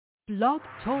Blog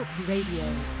Talk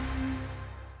Radio.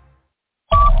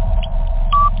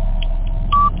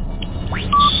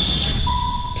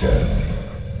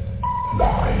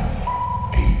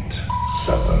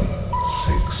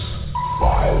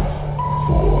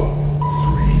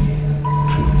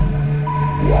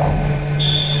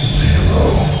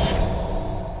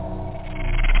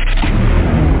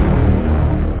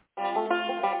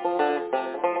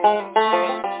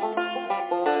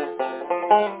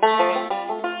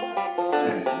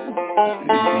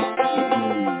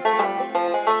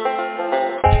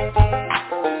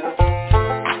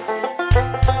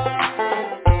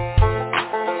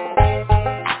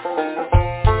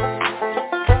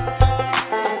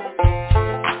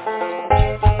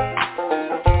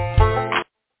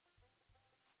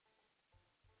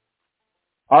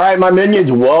 All right, my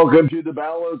minions, welcome to The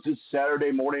Balance. It's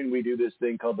Saturday morning. We do this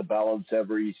thing called The Balance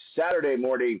every Saturday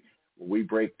morning where we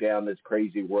break down this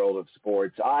crazy world of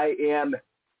sports. I am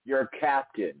your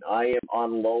captain. I am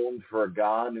on loan for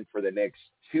God, and for the next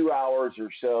 2 hours or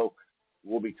so,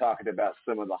 we'll be talking about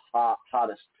some of the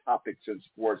hottest topics in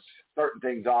sports. Starting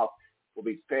things off will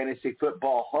be Fantasy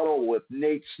Football Huddle with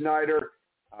Nate Snyder,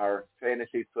 our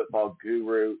fantasy football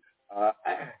guru.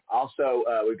 Also,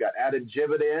 we've got Adam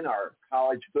Jividan, our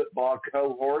college football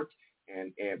cohort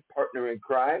and partner in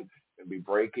crime. We'll be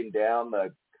breaking down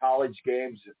the college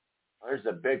games. There's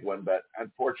a big one, but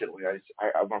unfortunately,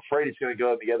 I'm afraid it's going to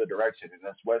go in the other direction, and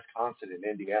that's Wisconsin and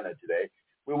Indiana today.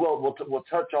 We'll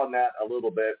touch on that a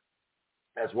little bit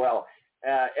as well.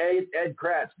 Ed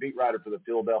Kratz, beat writer for the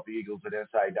Philadelphia Eagles at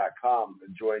SI.com,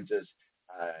 joins us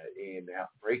in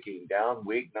breaking down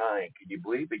Week 9. Can you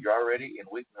believe that you're already in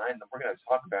Week 9? And we're going to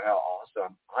talk about how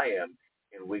awesome I am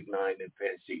in Week 9 in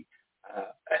fantasy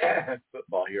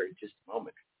football here in just a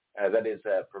moment. That is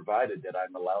provided that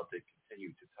I'm allowed to continue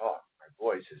to talk. My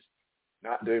voice is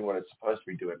not doing what it's supposed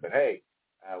to be doing. But, hey,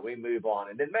 we move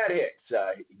on. And then Matt Hicks,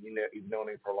 you've known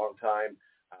him for a long time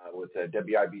with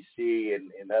WIBC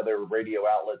and other radio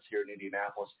outlets here in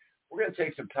Indianapolis. We're going to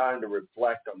take some time to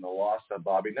reflect on the loss of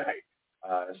Bobby Knight.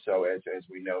 So as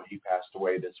we know, he passed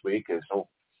away this week. So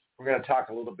we're going to talk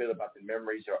a little bit about the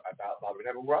memories about Bobby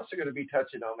Knight, but we're also going to be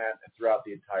touching on that throughout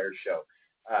the entire show.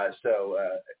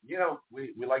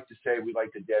 We like to say we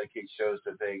like to dedicate shows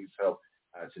to things. So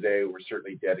today we're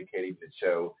certainly dedicating the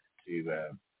show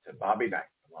to Bobby Knight,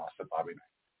 the loss of Bobby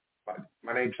Knight.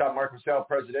 My name's Sean Marcosel,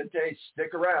 Presidente.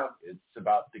 Stick around. It's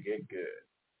about to get good.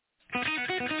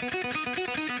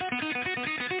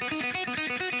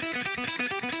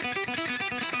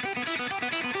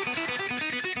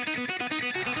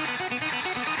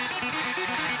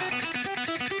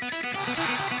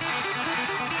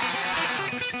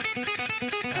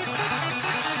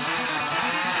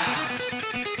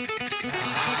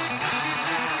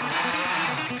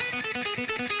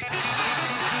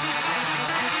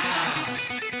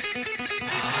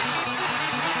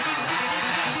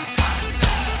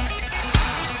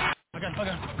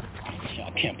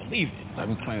 I can't believe it. I've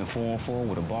been playing 4-on-4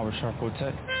 with a barbershop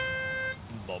quartet.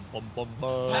 Pass the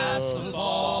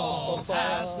ball,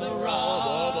 pass the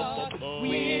rock.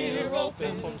 We're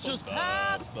open, just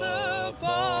pass the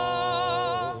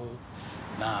ball.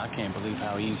 Nah, I can't believe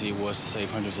how easy it was to save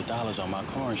hundreds of dollars on my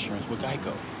car insurance with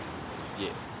Geico.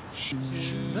 Yeah.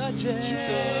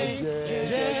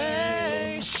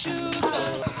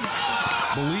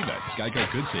 Believe it,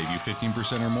 Geico could save you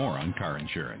 15% or more on car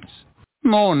insurance.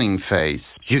 Morning face.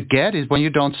 You get it when you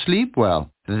don't sleep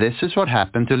well. This is what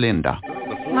happened to Linda.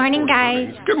 Morning,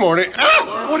 guys. Good morning.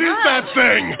 Ah, what is that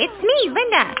thing? It's me,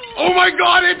 Linda. Oh my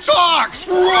God, it talks!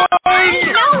 Run!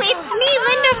 No, it's me,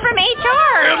 Linda from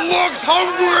HR. It looks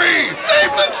hungry!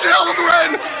 Save the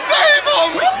children! Save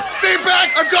them! Stay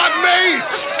back, I've got mace!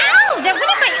 Ow, that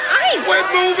went in my eyes. Quit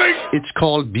moving! It's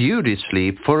called beauty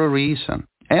sleep for a reason.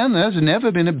 And there's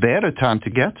never been a better time to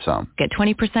get some. Get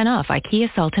 20% off IKEA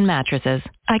Sultan mattresses.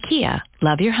 IKEA,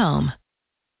 love your home.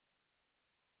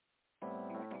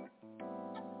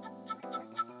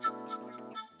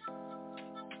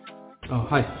 Oh,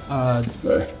 hi.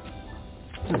 Hey.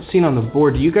 Seen on the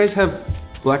board, do you guys have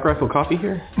Black Rifle coffee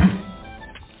here?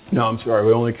 No, I'm sorry.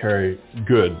 We only carry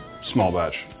good small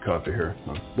batch coffee here.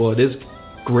 Well, it is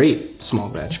great small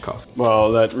batch coffee.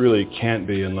 Well, that really can't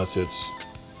be unless it's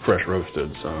fresh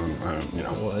roasted, so,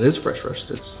 Well, it is fresh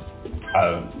roasted.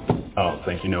 I don't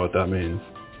think you know what that means.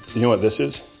 You know what this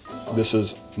is? This is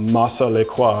Masa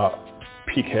Lekwa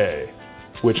Pique,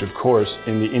 which, of course,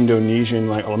 in the Indonesian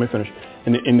language, let me finish.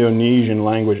 In the Indonesian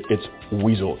language, it's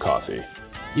weasel coffee.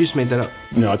 You just made that up.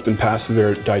 No, it's been passed through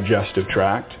their digestive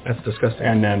tract. That's disgusting.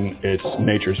 And then it's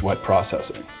nature's wet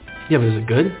processing. Yeah, but is it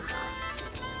good?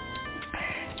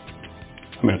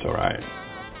 I mean, it's all right.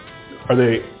 Are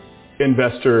they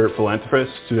investor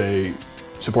philanthropists? Do they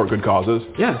support good causes?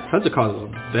 Yeah, tons of causes.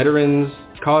 Veterans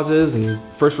causes and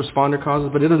first responder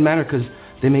causes, but it doesn't matter because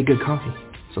they make good coffee.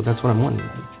 So that's what I'm wanting.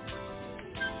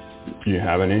 Do you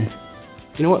have any?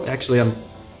 You know what? Actually, I'm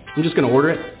just going to order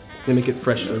it. They make it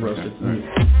freshly roasted.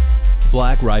 Right.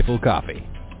 Black Rifle Coffee.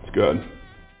 It's good.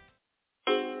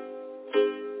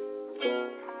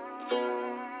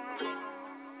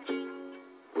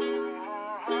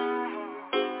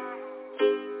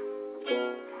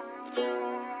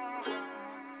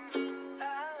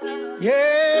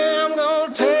 Yeah, I'm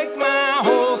gonna take my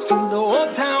horse to the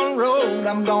old town road.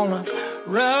 I'm gonna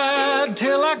ride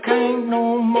till I can't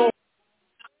no more.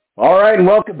 All right, and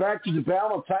welcome back to the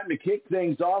Battle. Time to kick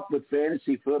things off with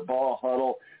Fantasy Football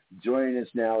Huddle. Joining us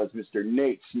now is Mr.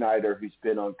 Nate Snyder, who's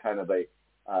been on kind of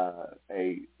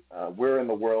where in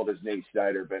the world is Nate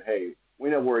Snyder? But hey, we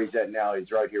know where he's at now.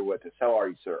 He's right here with us. How are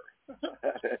you, sir?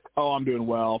 Oh, I'm doing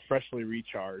well. Freshly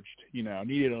recharged.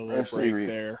 Needed a little break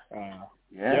there.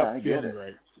 I get it.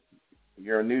 Great.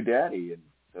 You're a new daddy, and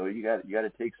so you got to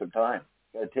take some time.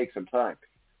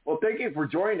 Well, thank you for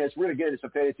joining us. We're going to get into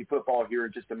some fantasy football here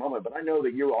in just a moment, but I know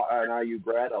that you are an IU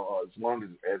grad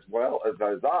as well as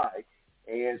I,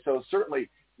 and so certainly,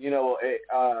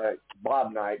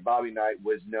 Bobby Knight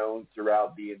was known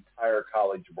throughout the entire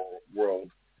college world,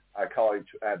 college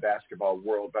basketball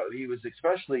world, but he was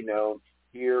especially known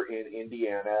here in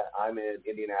Indiana. I'm in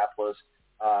Indianapolis,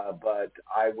 but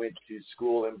I went to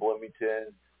school in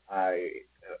Bloomington.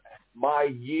 My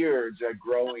years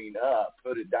growing up,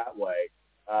 put it that way,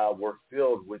 were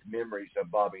filled with memories of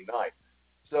Bobby Knight.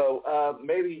 So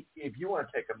maybe if you want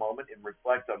to take a moment and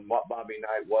reflect on what Bobby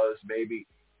Knight was, maybe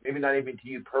not even to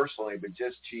you personally, but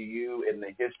just to you in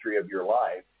the history of your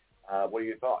life, what are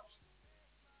your thoughts?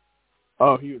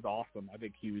 Oh, he was awesome. I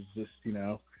think he was just,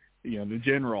 the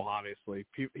general, obviously.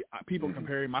 People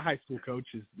comparing, my high school coach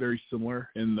is very similar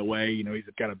in the way, he's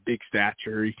got a big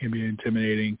stature. He can be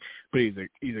intimidating, but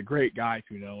he's a great guy if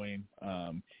you know him.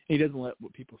 He doesn't let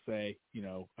what people say,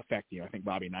 affect you. I think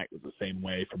Bobby Knight was the same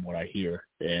way from what I hear.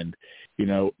 And,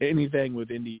 anything with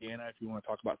Indiana, if you want to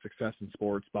talk about success in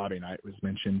sports, Bobby Knight was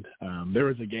mentioned. There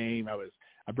was a game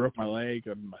I broke my leg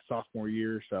in my sophomore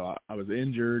year, so I was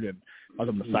injured, and I was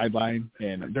on the sideline.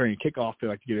 And during kickoff, they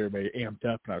like to get everybody amped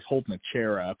up, and I was holding a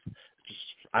chair up.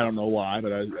 I don't know why,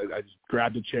 but I just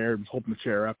grabbed the chair and was holding the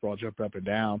chair up while I jumped up and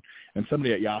down. And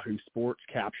somebody at Yahoo Sports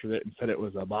captured it and said it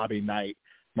was a Bobby Knight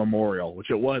memorial,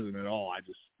 which it wasn't at all. I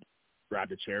just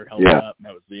grabbed the chair, held it up, and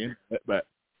that was the end of it. But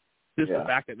just the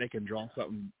fact that they can draw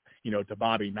something to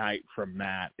Bobby Knight from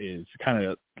that is kind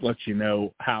of lets you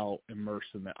know how immersed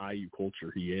in the IU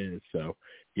culture he is. So,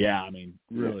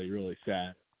 really, really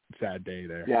sad day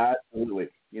there. Yeah, absolutely.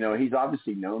 He's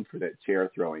obviously known for that chair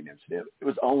throwing incident. It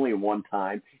was only one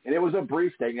time, and it was a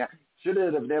brief thing. Should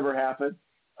it have never happened?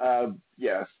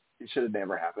 Yes, it should have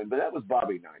never happened. But that was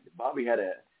Bobby Knight. Bobby had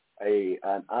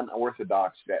an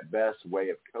unorthodox at best way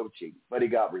of coaching, but he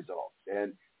got results.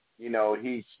 And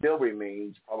he still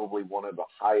remains probably one of the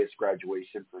highest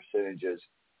graduation percentages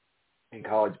in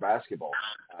college basketball.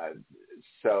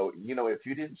 So, if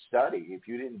you didn't study, if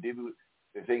you didn't do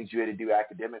the things you had to do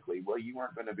academically, well, you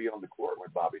weren't going to be on the court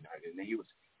with Bobby Knight. And he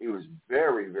was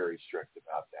very, very strict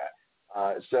about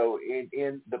that. So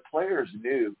the players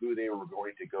knew who they were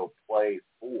going to go play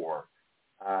for.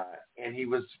 And he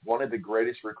was one of the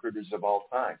greatest recruiters of all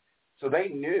time. So they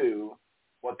knew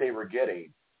what they were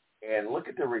getting. And look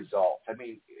at the results. I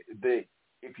mean,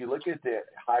 if you look at the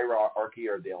hierarchy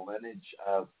or the lineage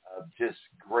of just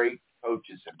great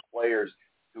coaches and players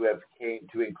who have came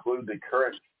to include the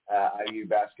current IU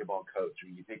basketball coach,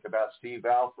 when you think about Steve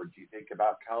Alford, you think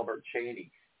about Calvert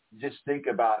Chaney, just think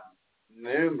about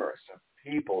numerous of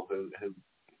people who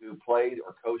played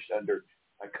or coached under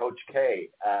Coach K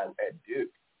at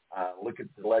Duke. Look at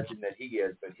the legend that he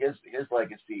is, but his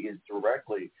legacy is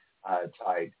directly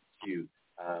tied to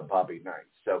Bobby Knight.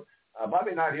 So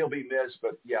Bobby Knight, he'll be missed,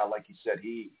 but yeah, like you said,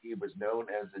 he was known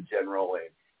as a general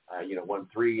and won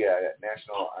 3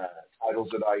 national titles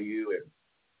at IU.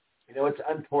 And it's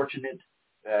unfortunate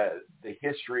the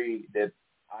history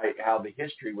how the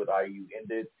history with IU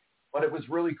ended, but it was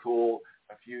really cool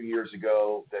a few years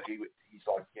ago that he's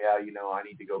like, I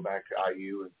need to go back to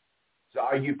IU. And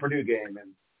so IU Purdue game,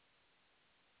 and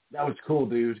that was cool,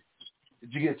 dude.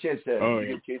 Did you get a chance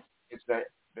to catch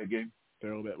that game? A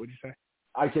little bit. What'd you say?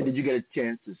 I said, did you get a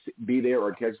chance to be there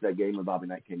or catch that game when Bobby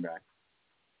Knight came back?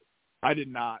 I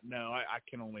did not. No, I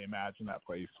can only imagine that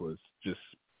place was just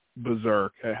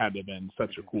berserk. It had to have been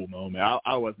such a cool moment.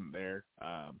 I wasn't there.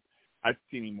 I've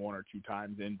seen him one or two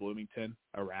times in Bloomington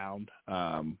around,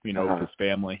 with his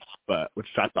family, but which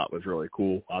I thought was really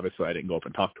cool. Obviously, I didn't go up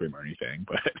and talk to him or anything,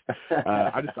 but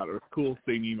I just thought it was cool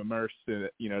seeing him immersed in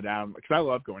it, down, because I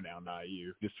love going down to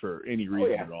IU just for any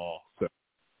reason at all. So,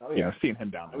 seeing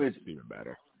him down there is even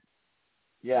better.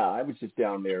 Yeah, I was just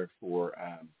down there for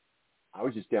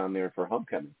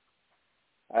homecoming.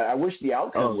 I wish the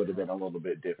outcome would have been a little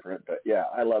bit different, but yeah,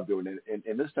 I love doing it.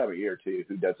 And this time of year too,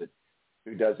 who doesn't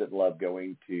love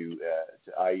going to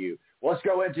IU? Well, let's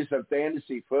go into some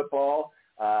fantasy football.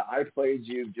 I played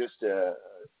you just 2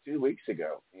 weeks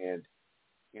ago, and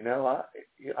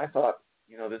I thought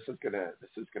this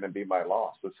is gonna be my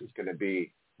loss. This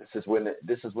is when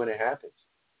it happens.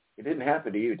 It didn't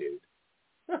happen to you, dude.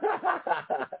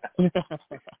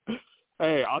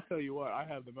 Hey, I'll tell you what. I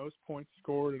have the most points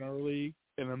scored in our league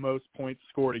and the most points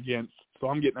scored against. So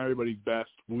I'm getting everybody's best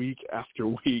week after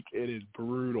week. It is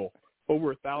brutal. Over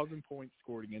 1,000 points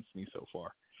scored against me so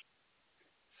far.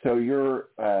 So you're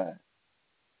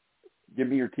give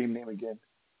me your team name again.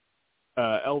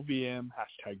 LVM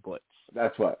 #Blitz.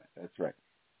 That's right.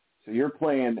 So you're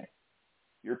playing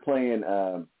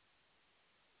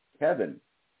Kevin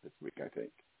this week, I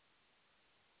think.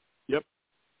 Yep.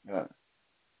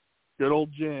 Good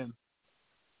old Jen.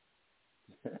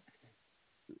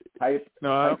 That's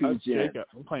Jacob.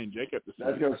 I'm playing Jacob this week.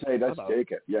 I was going to say, that's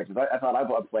Jacob. Yeah, because I thought I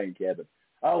was playing Kevin.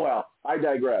 Oh, well, I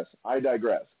digress.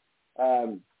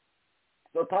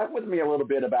 So talk with me a little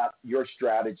bit about your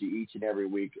strategy each and every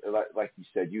week. Like you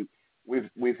said,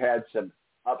 we've had some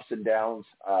ups and downs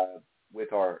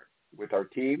with our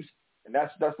teams, and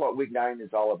that's what Week 9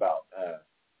 is all about.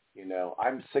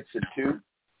 I'm 6-2,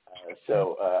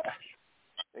 so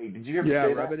hey, did you ever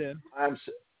say rub that? It in. I'm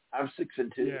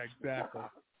 6-2. Yeah, exactly.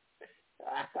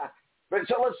 But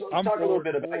so let's talk a little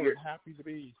bit about your. Happy to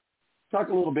be. Talk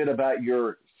a little bit about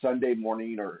your Sunday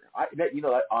morning,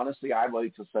 honestly, I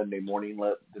wait till Sunday morning,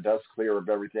 let the dust clear of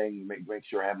everything, make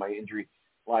sure I have my injury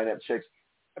lineup checks.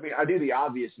 I mean, I do the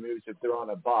obvious moves if they're on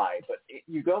a bye, but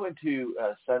you go into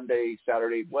Sunday,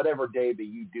 Saturday, whatever day that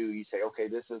you do, you say, okay,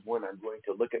 this is when I'm going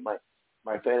to look at my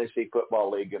fantasy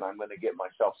football league and I'm going to get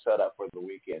myself set up for the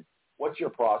weekend. What's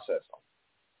your process on?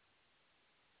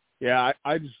 Yeah,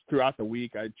 I just throughout the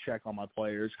week I check on my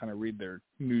players, kind of read their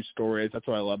news stories. That's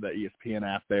why I love that ESPN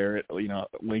app there. It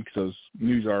links those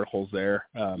news articles there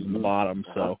in the bottom.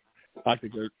 So I like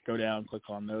to go down, click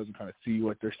on those, and kind of see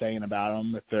what they're saying about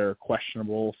them. If they're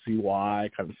questionable, see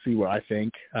why, kind of see what I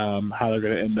think, how they're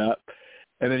going to end up.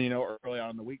 And then early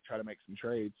on in the week, try to make some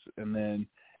trades. And then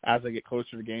as I get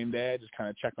closer to game day, I just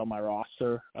kind of check on my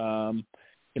roster.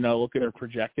 Look at their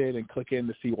projected and click in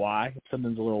to see why. If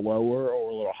something's a little lower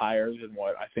or a little higher than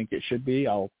what I think it should be,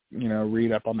 I'll,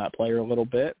 read up on that player a little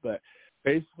bit. But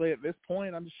basically at this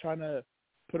point, I'm just trying to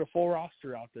put a full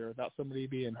roster out there without somebody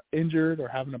being injured or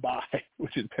having a bye,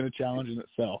 which has been a challenge in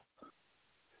itself.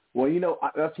 Well,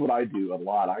 that's what I do a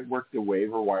lot. I work the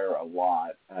waiver wire a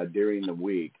lot during the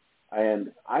week.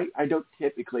 And I don't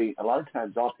typically, a lot of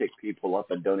times I'll pick people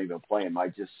up and don't even play them. I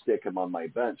just stick them on my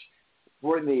bench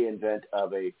for the event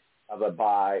of a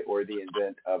bye or the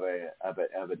event of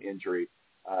an injury.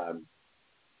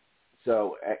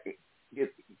 So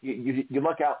you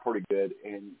look out pretty good.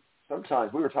 And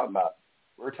sometimes we were talking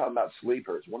about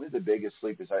sleepers. One of the biggest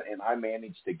sleepers, and I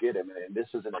managed to get him. And this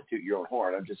isn't a toot your own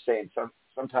horn. I'm just saying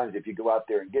sometimes if you go out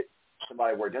there and get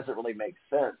somebody where it doesn't really make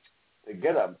sense to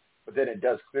get them, but then it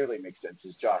does clearly make sense,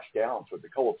 is Josh Downs with the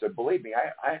Colts. And believe me,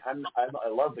 I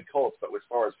love the Colts, but as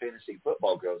far as fantasy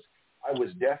football goes, I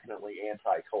was definitely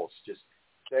anti-Colts. Just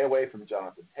stay away from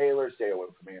Jonathan Taylor, stay away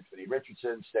from Anthony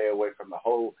Richardson, stay away from the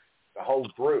whole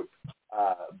group.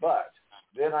 But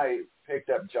then I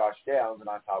picked up Josh Downs, and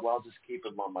I thought, well, I'll just keep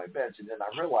him on my bench. And then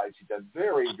I realized he's a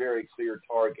very, very clear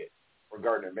target for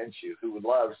Gardner Minshew, who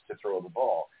loves to throw the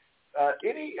ball.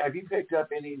 Have you picked up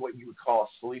any what you would call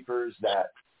sleepers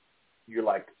that you're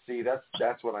like, see,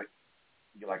 that's when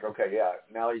you're like, okay, yeah,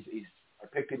 now I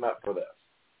picked him up for this.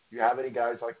 Do you have any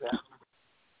guys like that?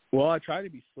 Well, I tried to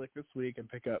be slick this week and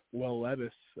pick up Will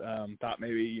Levis. Thought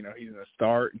maybe, he's going to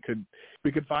start and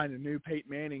we could find a new Peyton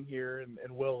Manning here and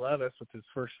Will Levis with his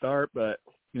first start, but,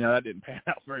 that didn't pan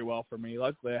out very well for me.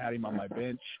 Luckily, I had him on my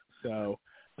bench. So,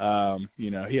 he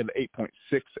had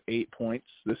 8.68 points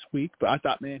this week, but I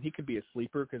thought, man, he could be a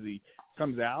sleeper because he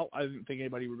comes out. I didn't think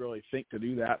anybody would really think to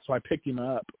do that. So I picked him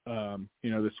up,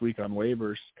 this week on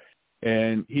waivers.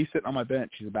 And he's sitting on my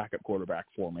bench. He's a backup quarterback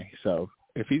for me. So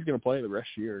if he's going to play the rest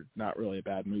of the year, not really a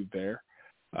bad move there.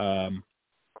 And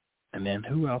then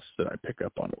who else did I pick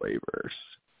up on waivers?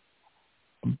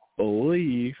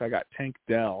 believe I got Tank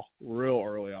Dell real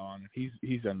early on.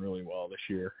 He's done really well this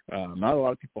year. Not a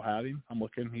lot of people have him. I'm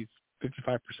looking. He's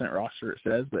 55% roster, it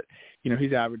says, but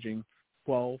he's averaging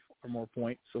 12 or more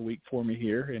points a week for me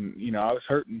here. And I was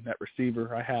hurting at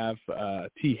receiver. I have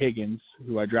T. Higgins,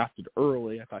 who I drafted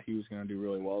early. I thought he was going to do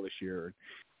really well this year.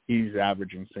 He's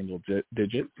averaging single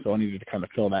digits, so I needed to kind of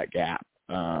fill that gap.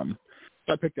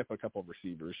 So I picked up a couple of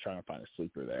receivers trying to find a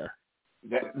sleeper there.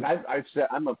 I've said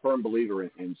I'm a firm believer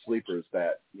in sleepers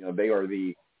that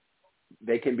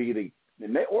they can be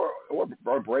or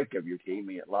break of your team.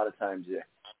 A lot of times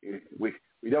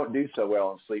we don't do so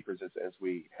well in sleepers as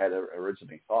we had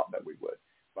originally thought that we would.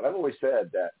 But I've always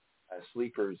said that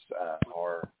sleepers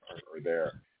are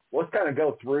there. Let's kind of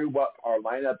go through what our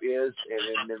lineup is,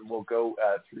 and then we'll go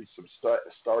through some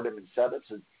stardom and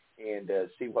setups and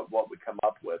see what we come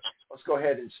up with. Let's go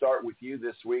ahead and start with you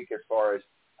this week as far as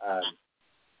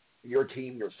your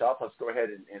team yourself. Let's go ahead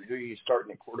and who are you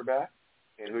starting at quarterback,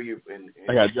 and who's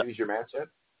your matchup?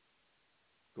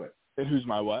 Go ahead. And who's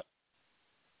my what?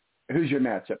 Who's your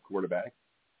matchup quarterback?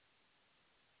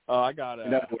 I got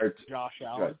Josh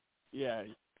Allen. Yeah,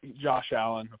 Josh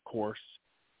Allen, of course.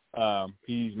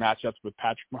 He's matched up with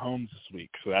Patrick Mahomes this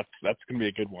week, so that's going to be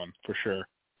a good one for sure.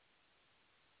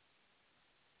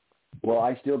 Well,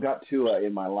 I still got Tua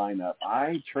in my lineup.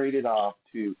 I traded off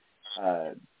to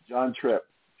John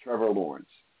Trevor Lawrence,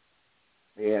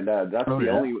 and that's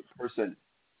only person.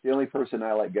 The only person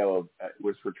I let go of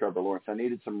was for Trevor Lawrence. I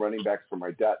needed some running backs for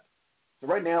my depth. So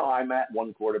right now I'm at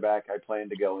one quarterback. I plan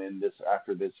to go in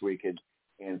after this week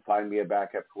and find me a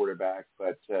backup quarterback.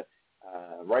 But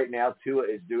right now Tua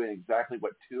is doing exactly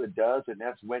what Tua does, and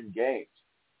that's win games.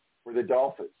 For the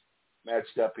Dolphins,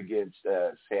 matched up against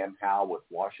Sam Howell with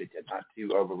Washington. Not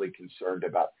too overly concerned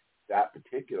about that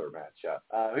particular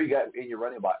matchup. Who you got in your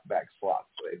running back slots,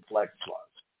 flex slots?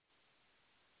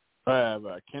 I have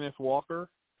Kenneth Walker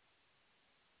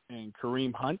and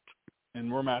Kareem Hunt,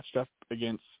 and we're matched up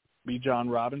against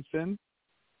Bijan Robinson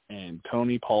and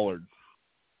Tony Pollard.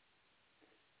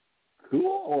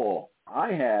 Cool.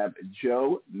 I have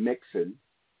Joe Mixon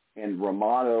and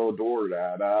Romano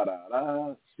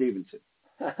Stevenson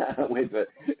with the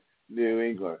New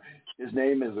England. His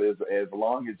name is as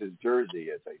long as his jersey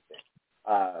is, I think.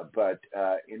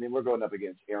 And then we're going up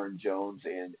against Aaron Jones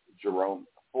and Jerome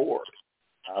Ford.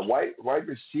 Wide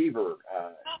receiver,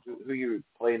 who you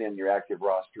playing in your active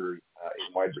roster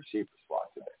in wide receiver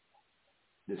slot today,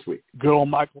 this week? Good old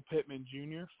Michael Pittman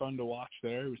Jr., fun to watch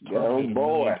there. He was targeted a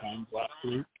million times last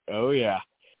week. Oh, yeah.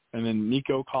 And then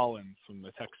Nico Collins from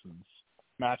the Texans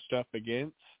matched up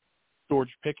against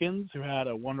George Pickens, who had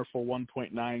a wonderful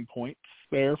 1.9 points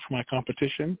there for my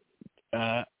competition.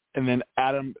 And then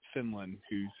Adam Finland,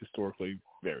 who's historically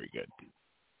very good.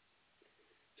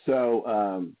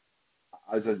 So,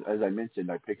 as I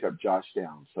mentioned, I picked up Josh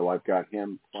Downs, so I've got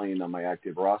him playing on my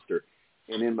active roster.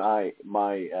 And in my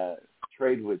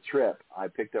trade with Tripp, I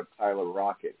picked up Tyler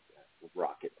Lockett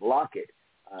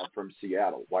from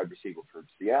Seattle, wide receiver from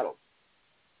Seattle.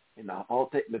 And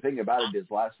the thing about it is,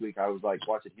 last week I was like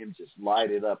watching him just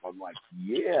light it up. I'm like,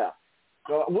 yeah.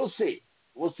 So we'll see.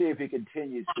 We'll see if he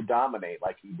continues to dominate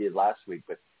like he did last week.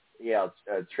 But yeah,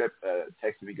 Tripp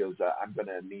texted me, goes, I'm going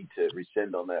to need to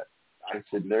rescind on that. I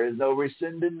said, there is no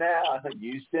rescinding now.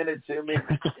 You sent it to me.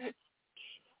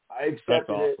 I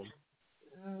accepted it.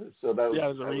 So that was,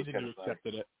 there's a reason you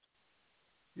accepted it.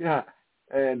 Yeah,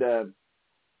 and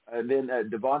then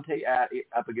Devontae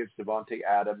up against Devontae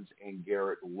Adams and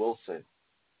Garrett Wilson.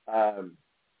 Tight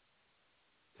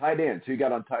ends. Who you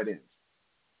got on tight ends?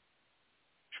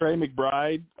 Trey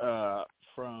McBride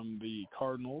from the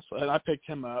Cardinals, and I picked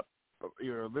him up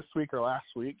either this week or last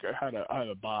week. I had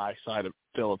a bye, so I had to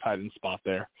fill a tight end spot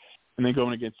there. And then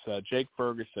going against Jake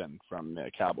Ferguson from the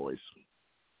Cowboys.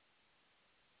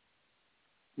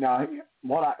 Now, I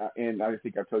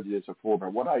think I've told you this before,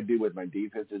 but what I do with my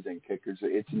defenses and kickers,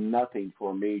 it's nothing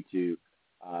for me to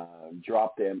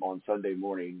drop them on Sunday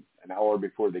morning an hour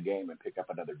before the game and pick up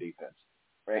another defense,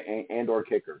 right? and or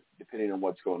kicker, depending on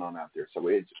what's going on out there. So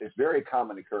it's very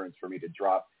common occurrence for me to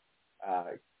drop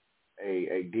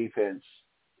a defense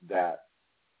that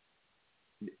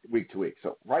week to week.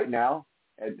 So right now,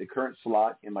 at the current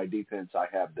slot in my defense, I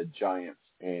have the Giants,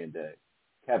 and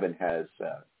Kevin has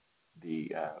the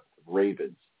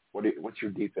Ravens. What's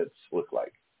your defense look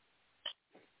like?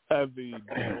 I have the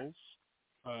Bills,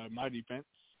 my defense,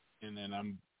 and then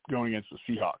I'm going against the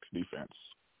Seahawks defense.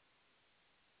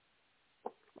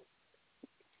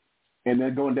 And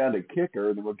then going down to kicker,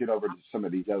 and then we'll get over to some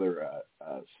of these other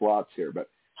slots here. But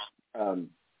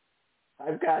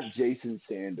I've got Jason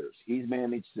Sanders. He's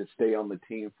managed to stay on the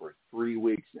team for 3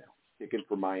 weeks now. sticking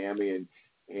for Miami,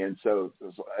 and so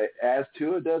as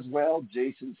Tua does well,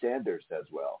 Jason Sanders does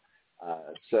well.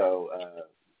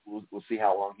 We'll see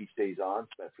how long he stays on.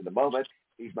 But for the moment,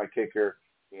 he's my kicker,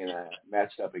 and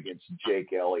matched up against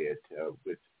Jake Elliott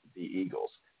with the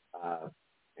Eagles.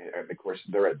 And of course,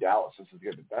 they're at Dallas. This is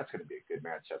good. That's going to be a good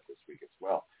matchup this week as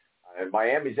well. And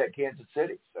Miami's at Kansas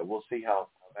City, so we'll see how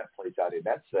that plays out. And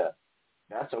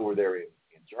that's over there in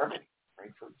Germany,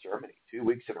 Frankfurt, Germany. 2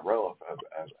 weeks in a row of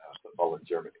football in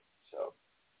Germany. So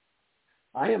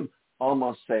I am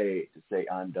almost to say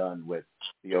I'm done with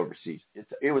the overseas.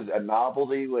 It was a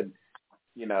novelty when,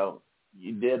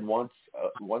 you did once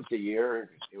a year.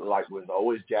 It was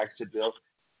always Jacksonville.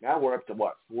 Now we're up to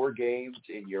 4 games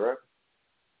in Europe,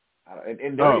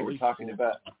 and they're even talking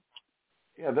about.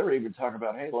 Yeah, they're even talking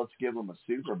about, hey, let's give them a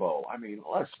Super Bowl. I mean,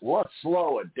 let's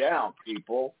slow it down,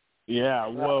 people. Yeah,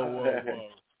 whoa.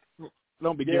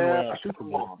 Don't be giving away our Super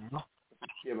Bowl.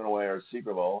 Giving away our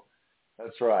Super Bowl.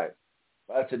 That's right.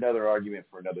 That's another argument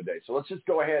for another day. So let's just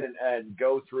go ahead and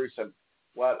go through some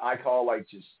what I call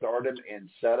just start them and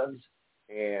set them,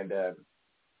 and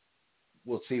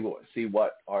we'll see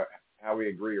how we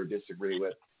agree or disagree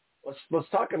with. Let's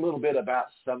talk a little bit about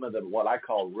some of what I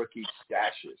call rookie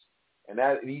stashes. And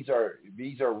these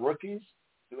are rookies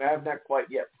who have not quite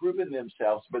yet proven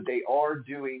themselves, but they are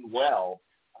doing well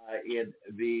in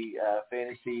the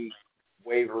fantasy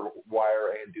waiver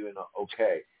wire and doing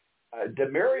okay.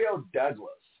 Demario Douglas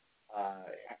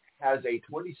has a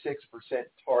 26%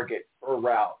 target per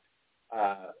route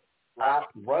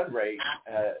run rate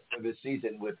for this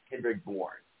season with Kendrick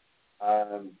Bourne.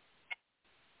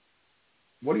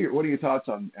 What are your thoughts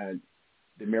on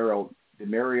Demario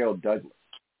Douglas?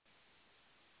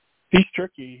 He's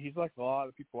tricky. He's like a lot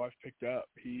of people I've picked up.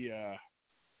 He,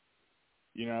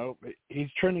 he's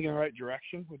trending in the right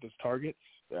direction with his targets.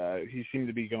 He seemed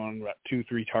to be going about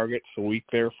 2-3 targets a week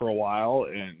there for a while,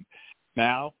 and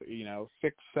now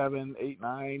 6, 7, 8,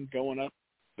 9 going up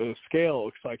the scale. It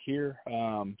looks like here.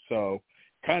 So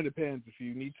kind of depends. If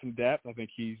you need some depth, I think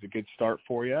he's a good start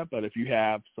for you. But if you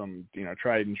have some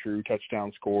tried and true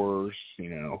touchdown scorers,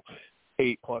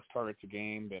 8+ targets a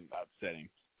game, then I'd set him.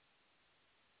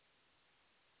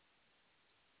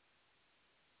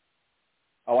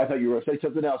 Oh, I thought you were going to say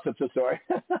something else. I'm so sorry.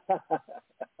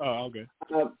 Oh, okay.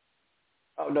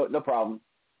 No problem.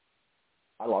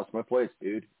 I lost my place,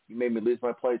 dude. You made me lose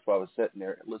my place while I was sitting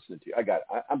there listening to you. I got it.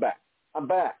 I'm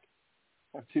back.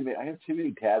 I have too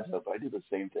many tabs open. I do the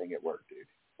same thing at work, dude.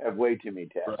 I have way too many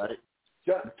tabs. Right.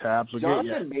 Tabs will get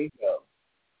you. Jonathan Mingo.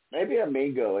 Maybe a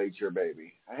Mingo ate your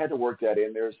baby. I had to work that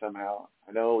in there somehow.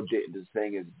 I know this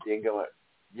thing is Dingo.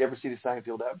 You ever see the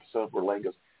Seinfeld episode where Lane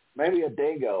goes, maybe a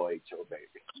dingo ate your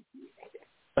baby?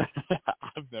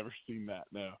 I've never seen that,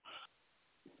 no.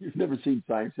 You've never seen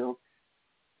Seinfeld?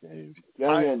 I've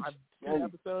seen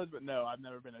episodes, but no, I've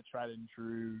never been a tried and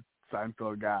true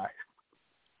Seinfeld guy.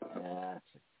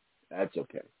 That's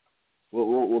okay.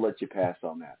 We'll let you pass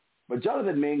on that. But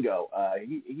Jonathan Mingo,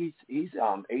 he's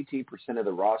 18% of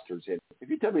the rosters. And if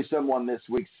you tell me someone this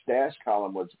week's stash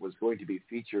column was going to be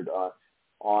featured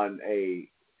on a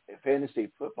fantasy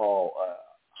football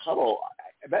huddle,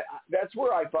 that's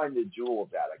where I find the jewel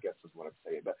of that, I guess is what I'm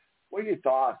saying. But what are your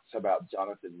thoughts about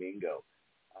Jonathan Mingo?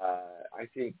 I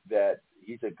think that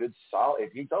he's a good solid.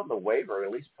 If he's on the waiver,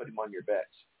 at least put him on your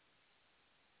bench.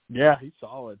 Yeah, he's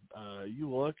solid.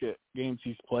 You look at games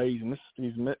he's played, and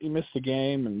he missed a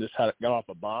game and just got off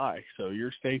a bye. So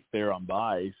you're safe there on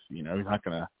byes. You're not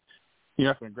gonna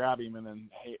grab him and then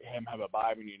him have a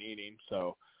bye when you need him.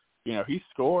 So he's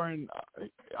scoring.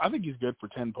 I think he's good for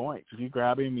 10 points. If you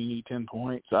grab him, you need 10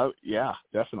 points. Yeah,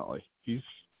 definitely. He's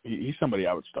somebody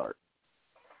I would start.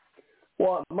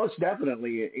 Well, most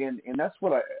definitely, and that's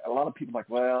what a lot of people are like.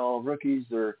 Well, rookies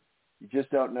you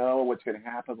just don't know what's going to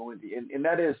happen, and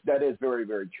that is very,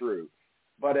 very true.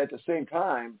 But at the same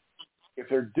time, if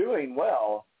they're doing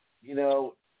well,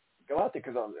 go out there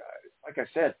because, like I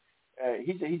said,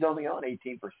 he's only on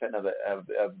 18% of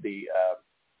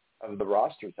the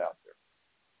rosters out there.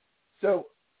 So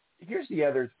here's the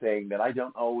other thing that I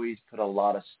don't always put a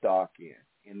lot of stock in,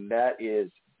 and that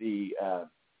is the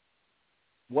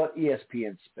what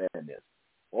ESPN spend is.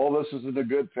 Well, this isn't a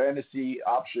good fantasy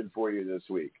option for you this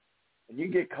week. And you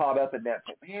get caught up in that,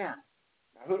 man,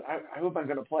 who am I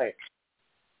going to play?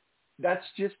 That's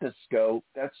just a scope.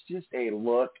 That's just a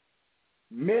look.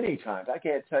 Many times, I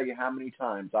can't tell you how many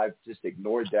times I've just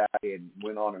ignored that and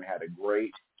went on and had a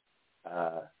great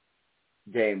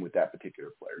game with that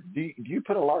particular player. Do you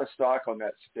put a lot of stock on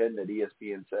that spin that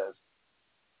ESPN says?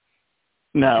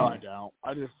 No, I don't.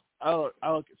 I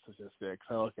look at statistics.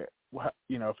 I look at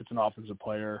if it's an offensive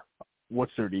player,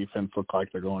 what's their defense look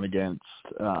like they're going against?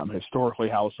 Historically,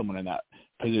 how has someone in that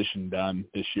position done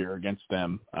this year against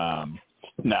them?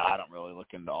 No, I don't really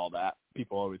look into all that.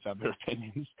 People always have their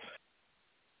opinions.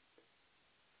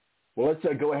 Well, let's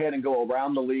go ahead and go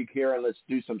around the league here, and let's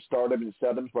do some stardom and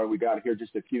sevens while we got here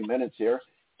just a few minutes here.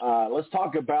 Let's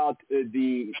talk about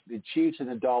the Chiefs and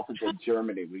the Dolphins in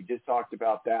Germany. We just talked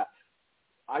about that.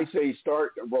 I say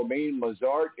start Romain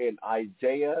Lazard and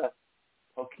Isaiah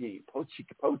Pochichu.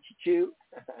 Pachichu.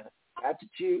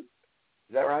 Is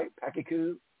that right?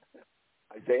 Pachichu?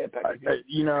 Isaiah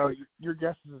Pachichu. Your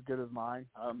guess is as good as mine.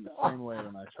 I'm the same way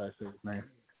when I try to say his name.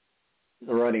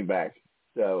 The running back.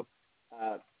 So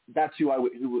that's who I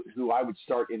would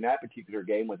start in that particular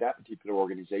game with that particular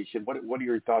organization. What are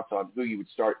your thoughts on who you would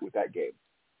start with that game?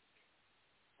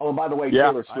 Oh, and by the way,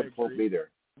 Taylor Swift won't be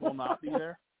there. Will not be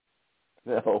there?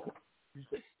 No.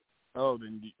 Oh,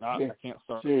 then I can't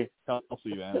start Kelsey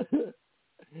then.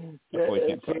 Definitely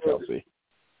can't start Kelsey.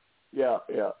 Yeah.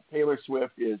 Taylor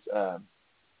Swift is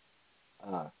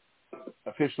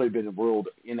officially been ruled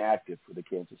inactive for the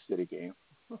Kansas City game.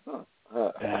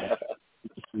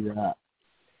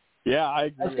 Yeah, I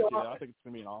agree with you. I think it's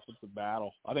going to be an offensive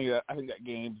battle. I think that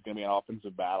game's going to be an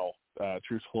offensive battle,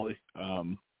 truthfully.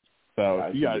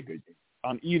 If you got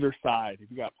on either side,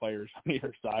 if you got players on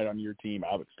either side on your team,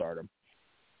 I would start them.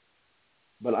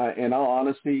 But in all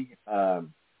honesty, I'll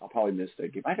probably miss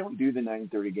that game. I don't do the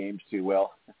 9:30 games too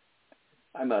well.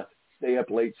 I'm a stay up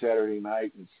late Saturday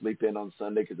night and sleep in on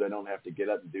Sunday because I don't have to get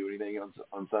up and do anything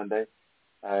on Sunday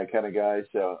kind of guy.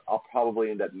 So I'll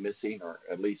probably end up missing, or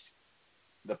at least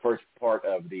the first part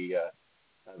of the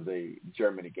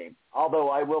Germany game.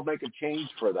 Although I will make a change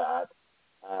for that,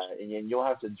 and you'll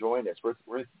have to join us.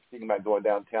 We're thinking about going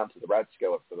downtown to the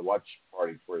Ratsko for the watch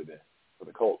party for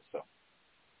the Colts. So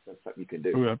that's something you can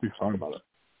do. Ooh, that'd be fun.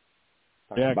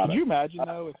 Can you imagine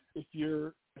though if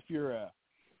you're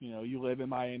you live in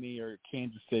Miami or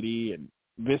Kansas City and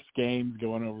this game's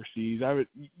going overseas,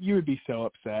 you would be so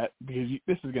upset because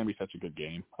this is going to be such a good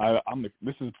game.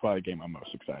 This is probably the game I'm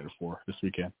most excited for this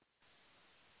weekend.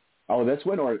 Oh, this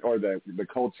one or the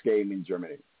Colts game in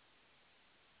Germany?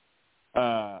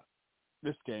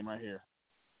 This game right here.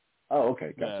 Oh,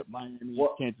 okay, gotcha. The Miami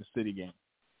Kansas City game.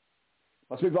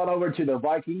 Let's move on over to the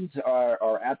Vikings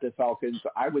are at the Falcons.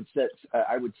 I would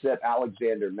set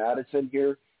Alexander Madison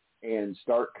here and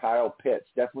start Kyle Pitts.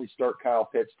 Definitely start Kyle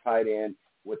Pitts tight end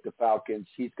with the Falcons.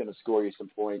 He's going to score you some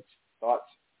points. Thoughts?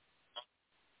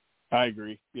 I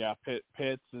agree. Yeah,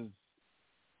 Pitts is,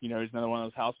 he's another one of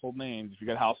those household names. If you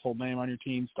got a household name on your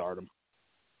team, start him.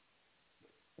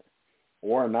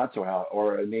 Or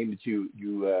or a name that you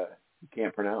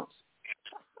can't pronounce.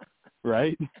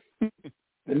 Right.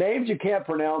 The names you can't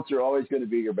pronounce are always going to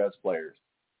be your best players.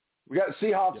 We got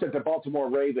Seahawks at the Baltimore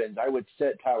Ravens. I would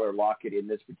set Tyler Lockett in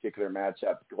this particular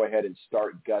matchup. Go ahead and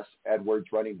start Gus Edwards,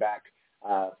 running back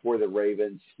for the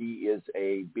Ravens. He is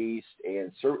a beast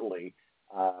and certainly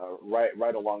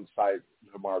right alongside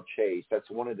Jamar Chase. That's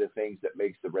one of the things that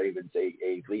makes the Ravens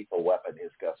a lethal weapon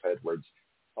is Gus Edwards.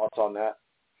 Thoughts on that?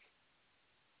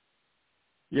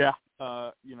 Yeah,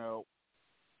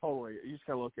 totally. You just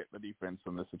got to look at the defense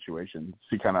in this situation,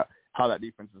 see kind of how that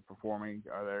defense is performing.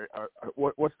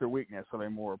 What's their weakness? Are they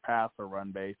more pass or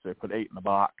run based? They put 8 in the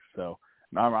box. So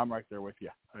I'm right there with you.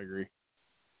 I agree.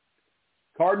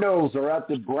 Cardinals are at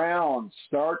the Browns.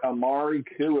 Start Amari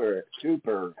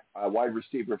Cooper, a wide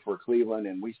receiver for Cleveland,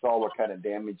 and we saw what kind of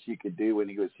damage he could do when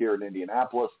he was here in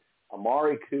Indianapolis.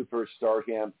 Amari Cooper, start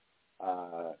him.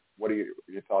 What are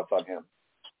your thoughts on him?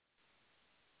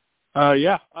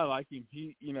 Yeah, I like him.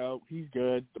 He's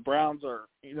good. The Browns are,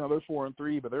 they're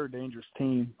 4-3, but they're a dangerous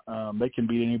team. They can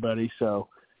beat anybody. So,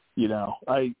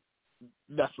 I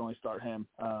definitely start him.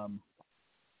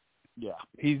 Yeah,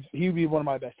 he'd be one of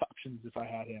my best options if I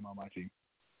had him on my team.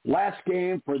 Last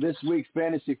game for this week's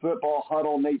fantasy football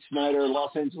huddle. Nate Snyder,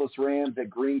 Los Angeles Rams at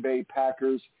Green Bay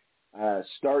Packers.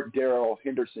 Start Darrell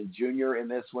Henderson Jr. in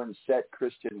this one. Set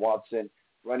Christian Watson.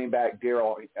 Running back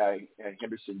Darrell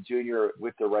Henderson Jr.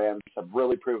 with the Rams have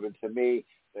really proven to me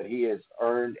that he has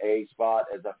earned a spot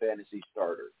as a fantasy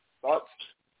starter. Thoughts?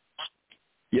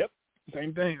 Yep,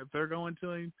 same thing. If they're going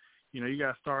to him, you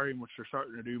got to start him, which they're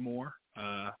starting to do more.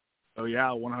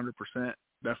 100%,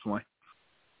 definitely.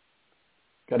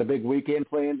 Got a big weekend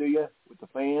planned, do you, with the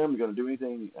fam? You going to do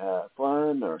anything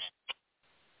fun? Or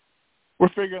we're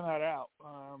figuring that out.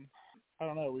 I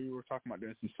don't know. We were talking about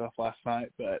doing some stuff last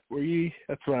night, but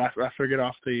that's what I figured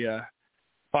off the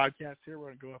podcast here. We're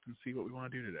going to go up and see what we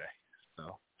want to do today.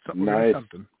 So nice.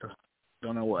 Something.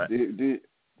 Don't know what. Do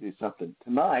something.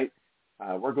 Tonight,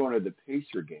 we're going to the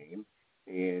Pacer game,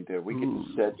 and we get to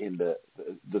sit in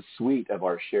the suite of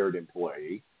our shared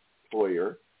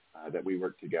employer that we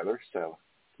work together. So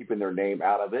keeping their name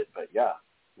out of it, but yeah,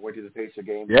 we went to the Pacer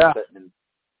game. Yeah. Sitting in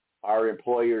our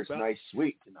employer's nice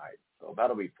suite tonight, so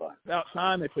that'll be fun. About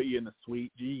time they put you in the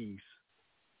suite. Jeez.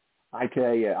 I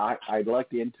tell you, I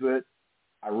lucked into it.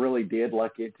 I really did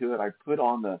luck into it. I put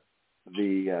on the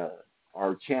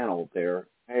our channel there.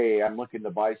 Hey, I'm looking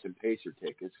to buy some Pacer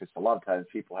tickets because a lot of times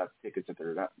people have tickets that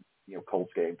they're not,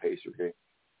 Colts game, Pacer game.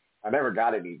 I never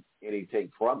got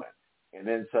anything from it, and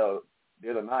then so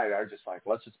the other night I was just like,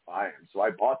 let's just buy them. So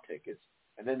I bought tickets,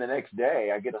 and then the next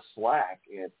day I get a Slack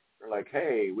and they're like,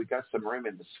 hey, we got some room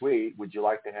in the suite. Would you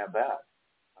like to have that?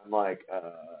 I'm like,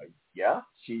 yeah.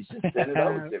 She's just sent it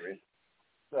over to me.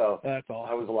 So that's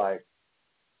awesome. I was like,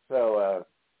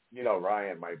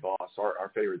 Ryan, my boss,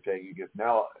 our favorite thing, he goes,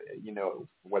 now,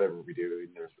 whatever we do,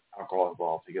 and there's alcohol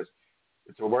involved, he goes,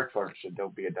 it's a work function,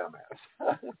 don't be a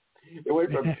dumbass. It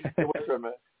went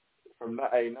from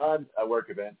a non-work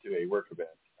event to a work event.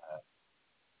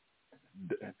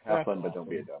 Have fun, but don't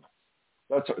be a dumbass.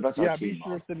 That's our team. Be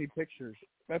sure to send me pictures.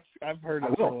 I've heard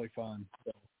it's really fun.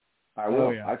 So. I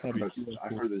will. Yeah, I've heard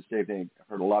the same thing. I've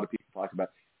heard a lot of people talk about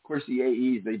it. Of course, the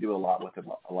AEs, they do a lot with it,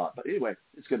 a lot. But anyway,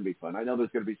 it's going to be fun. I know there's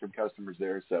going to be some customers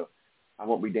there, so I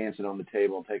won't be dancing on the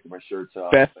table and taking my shirts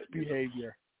off. Best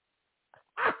behavior.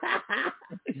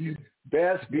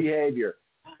 Best behavior.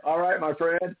 All right, my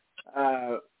friend.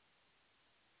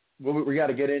 We got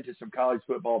to get into some college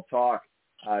football talk.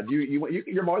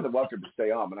 You're more than welcome to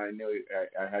stay on, but I know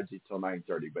I had you till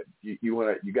 9:30. But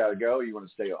you got to go. Or you want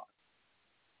to stay on?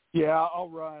 Yeah, I'll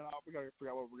run. We got to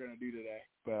figure out what we're going to do today.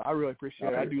 But I really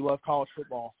appreciate it. I do love college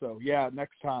football. So yeah,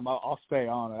 next time I'll stay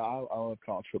on. I love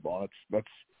college football. That's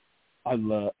what I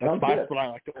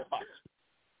like to watch.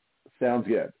 Sounds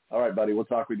good. All right, buddy. We'll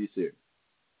talk with you soon.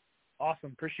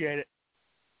 Awesome. Appreciate it.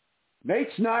 Nate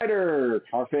Snyder,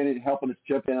 helping us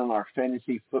jump in on our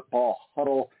fantasy football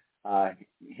huddle.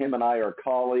 Him and I are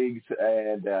colleagues,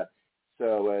 and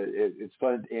so it's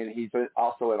fun. And he's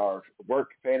also in our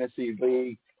work fantasy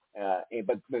league.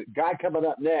 But the guy coming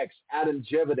up next, Adam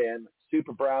Jividen,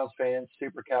 super Browns fan,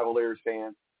 super Cavaliers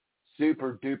fan,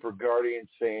 super duper Guardians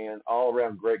fan, all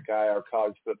around great guy. Our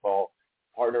college football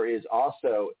partner is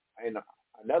also in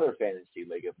another fantasy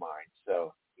league of mine.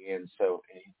 So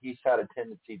he's had a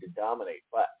tendency to dominate.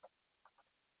 But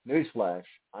newsflash,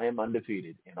 I am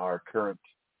undefeated in our current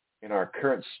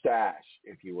stash,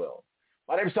 if you will.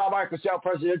 My name is Tom Michael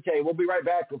Presidente. We'll be right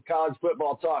back with college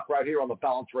football talk right here on the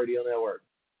Balance Radio Network.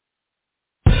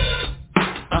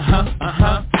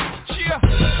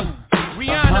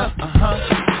 Rihanna.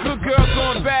 Good girl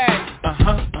going bad.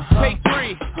 Take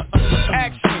 3.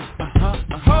 Action.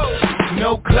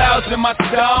 No clouds in my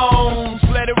stones.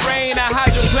 Let it rain. I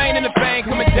hydroplane in the bank.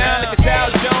 Coming down like a Dow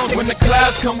Jones. When the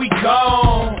clouds come, we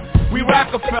gone. We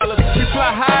Rockefellers. We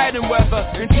fly higher than weather.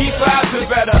 And G5s are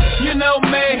better. You know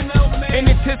me. In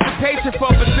anticipation for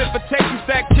precipitation,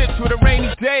 stack chips with a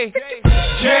rainy day.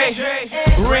 Jay,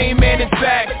 Rain Man is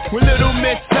back with Little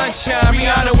Miss Sunshine.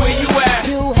 Rihanna, where you at?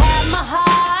 You have my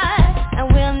heart,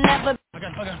 and we'll never.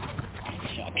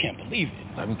 I can't believe it.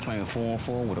 I've been playing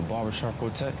 4-on-4 with a barbershop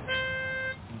quartet.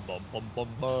 Pass the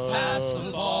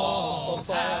ball,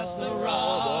 pass the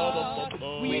rock.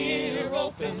 We're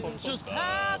open, just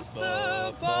pass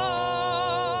the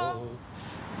ball.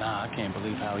 Nah, I can't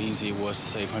believe how easy it was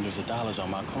to save hundreds of dollars on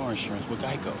my car insurance with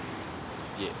Geico.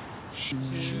 Yeah.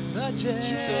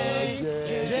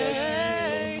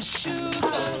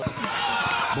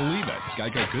 Believe it,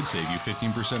 Geico could save you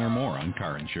 15% or more on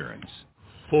car insurance.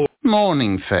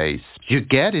 Morning face. You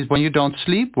get it when you don't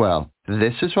sleep well.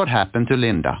 This is what happened to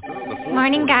Linda.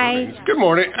 Morning, guys. Good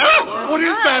morning. Ah, what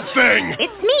is that thing?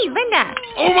 It's me, Linda.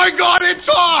 Oh my God, it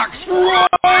talks! Run!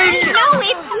 No,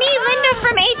 it's me, Linda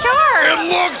from HR. It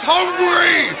looks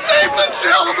hungry! Save the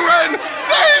children!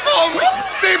 Save them!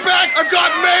 Stay back! I've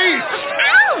got mace!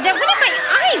 Ow! That went in my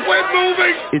eye. Quit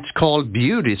moving! It's called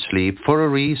beauty sleep for a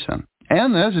reason.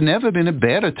 And there's never been a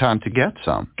better time to get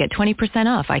some. Get 20%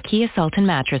 off IKEA Sultan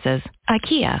mattresses.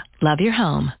 IKEA, love your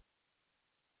home.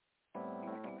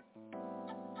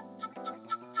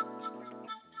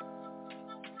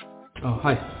 Oh,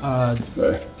 hi.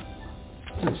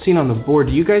 Seen on the board,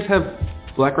 do you guys have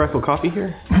Black Rifle coffee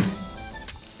here?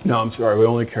 No, I'm sorry. We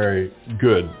only carry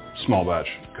good small batch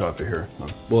coffee here.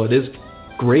 Well, it is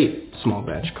great small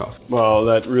batch coffee. Well,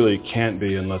 that really can't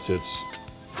be unless it's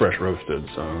fresh roasted.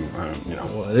 So,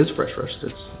 Well, it is fresh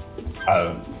roasted.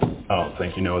 I don't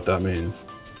think you know what that means.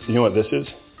 You know what this is?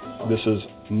 This is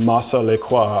Masa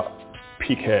Lekwa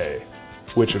Pique,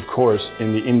 which of course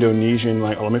in the Indonesian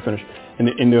language, let me finish. In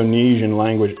the Indonesian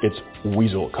language, it's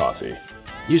weasel coffee.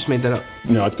 You just made that up.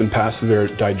 No, it's been passed through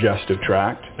their digestive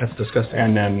tract. That's disgusting.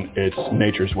 And then it's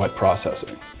nature's wet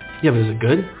processing. Yeah, but is it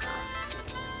good?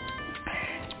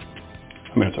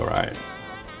 I mean, it's all right.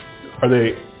 Are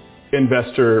they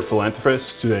investor philanthropists?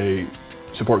 Do they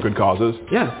support good causes?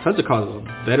 Yeah, tons of causes.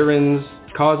 Veterans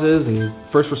causes and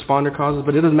first responder causes,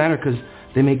 but it doesn't matter because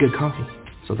they make good coffee.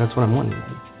 So that's what I'm wanting.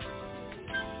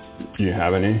 Do you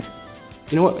have any?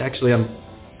 You know what? Actually, I'm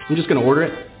just going to order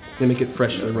it. They make it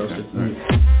freshly roasted.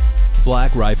 Right.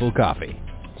 Black Rifle Coffee.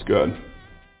 It's good.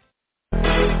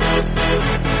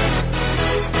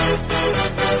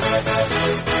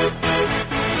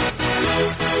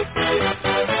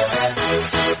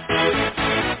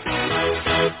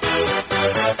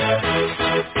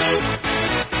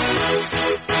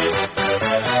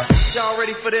 Y'all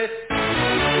ready for this?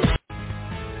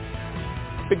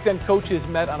 Big Ten coaches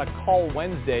met on a call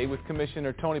Wednesday with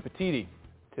Commissioner Tony Petitti.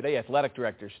 Today, athletic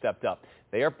directors stepped up.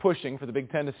 They are pushing for the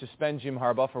Big Ten to suspend Jim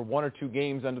Harbaugh for 1 or 2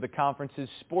 games under the conference's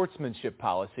sportsmanship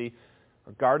policy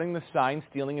regarding the sign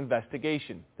stealing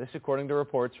investigation. This according to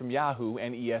reports from Yahoo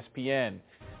and ESPN.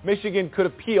 Michigan could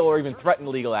appeal or even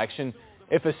threaten legal action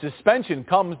if a suspension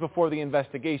comes before the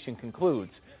investigation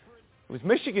concludes. It was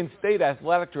Michigan State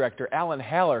Athletic Director Alan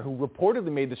Haller who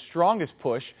reportedly made the strongest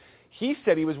push. He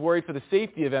said he was worried for the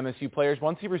safety of MSU players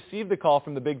once he received the call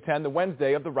from the Big Ten the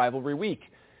Wednesday of the rivalry week.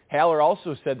 Haller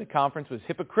also said the conference was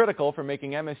hypocritical for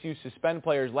making MSU suspend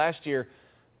players last year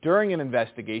during an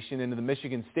investigation into the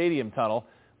Michigan Stadium tunnel,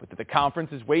 but that the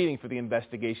conference is waiting for the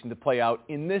investigation to play out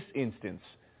in this instance.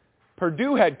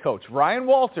 Purdue head coach Ryan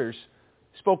Walters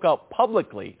spoke out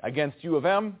publicly against U of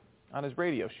M on his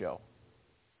radio show.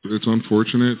 It's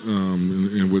unfortunate,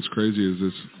 and what's crazy is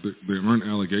there aren't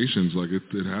allegations, like it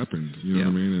happened. You know what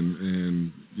I mean?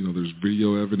 And you know, there's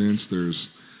video evidence, there's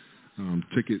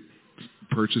ticket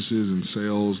purchases and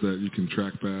sales that you can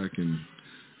track back, and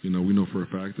you know, we know for a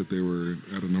fact that they were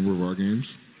at a number of our games,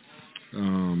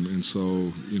 and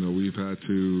so you know, we've had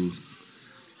to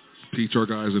teach our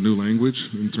guys a new language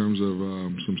in terms of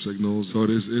some signals. So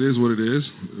it is what it is,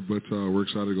 but we're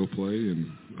excited to go play,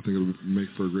 and I think it'll make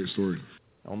for a great story.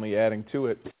 Only adding to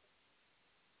it.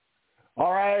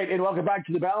 All right, and welcome back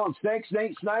to The Balance. Thanks,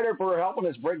 Nate Snyder, for helping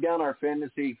us break down our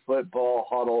fantasy football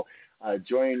huddle.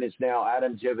 Joining us now,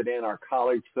 Adam Jividen, our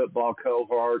college football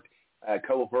cohort, and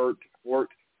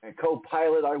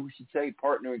co-pilot, I should say,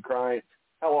 partner in crime.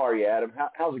 How are you, Adam?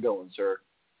 How's it going, sir?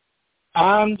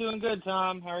 I'm doing good,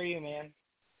 Tom. How are you, man?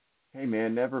 Hey,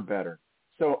 man, never better.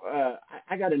 So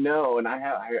I got to know, and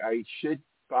I should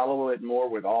follow it more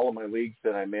with all of my leagues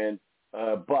that I'm in.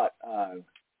 But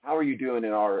how are you doing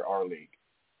in our league?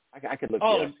 I could look.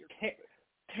 Oh,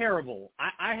 terrible!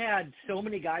 I had so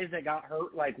many guys that got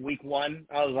hurt like week 1.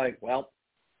 I was like, well, it's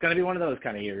gonna be one of those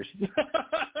kind of years.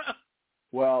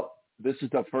 Well, this is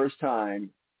the first time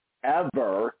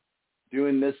ever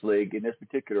doing this league, in this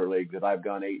particular league, that I've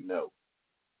gone 8-0.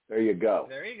 There you go.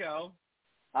 There you go.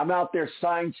 I'm out there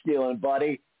sign stealing,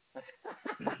 buddy.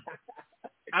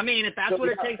 I mean, if that's what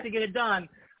it takes to get it done.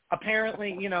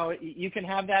 Apparently, you know, you can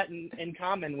have that in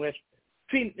common with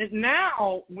 – see,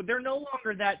 now they're no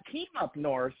longer that team up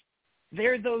north.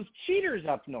 They're those cheaters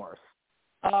up north.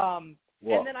 And then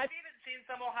I've even seen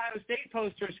some Ohio State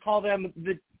posters call them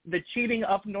the cheating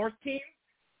up north team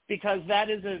because that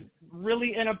is a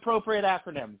really inappropriate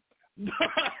acronym.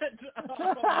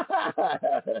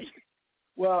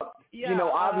 Well, you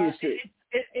know, obviously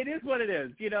it is what it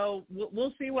is. You know,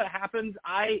 we'll see what happens.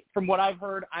 From what I've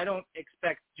heard, I don't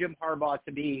expect Jim Harbaugh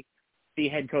to be the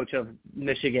head coach of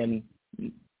Michigan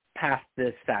past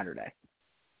this Saturday.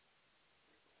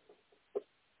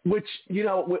 Which, you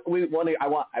know,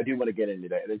 I do want to get into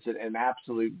that. It's an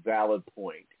absolute valid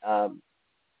point.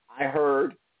 I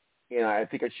heard, and I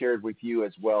think I shared with you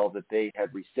as well, that they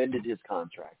had rescinded his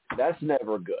contract. That's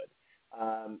never good.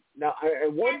 Now, I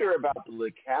wonder about the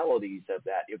legalities of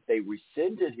that. If they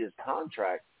rescinded his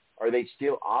contract, are they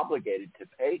still obligated to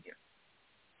pay him?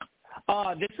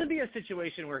 This would be a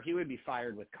situation where he would be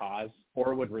fired with cause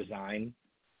or would resign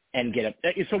and get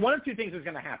it. So one of two things is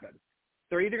going to happen.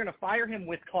 They're either going to fire him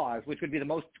with cause, which would be the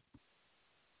most,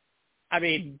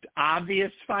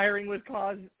 obvious firing with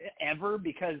cause ever,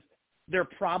 because they're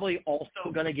probably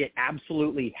also going to get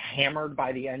absolutely hammered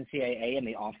by the NCAA in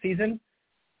the offseason.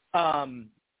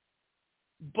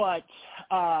 But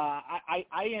I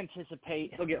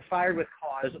anticipate he'll get fired with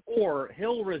cause, or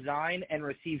he'll resign and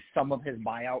receive some of his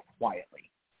buyout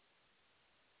quietly.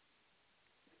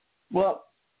 Well,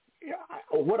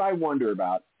 what I wonder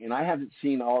about, and I haven't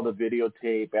seen all the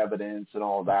videotape evidence and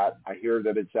all that. I hear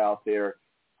that it's out there.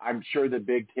 I'm sure the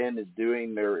Big Ten is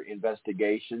doing their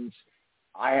investigations.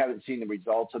 I haven't seen the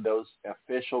results of those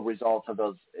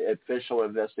official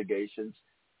investigations,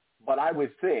 but I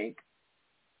would think,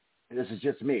 and this is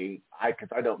just me, because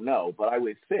I don't know, but I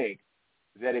would think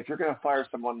that if you're going to fire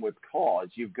someone with cause,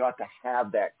 you've got to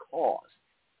have that cause.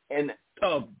 And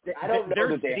I don't know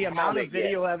that they the have amount it of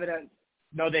video yet. evidence.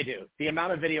 No, they do. The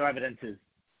amount of video evidence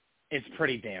is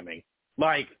pretty damning.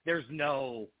 Like, there's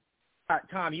no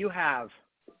Tom,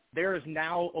 there is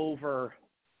now over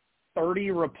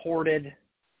 30 reported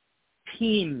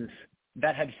teams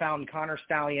that had found Connor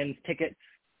Stalions tickets.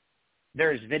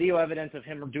 There's video evidence of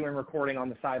him doing recording on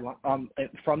the sideline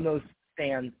from those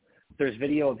stands. There's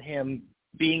video of him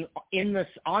being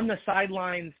on the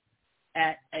sidelines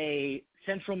at a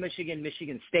Central Michigan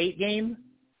State game.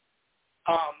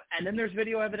 And then there's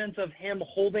video evidence of him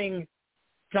holding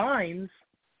signs,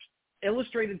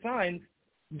 illustrated signs,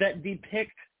 that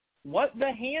depict what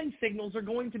the hand signals are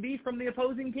going to be from the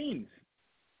opposing teams.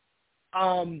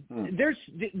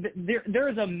 There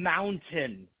is a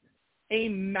mountain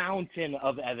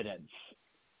of evidence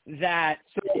that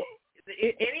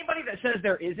anybody that says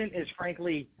there isn't is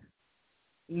frankly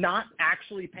not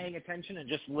actually paying attention and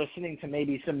just listening to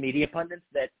maybe some media pundits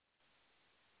that,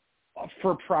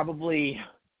 for probably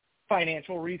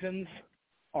financial reasons,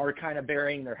 are kind of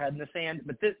burying their head in the sand.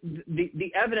 But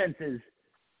the evidence is,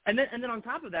 and then on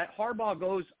top of that, Harbaugh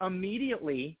goes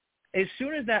immediately, as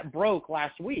soon as that broke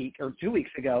last week or 2 weeks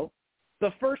ago,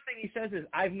 the first thing he says is,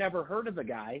 "I've never heard of the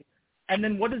guy." And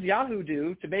then what does Yahoo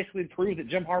do to basically prove that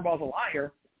Jim Harbaugh's a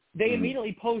liar? They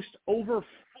immediately post over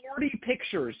 40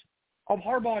 pictures of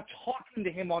Harbaugh talking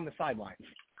to him on the sidelines.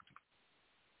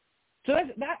 So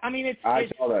that. I mean, I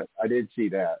saw that. I did see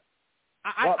that.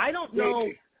 I don't know.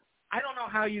 I don't know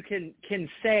how you can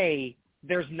say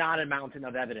there's not a mountain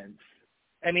of evidence.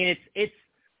 I mean, there's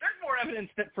more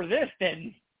evidence for this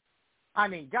than, I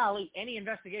mean, golly, any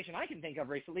investigation I can think of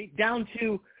recently. Down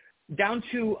to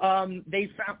they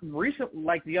found recently,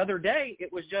 like the other day,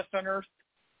 it was just unearthed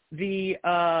the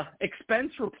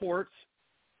expense reports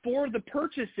for the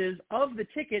purchases of the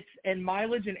tickets and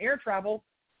mileage and air travel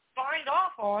signed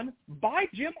off on by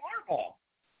Jim Harbaugh.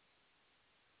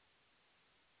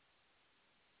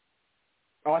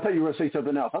 Oh, I thought you were going to say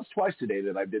something else. That's twice today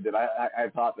that I did that. I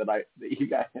thought that you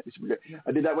guys,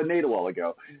 I did that with Nate a while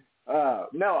ago.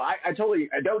 No, I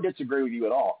don't disagree with you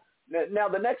at all. Now,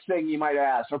 the next thing you might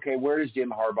ask, okay, where does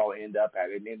Jim Harbaugh end up at?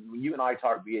 And you and I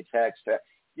talked via text.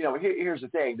 Here's the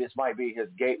thing. This might be his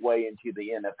gateway into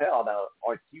the NFL. Now,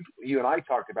 you and I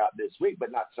talked about this week,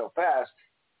 but not so fast,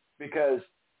 because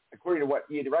according to what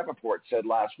Ian Rappaport said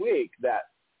last week,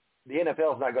 that the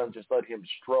NFL is not going to just let him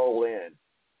stroll in.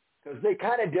 Because they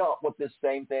kind of dealt with this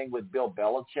same thing with Bill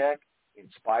Belichick in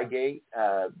Spygate,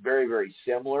 very, very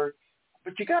similar.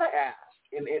 But you got to ask,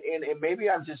 and maybe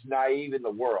I'm just naive in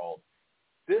the world,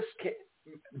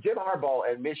 Jim Harbaugh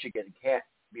and Michigan can't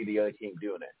be the only team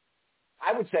doing it.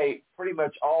 I would say pretty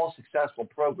much all successful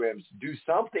programs do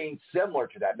something similar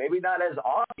to that. Maybe not as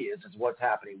obvious as what's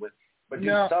happening but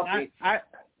do something.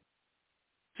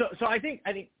 So I think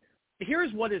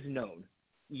here's what is known.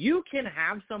 You can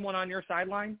have someone on your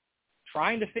sideline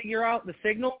trying to figure out the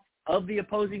signal of the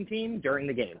opposing team during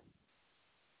the game.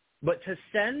 But to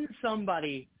send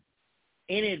somebody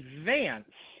in advance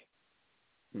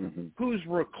who's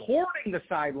recording the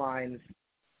sidelines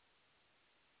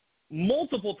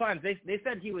multiple times, they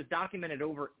said he was documented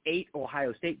over 8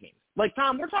 Ohio State games. Like,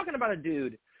 Tom, we're talking about a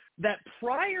dude that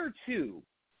prior to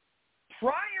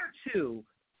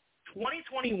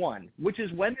 2021, which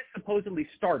is when this supposedly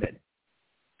started,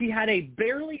 he had a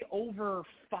barely over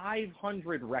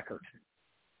 500 record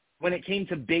when it came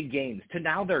to big games, to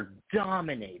now they're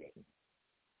dominating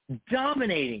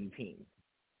teams.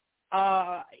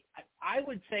 I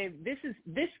would say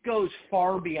this goes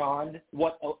far beyond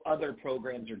what other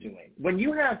programs are doing. When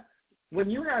you have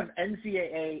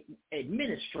NCAA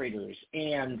administrators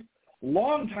and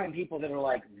longtime people that are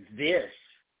like, this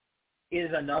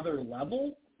is another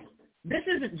level. This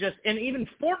isn't just, and even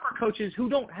former coaches who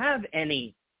don't have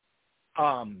any.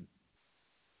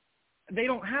 They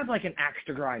don't have like an axe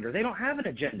to grind, or they don't have an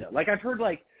agenda. Like I've heard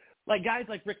like guys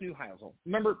like Rick Neuheisel.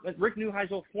 Remember Rick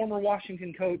Neuheisel, former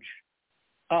Washington coach?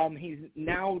 He's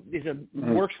now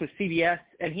works with CBS,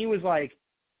 and he was like,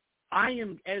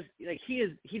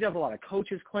 he does a lot of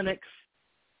coaches clinics.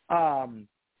 I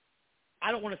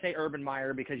don't want to say Urban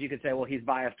Meyer, because you could say, well, he's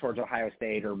biased towards Ohio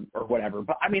State or whatever.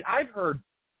 But I mean, I've heard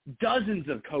dozens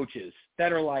of coaches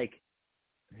that are like,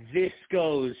 this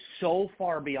goes so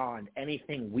far beyond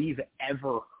anything we've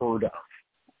ever heard of.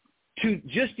 To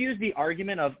just use the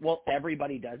argument of, well,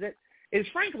 everybody does it, is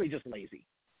frankly just lazy.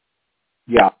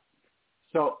 Yeah.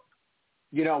 So,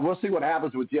 we'll see what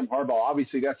happens with Jim Harbaugh.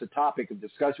 Obviously, that's a topic of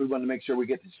discussion. We want to make sure we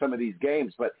get to some of these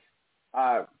games. But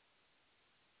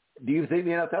do you think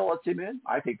the NFL lets him in?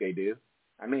 I think they do.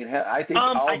 I mean, I think a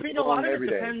lot of it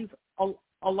depends.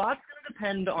 A lot's going to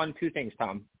depend on two things,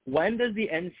 Tom. When does the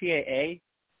NCAA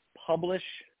publish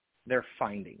their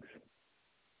findings?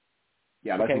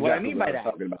 Yeah, that's what I exactly mean what by I was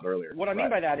that. talking about earlier. What I mean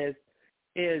by that is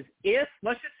if,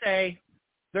 let's just say,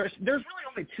 there's really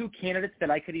only two candidates that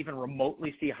I could even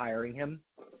remotely see hiring him.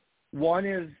 One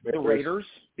is the Raiders,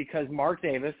 because Mark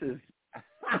Davis is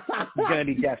going to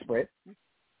be desperate.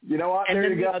 You know what? And there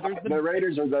then you the go. other's The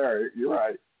Raiders are there.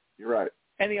 You're right.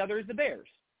 And the other is the Bears.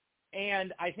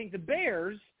 And I think the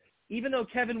Bears, even though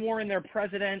Kevin Warren, their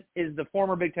president, is the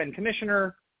former Big Ten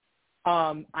commissioner,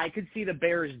 I could see the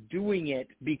Bears doing it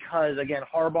because, again,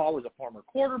 Harbaugh was a former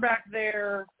quarterback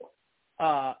there.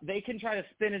 They can try to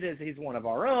spin it as he's one of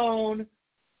our own.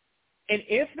 And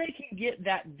if they can get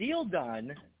that deal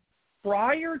done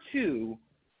prior to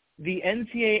the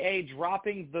NCAA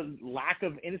dropping the lack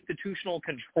of institutional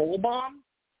control bomb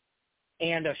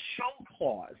and a show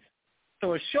clause.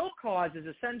 So a show clause is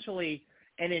essentially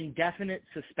an indefinite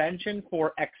suspension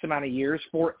for X amount of years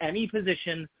for any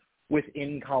position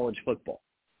within college football.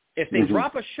 If they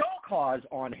drop a show clause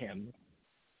on him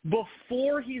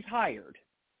before he's hired,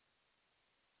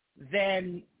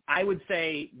 then I would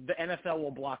say the NFL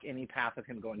will block any path of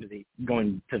him going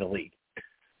to the league.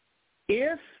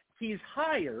 If he's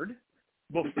hired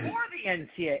before the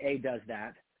NCAA does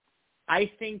that,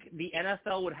 I think the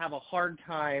NFL would have a hard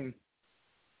time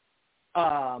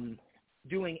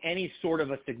doing any sort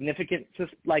of a significant,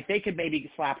 like they could maybe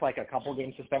slap like a couple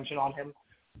game suspension on him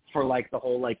for like the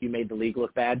whole like you made the league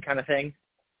look bad kind of thing,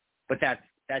 but that's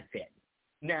it.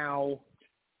 Now,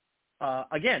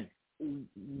 again,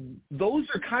 those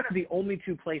are kind of the only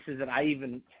two places that I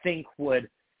even think would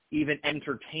even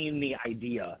entertain the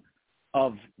idea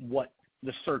of what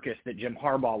the circus that Jim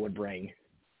Harbaugh would bring.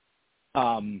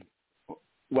 But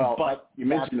you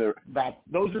mentioned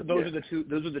those are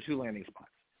the two landing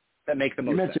spots that make the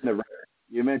most sense.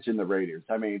 You mentioned the Raiders.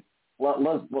 I mean,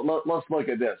 let's look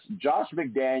at this. Josh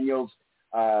McDaniels,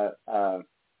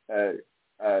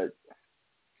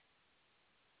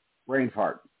 brain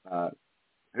fart.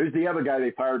 Who's the other guy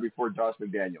they fired before Josh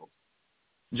McDaniels?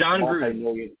 John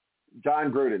Gruden.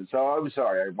 John Gruden. So I'm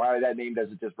sorry, why that name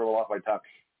doesn't just roll off my tongue.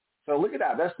 So look at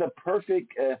that. That's the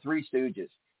perfect three stooges.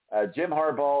 Jim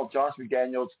Harbaugh, Josh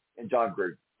McDaniels, and John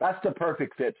Gruden. That's the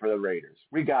perfect fit for the Raiders.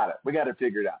 We got it. We got it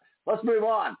figured out. Let's move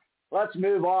on.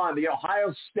 The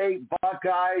Ohio State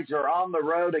Buckeyes are on the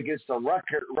road against the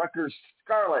Rutgers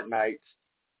Scarlet Knights.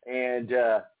 And,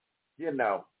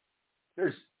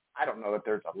 I don't know if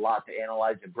there's a lot to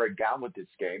analyze and break down with this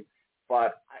game.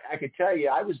 But I can tell you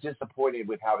I was disappointed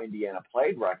with how Indiana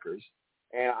played Rutgers.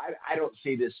 And I don't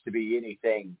see this to be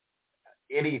anything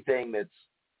that's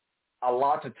a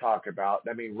lot to talk about.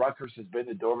 I mean, Rutgers has been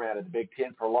the doormat of the Big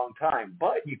Ten for a long time,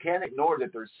 but you can't ignore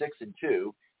that they're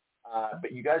 6-2.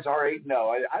 But you guys are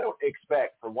 8-0. I don't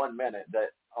expect for 1 minute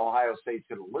that Ohio State's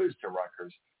going to lose to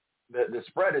Rutgers. The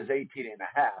spread is 18.5.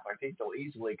 I think they'll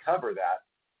easily cover that.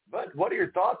 But what are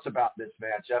your thoughts about this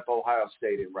matchup, Ohio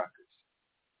State and Rutgers?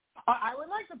 I would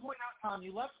like to point out, Tom,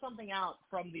 you left something out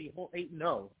from the whole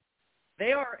 8-0.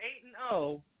 They are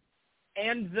 8-0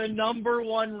 and the number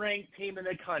one ranked team in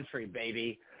the country,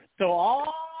 baby. So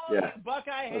all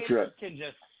Buckeye haters can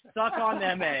just suck on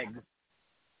them eggs.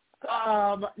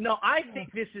 No, I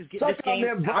think this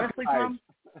game, honestly, Tom,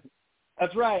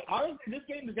 that's right. Honestly, this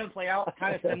game is going to play out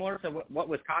kind of similar to what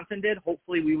Wisconsin did.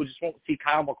 Hopefully, we just won't see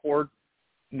Kyle McCord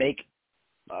make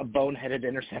a boneheaded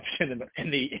interception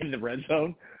in the red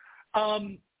zone.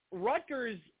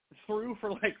 Rutgers threw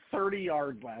for like 30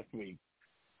 yards last week.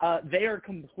 They are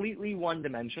completely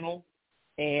one-dimensional,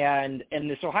 and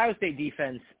this Ohio State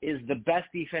defense is the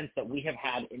best defense that we have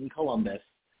had in Columbus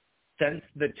since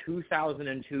the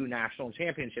 2002 national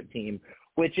championship team,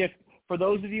 which for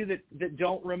those of you that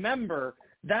don't remember,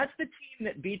 that's the team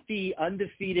that beat the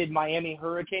undefeated Miami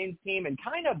Hurricanes team and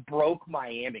kind of broke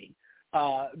Miami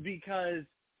because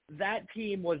that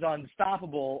team was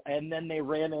unstoppable, and then they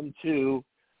ran into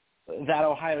that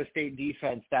Ohio State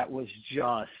defense that was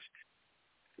just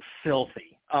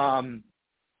filthy. And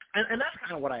that's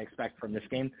kind of what I expect from this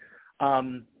game.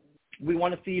 We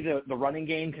want to see the running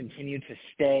game continue to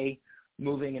stay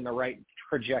moving in the right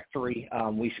trajectory.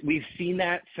 We've seen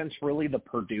that since really the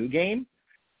Purdue game.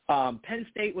 Penn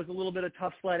State was a little bit of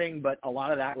tough sledding, but a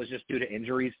lot of that was just due to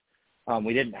injuries.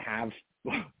 We didn't have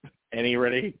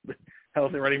any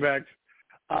healthy running backs.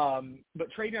 But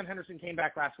Travion Henderson came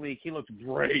back last week. He looked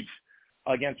great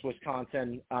against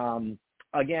Wisconsin.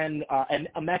 again, and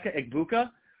Emeka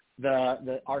Egbuka,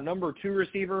 our number 2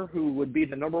 receiver, who would be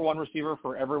the number 1 receiver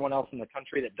for everyone else in the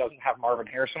country that doesn't have Marvin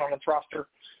Harrison on its roster,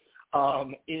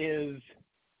 is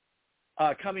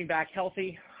coming back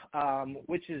healthy,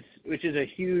 which is a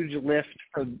huge lift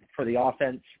for the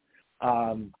offense.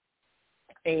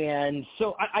 And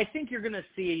so I think you're going to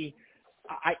see.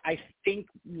 I think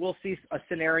we'll see a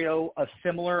scenario of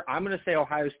similar. I'm going to say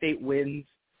Ohio State wins.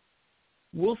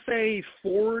 We'll say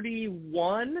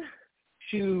 41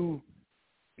 to.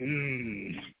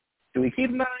 Do we keep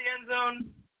them out of the end zone?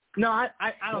 No, I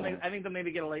don't think. I think they'll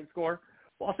maybe get a late score.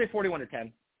 Well, I'll say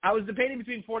 41-10. I was debating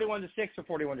between 41-6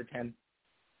 or 41-10.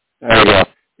 There you go.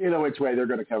 Either which way, they're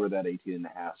going to cover that 18.5.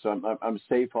 So I'm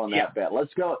safe on that bet.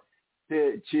 Let's go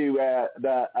to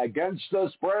the against the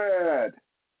spread.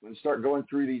 We're going to start going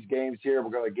through these games here. We're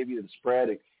going to give you the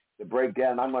spread, the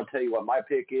breakdown. I'm going to tell you what my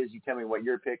pick is. You tell me what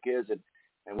your pick is,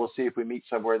 and we'll see if we meet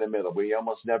somewhere in the middle. We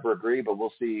almost never agree, but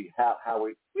we'll see how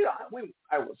we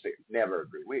I won't say never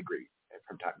agree. We agree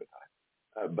from time to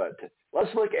time. But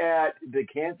let's look at the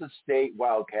Kansas State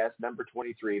Wildcats, number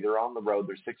 23. They're on the road.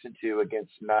 They're 6-2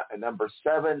 against number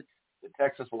 7, the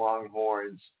Texas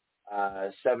Longhorns,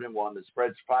 7-1. The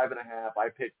spread's 5.5. I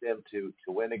picked them to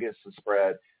win against the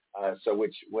spread. So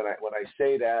when I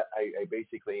say that, I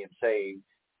basically am saying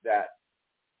that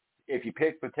if you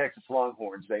pick the Texas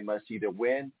Longhorns, they must either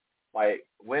win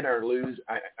or lose.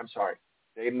 I'm sorry.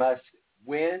 They must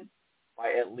win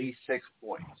by at least 6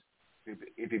 points.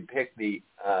 If you pick the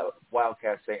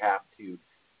Wildcats, they have to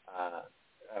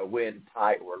win,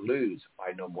 tie, or lose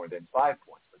by no more than 5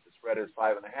 points. But the spread is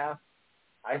 5.5.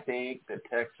 I think the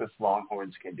Texas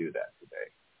Longhorns can do that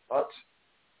today. Thoughts?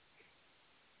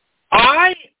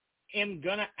 I am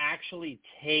going to actually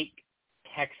take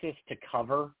Texas to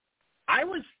cover. I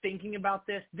was thinking about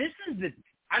this.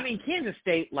 Kansas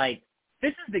State,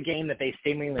 this is the game that they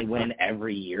seemingly win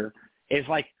every year. It's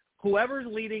like whoever's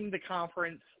leading the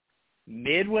conference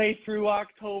midway through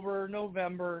October,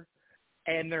 November,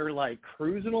 and they're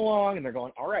cruising along and they're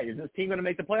going, all right, is this team going to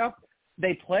make the playoffs?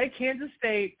 They play Kansas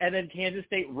State, and then Kansas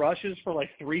State rushes for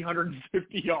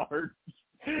 350 yards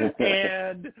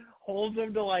and holds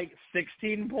them to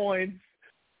 16 points.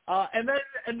 And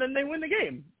then they win the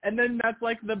game. And then that's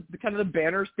the kind of the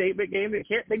banner statement game.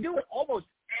 They do it almost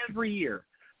every year.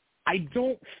 I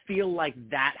don't feel like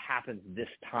that happens this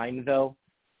time, though.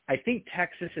 I think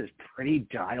Texas is pretty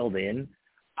dialed in.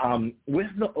 With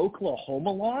the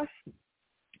Oklahoma loss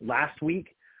last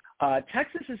week,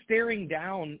 Texas is staring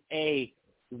down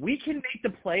we can make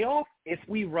the playoff if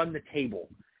we run the table.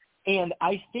 And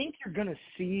I think you're going to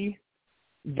see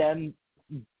them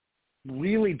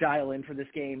really dial in for this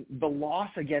game. The loss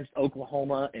against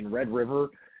Oklahoma and Red River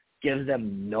gives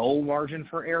them no margin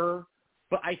for error.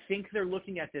 But I think they're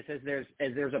looking at this as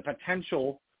there's a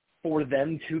potential for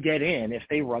them to get in if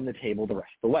they run the table the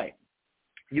rest of the way.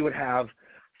 You would have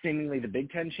seemingly the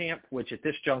Big Ten champ, which at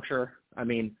this juncture,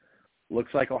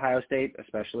 looks like Ohio State,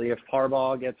 especially if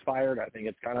Harbaugh gets fired. I think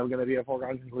it's kind of going to be a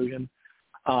foregone conclusion.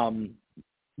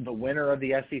 The winner of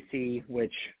the SEC,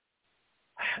 which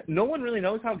no one really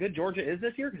knows how good Georgia is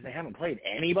this year because they haven't played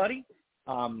anybody.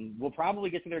 We'll probably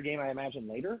get to their game, I imagine,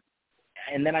 later.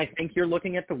 And then I think you're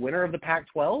looking at the winner of the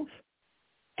Pac-12.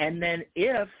 And then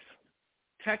if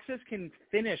Texas can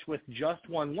finish with just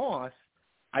one loss,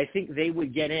 I think they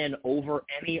would get in over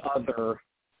any other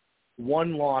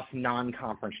one-loss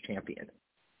non-conference champion.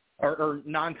 Or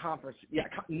non-conference,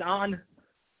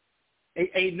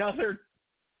 another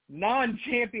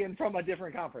non-champion from a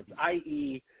different conference,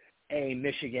 i.e. a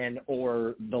Michigan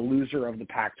or the loser of the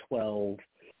Pac-12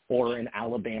 or an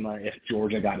Alabama if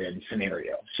Georgia got in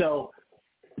scenario. So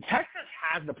Texas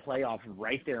has the playoff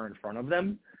right there in front of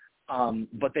them,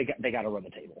 but they got to run the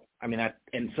table.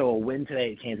 And so a win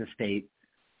today at Kansas State,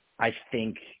 I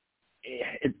think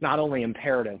it's not only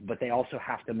imperative, but they also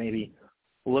have to maybe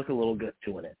look a little good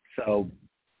doing it. So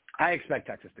I expect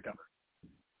Texas to cover.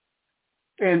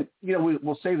 And,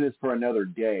 we'll save this for another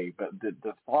day, but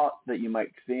the thought that you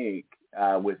might think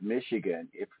with Michigan,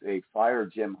 if they fire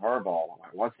Jim Harbaugh,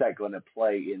 what's that going to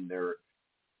play in their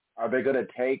 – are they going to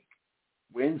take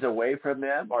wins away from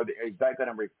them? Or is that going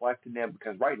to reflect in them?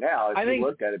 Because right now, if you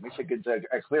look at it, Michigan's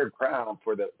a clear crown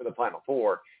for the Final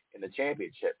Four in the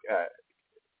championship,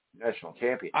 national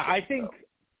championship. I think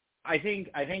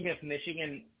if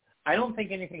Michigan – I don't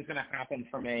think anything's going to happen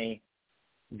from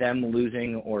them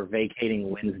losing or vacating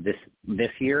wins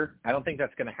this year. I don't think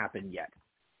that's going to happen yet.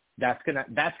 That's going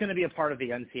to be a part of the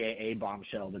NCAA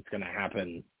bombshell that's going to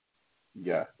happen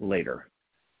later.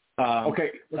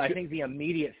 Okay. But I think the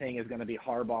immediate thing is going to be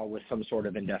Harbaugh with some sort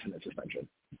of indefinite suspension.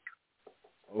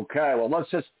 Okay. Well, let's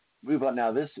just move on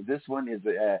now. This one is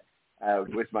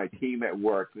with my team at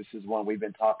work. This is one we've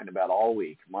been talking about all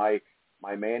week. My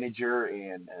manager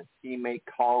and a teammate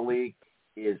colleague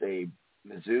is a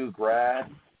Mizzou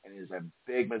grad and is a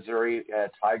big Missouri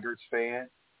Tigers fan.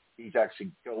 He's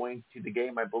actually going to the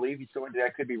game. I believe he's going to. I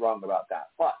could be wrong about that.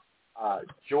 But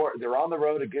they're on the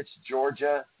road against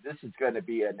Georgia. This is going to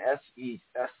be an SEC.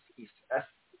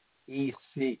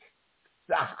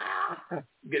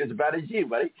 Get as bad as you,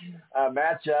 buddy.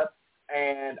 Matchup.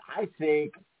 And I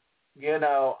think,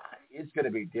 it's going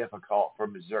to be difficult for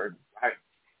Missouri.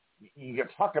 You can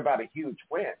talk about a huge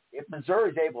win. If Missouri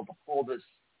is able to pull this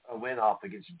win off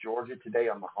against Georgia today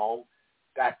on the home,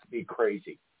 that'd be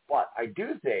crazy. But I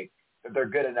do think that they're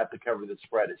good enough to cover the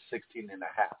spread at 16.5.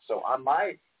 So on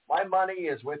my money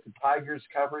is with the Tigers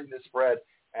covering the spread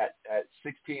at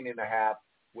 16.5,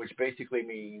 which basically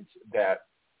means that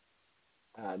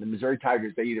the Missouri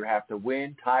Tigers, they either have to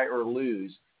win, tie, or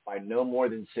lose by no more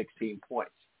than 16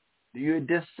 points. Do you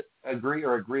disagree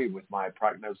or agree with my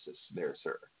prognosis there,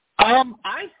 sir?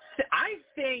 I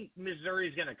think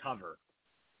Missouri's going to cover.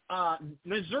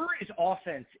 Missouri's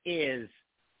offense is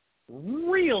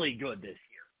really good this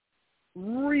year.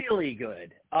 Really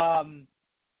good. And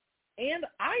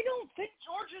I don't think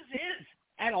Georgia's is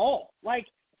at all. Like,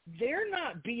 they're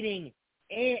not beating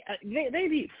they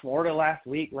beat Florida last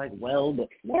week, but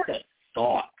Florida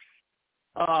sucks.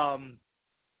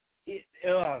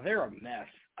 They're a mess.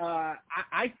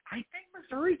 I think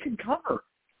Missouri can cover.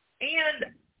 And,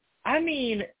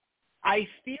 I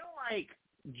feel like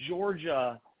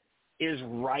Georgia is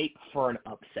ripe for an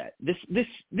upset. This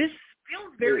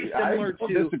feels very similar to – I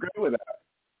don't disagree with that.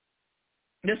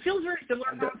 This feels very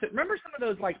similar to – remember some of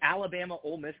those,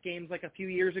 Alabama-Ole Miss games, a few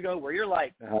years ago where you're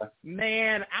like,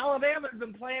 man, Alabama's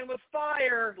been playing with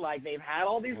fire. They've had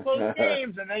all these close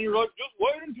games, and then you're like, just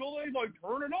wait until they,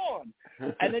 turn it on.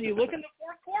 And then you look in the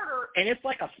fourth quarter, and it's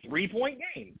a 3-point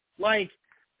game.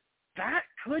 That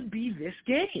could be this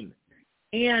game.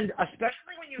 And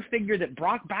especially when you figure that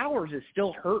Brock Bowers is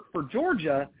still hurt for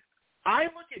Georgia, I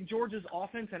look at Georgia's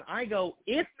offense and I go,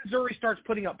 if Missouri starts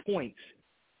putting up points,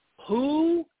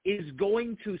 who is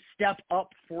going to step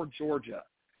up for Georgia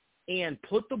and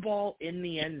put the ball in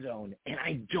the end zone? And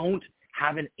I don't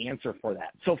have an answer for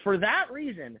that. So for that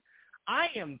reason, I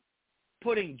am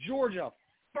putting Georgia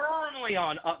firmly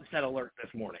on upset alert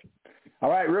this morning. All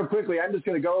right, real quickly, I'm just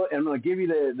going to go and I'm going to give you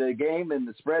the game and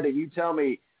the spread, and you tell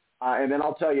me, and then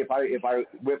I'll tell you if I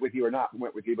went with you or not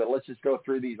went with you. But let's just go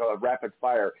through these rapid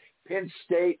fire. Penn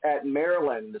State at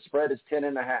Maryland, the spread is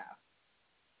 10.5.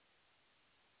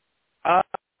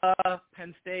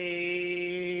 Penn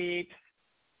State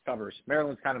covers.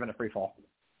 Maryland's kind of in a free fall.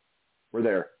 We're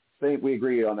there. I think we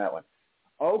agree on that one.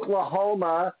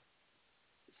 Oklahoma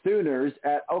Sooners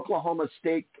at Oklahoma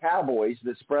State Cowboys.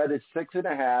 The spread is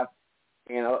 6.5,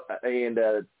 and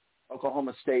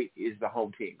Oklahoma State is the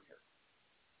home team here.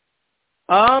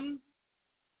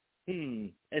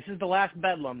 This is the last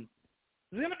bedlam.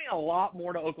 There's going to be a lot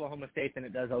more to Oklahoma State than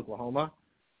it does Oklahoma.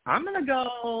 I'm going to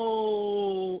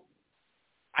go.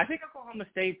 I think Oklahoma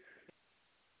State's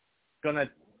gonna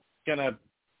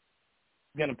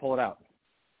pull it out.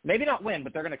 Maybe not win,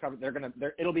 but they're gonna cover.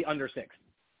 It'll be under 6.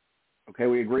 Okay,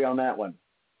 we agree on that one.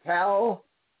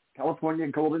 California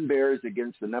Golden Bears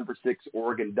against the number 6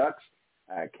 Oregon Ducks.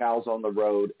 Cal's on the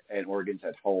road and Oregon's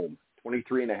at home.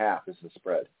 23.5 is the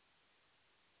spread.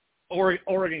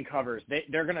 Oregon covers.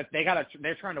 They're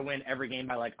trying to win every game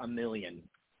by 1 million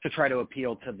to try to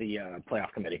appeal to the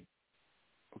playoff committee.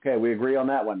 Okay, we agree on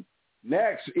that one.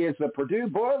 Next is the Purdue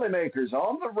Boilermakers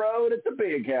on the road at the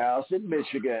Big House in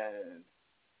Michigan.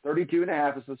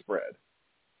 32.5 is the spread.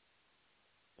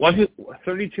 Was it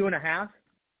 32.5?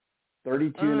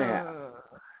 32.5.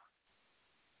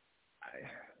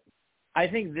 I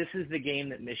think this is the game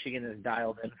that Michigan is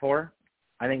dialed in for.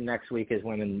 I think next week is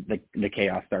when the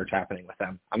chaos starts happening with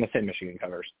them. I'm going to say Michigan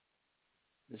covers.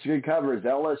 Michigan covers.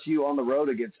 LSU on the road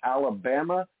against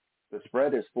Alabama. The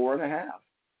spread is 4.5.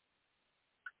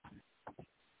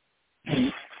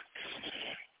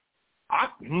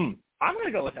 I'm going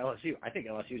to go with LSU. I think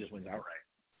LSU just wins outright.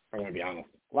 I'm going to be honest.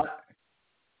 What?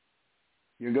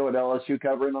 You go with LSU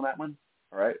covering on that one?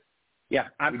 All right. Yeah,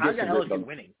 I've got LSU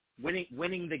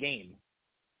winning the game.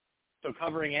 So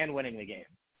covering and winning the game.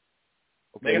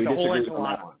 Okay, we disagreed on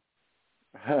that one.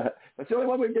 That's the only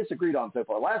one we've disagreed on so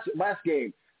far. Last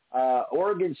game,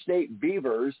 Oregon State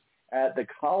Beavers at the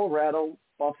Colorado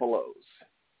Buffaloes.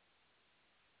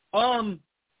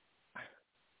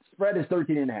 Spread is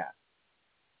 13.5.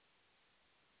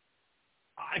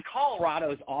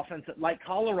 Colorado's offense,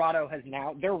 Colorado has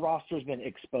now, their roster's been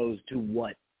exposed to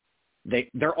what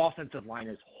Their offensive line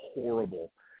is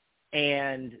horrible.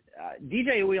 And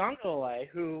DJ Uiagalelei,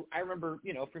 who I remember,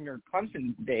 from your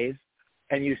Clemson days,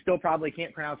 and you still probably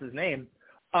can't pronounce his name,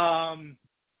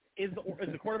 is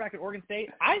the quarterback at Oregon State.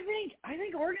 I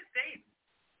think Oregon State,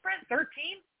 Brent,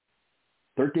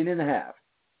 13 and a half.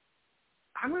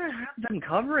 I'm going to have them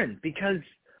covering because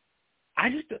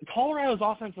Colorado's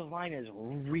offensive line is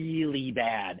really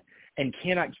bad and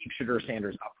cannot keep Shedeur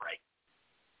Sanders upright.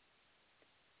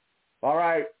 All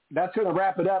right, that's going to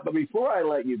wrap it up. But before I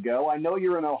let you go, I know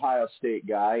you're an Ohio State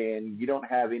guy and you don't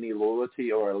have any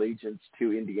loyalty or allegiance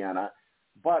to Indiana.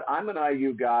 But I'm an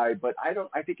IU guy, but I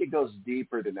think it goes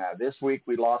deeper than that. This week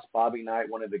we lost Bobby Knight,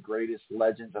 one of the greatest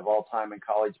legends of all time in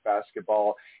college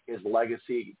basketball. His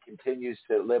legacy continues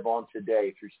to live on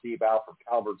today through Steve Alford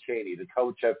Calvert-Chaney, the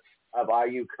coach of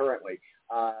IU currently.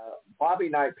 Bobby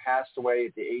Knight passed away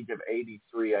at the age of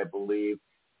 83, I believe.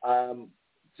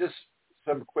 Just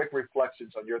some quick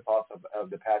reflections on your thoughts of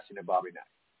the passing of Bobby Knight.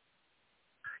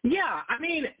 Yeah, I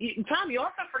mean, Tom, you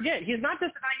also forget, he's not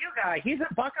just an IU guy. He's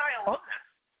a Buckeye alumnus.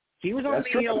 He was on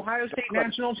the Ohio State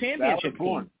National Championship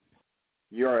team.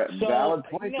 You're a valid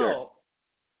point there.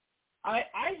 I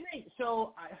think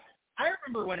so. I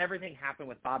remember when everything happened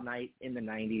with Bob Knight in the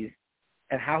 90s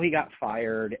and how he got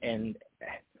fired, and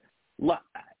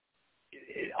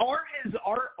are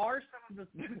some of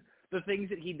the things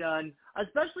that he done,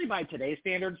 especially by today's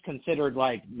standards, considered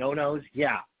like no-nos?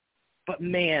 Yeah. But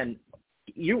man,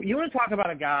 you want to talk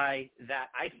about a guy that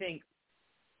I think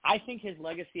his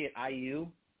legacy at IU,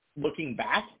 looking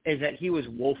back, is that he was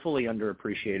woefully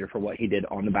underappreciated for what he did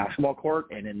on the basketball court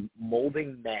and in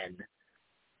molding men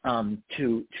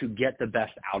to get the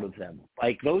best out of them.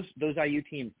 Like those IU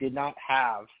teams did not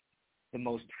have the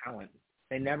most talent.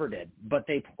 They never did. But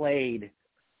they played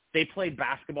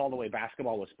basketball the way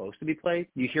basketball was supposed to be played.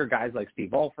 You hear guys like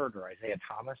Steve Alford or Isaiah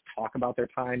Thomas talk about their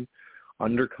time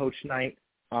under Coach Knight.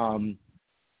 And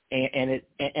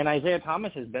Isaiah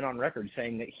Thomas has been on record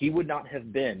saying that he would not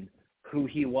have been who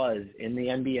he was in the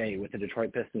NBA with the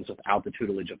Detroit Pistons without the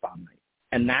tutelage of Bob Knight.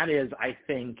 And that is, I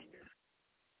think,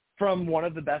 from one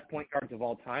of the best point guards of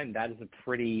all time, that is a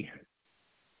pretty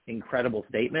incredible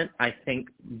statement. I think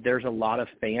there's a lot of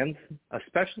fans,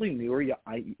 especially newer,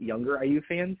 younger IU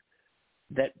fans,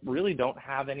 that really don't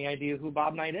have any idea who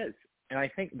Bob Knight is. And I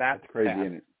think that's crazy, sad.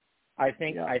 isn't it? I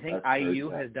think IU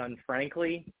has done,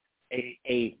 frankly,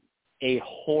 a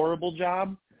horrible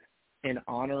job in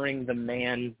honoring the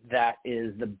man that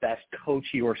is the best coach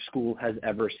your school has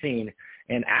ever seen.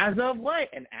 And as of late,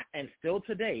 and still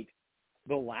to date,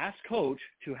 the last coach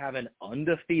to have an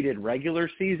undefeated regular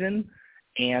season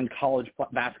and college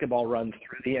basketball run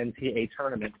through the NCAA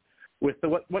tournament with the,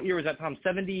 what year was that, Tom?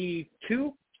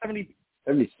 72?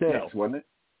 76, no. Wasn't it?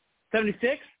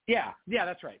 76? Yeah,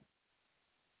 that's right.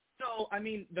 So, I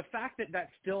mean, the fact that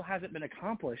still hasn't been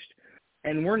accomplished,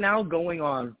 and we're now going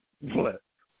on,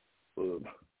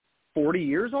 40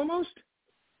 years almost,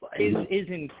 is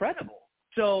incredible.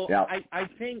 So yeah. I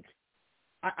think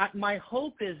my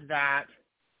hope is that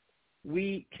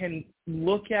we can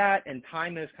look at, and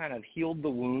time has kind of healed the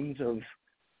wounds of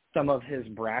some of his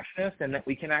brashness, and that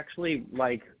we can actually,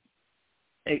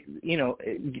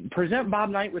 present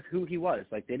Bob Knight with who he was.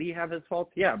 Like, did he have his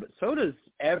faults? Yeah, but so does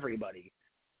everybody.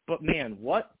 But man,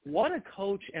 what a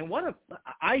coach, and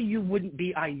IU wouldn't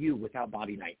be IU without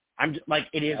Bobby Knight. I'm just,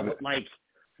 it is I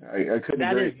couldn't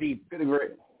agree.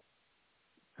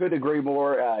 Couldn't agree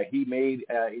more. He made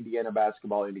Indiana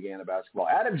basketball.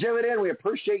 Adam Jividen, we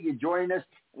appreciate you joining us.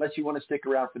 Unless you want to stick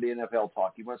around for the NFL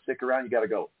talk, you want to stick around, you got to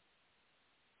go.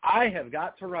 I have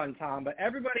got to run, Tom. But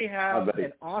everybody have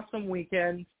an awesome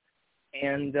weekend,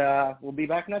 and we'll be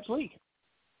back next week.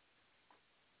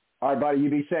 All right, buddy, you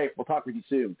be safe. We'll talk with you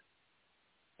soon.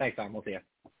 Thanks, Tom. We'll see you.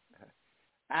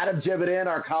 Adam Jividen,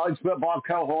 our college football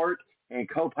cohort and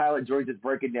co-pilot, joins us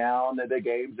breaking down the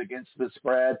games against the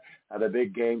spread, the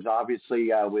big games. Obviously,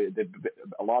 with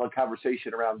a lot of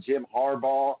conversation around Jim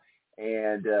Harbaugh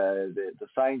and the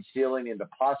sign stealing and the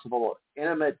possible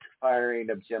imminent firing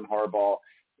of Jim Harbaugh.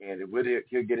 And whether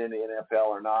he'll get in the NFL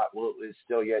or not is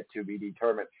still yet to be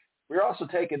determined. We're also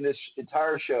taking this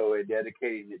entire show and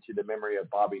dedicating it to the memory of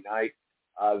Bobby Knight,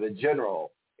 the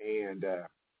general. And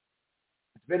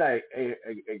it's been a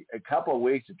couple of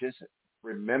weeks of just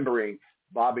remembering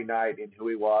Bobby Knight and who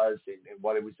he was and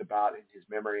what it was about and his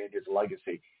memory and his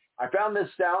legacy. I found this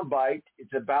sound bite.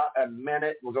 It's about a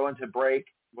minute. We'll go into break.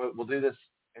 We'll do this,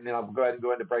 and then I'll go ahead and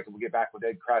go into break, and we'll get back with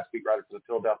Ed Krause, beat writer for the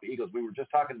Philadelphia Eagles. We were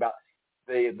just talking about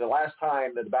the last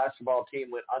time that the basketball team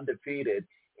went undefeated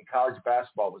in college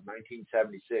basketball was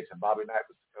 1976, and Bobby Knight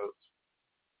was the coach.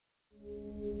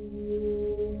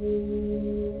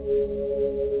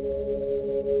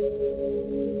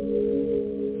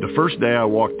 The first day I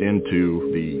walked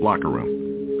into the locker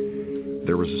room,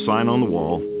 there was a sign on the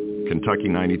wall, Kentucky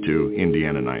 92,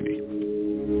 Indiana 90.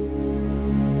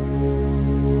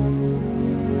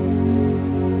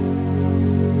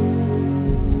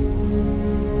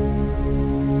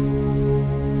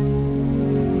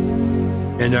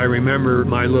 And I remember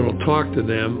my little talk to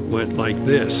them went like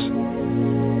this.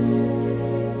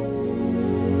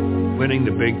 Winning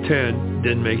the Big Ten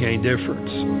didn't make any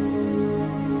difference.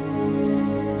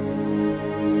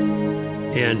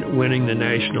 And winning the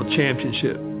national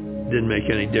championship didn't make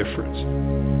any difference.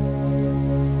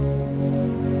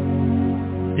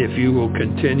 If you will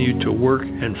continue to work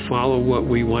and follow what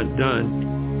we want done,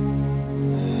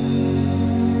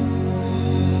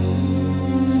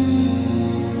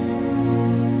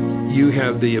 you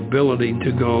have the ability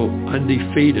to go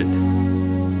undefeated.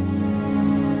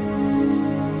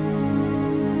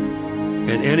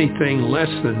 And anything less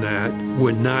than that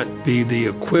would not be the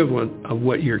equivalent of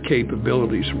what your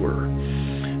capabilities were.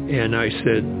 And I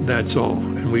said, that's all.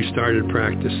 And we started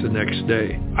practice the next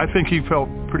day. I think he felt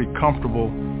pretty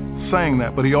comfortable saying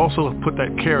that, but he also put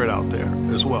that carrot out there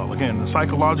as well. Again, the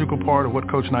psychological part of what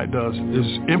Coach Knight does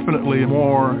is infinitely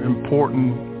more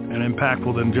important and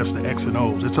impactful than just the X and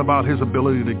O's. It's about his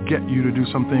ability to get you to do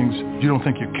some things you don't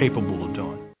think you're capable of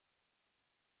doing.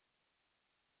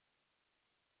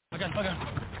 I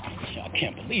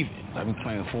can't believe it. I've been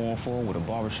playing 4-on-4 with a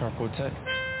barbershop quartet.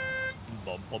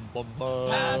 Pass the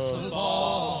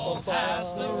ball, pass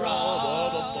the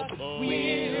rock.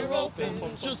 We're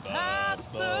open, just pass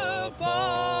the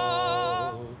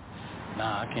ball.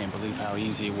 Nah, I can't believe how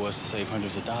easy it was to save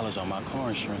hundreds of dollars on my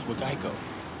car insurance with Geico.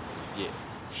 Yeah.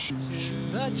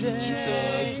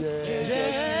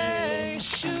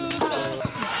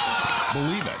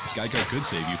 Believe it, Geico could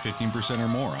save you 15% or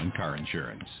more on car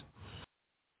insurance.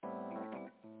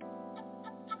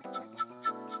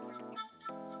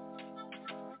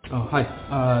 Oh, hi.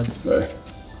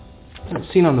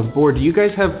 Seen on the board, do you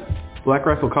guys have Black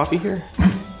Rifle coffee here?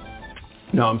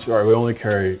 No, I'm sorry. We only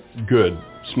carry good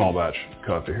small batch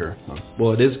coffee here. No.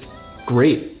 Well, it is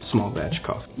great small batch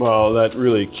coffee. Well, that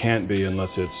really can't be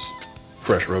unless it's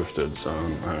fresh roasted. So,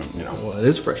 Well, it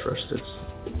is fresh roasted.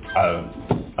 I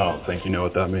don't think you know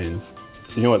what that means.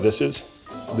 You know what this is?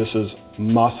 This is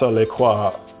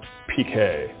Masalikwa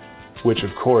Pique, which,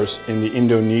 of course, in the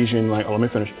Indonesian language. Let me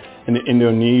finish. In the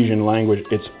Indonesian language,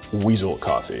 it's weasel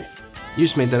coffee. You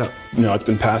just made that up. No, it's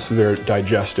been passed through their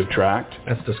digestive tract.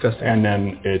 That's disgusting. And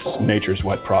then it's nature's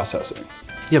wet processing.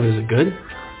 Yeah, but is it good?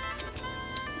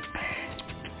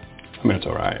 I mean, it's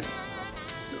all right.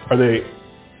 Are they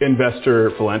investor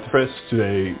philanthropists? Do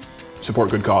they support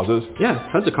good causes?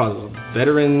 Yeah, tons of causes.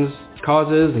 Veterans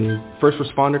causes and first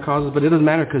responder causes, but it doesn't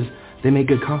matter because they make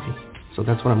good coffee. So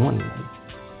that's what I'm wondering.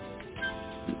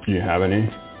 Do you have any?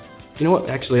 You know what?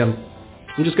 Actually, I'm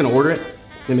just going to order it.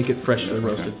 They make it freshly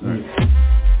roasted.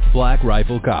 Right. Black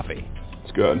Rifle Coffee.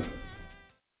 It's good.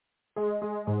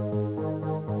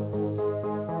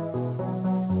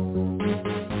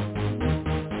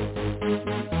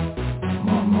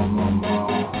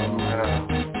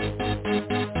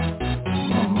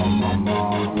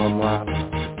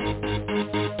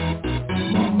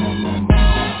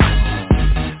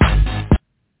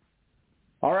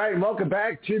 All right, welcome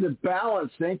back to The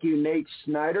Balance. Thank you, Nate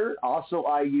Snyder, also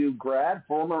IU grad,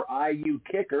 former IU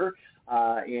kicker,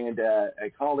 and a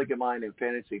colleague of mine in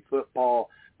fantasy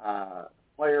football,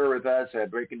 player with us,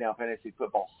 breaking down fantasy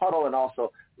football huddle, and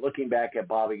also looking back at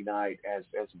Bobby Knight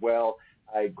as well.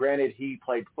 Granted, he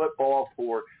played football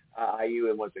for IU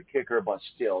and was a kicker, but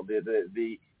still,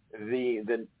 the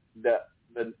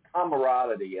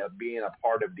camaraderie of being a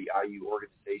part of the IU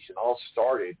organization all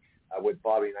started with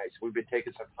Bobby Knight. So we've been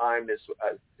taking some time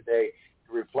today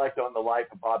to reflect on the life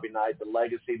of Bobby Knight, the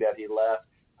legacy that he left,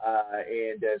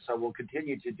 and so we'll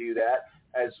continue to do that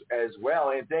as well.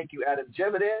 And thank you, Adam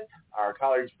Jemedin, our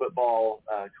college football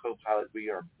co-pilot.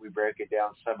 We break it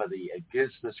down some of the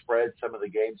against the spread, some of the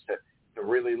games to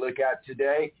really look at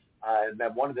today. And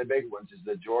then one of the big ones is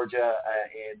the Georgia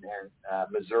and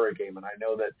Missouri game. And I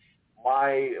know that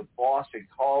my boss and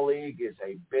colleague is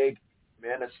a big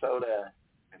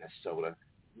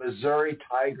Missouri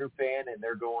Tiger fan, and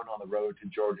they're going on the road to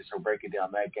Georgia, so breaking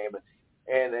down that game.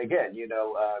 And again,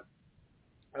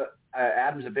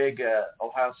 Adam's a big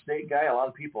Ohio State guy. A lot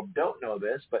of people don't know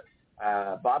this, but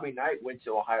Bobby Knight went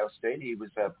to Ohio State. He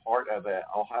was a part of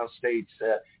Ohio State's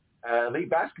elite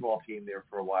basketball team there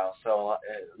for a while, so a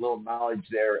little knowledge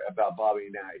there about Bobby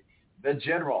Knight. The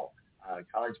General,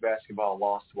 college basketball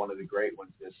lost one of the great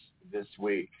ones this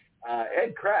week.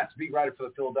 Ed Kratz, beat writer for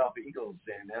the Philadelphia Eagles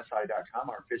and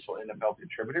SI.com, our official NFL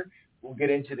contributor, we'll get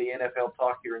into the NFL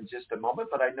talk here in just a moment.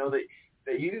 But I know that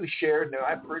you shared.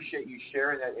 I appreciate you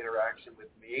sharing that interaction with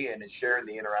me and sharing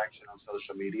the interaction on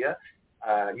social media.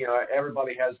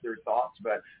 Everybody has their thoughts,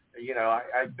 but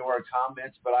I ignore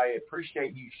comments. But I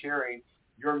appreciate you sharing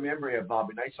your memory of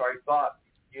Bobby Knight. So I thought,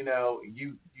 we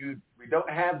don't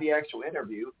have the actual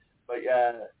interview, but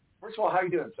first of all, how you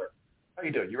doing, sir? How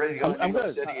you doing? You ready to go to New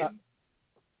York City?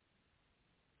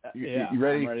 You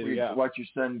ready to watch your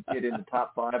son get in the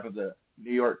top 5 of the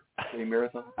New York City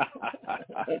Marathon?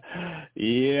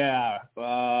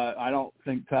 I don't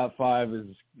think top 5 is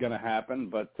going to happen,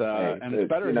 but and it's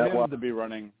better for him to be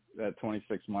running that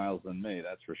 26 miles than me.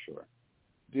 That's for sure.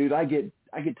 Dude, I get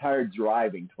tired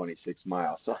driving 26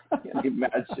 miles, so I can't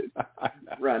imagine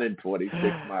running 26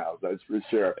 miles. That's for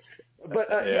sure.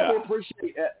 But I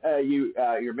appreciate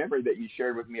your memory that you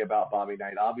shared with me about Bobby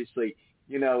Knight. Obviously,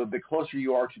 the closer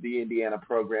you are to the Indiana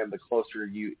program, the closer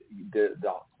the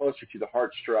closer to the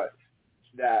heartstrut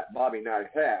that Bobby Knight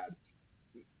had.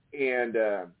 And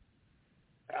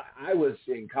I was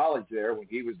in college there when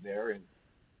he was there, and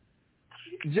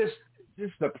just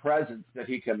the presence that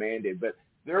he commanded. But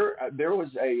there was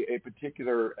a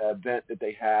particular event that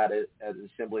they had at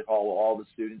Assembly Hall. All the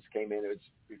students came in. It was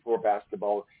before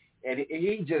basketball, and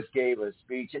he just gave a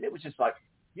speech, and it was just like,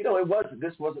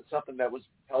 this wasn't something that was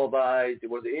televised. It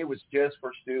was just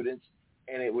for students,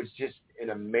 and it was just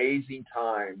an amazing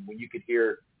time when you could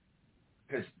hear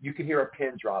a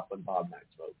pin drop when Bob Knight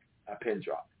spoke, a pin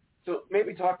drop. So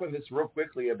maybe talk with us real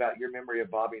quickly about your memory of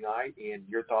Bobby Knight and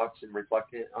your thoughts and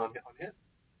reflecting on him.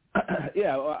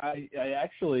 I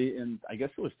actually, I guess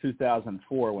it was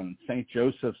 2004 when St.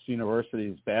 Joseph's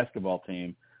University's basketball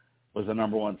team was the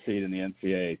number 1 seed in the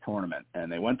NCAA tournament.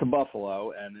 And they went to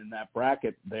Buffalo, and in that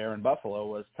bracket there in Buffalo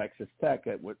was Texas Tech.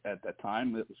 At that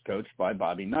time, it was coached by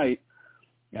Bobby Knight.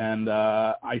 And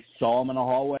I saw him in a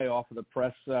hallway off of the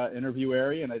press interview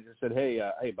area, and I just said, hey,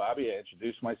 Bobby, I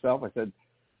introduced myself. I said,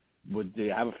 would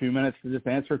you have a few minutes to just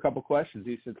answer a couple questions?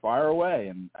 He said, fire away.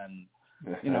 And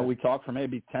we talked for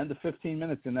maybe 10 to 15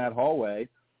 minutes in that hallway,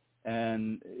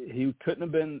 and he couldn't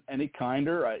have been any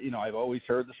kinder. I've always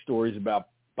heard the stories about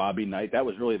Bobby Knight. That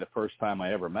was really the first time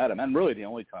I ever met him, and really the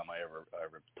only time I ever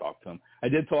talked to him. I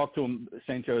did talk to him.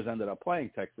 St. Joe's ended up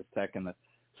playing Texas Tech in the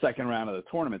second round of the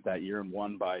tournament that year and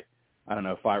won by,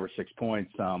 5 or 6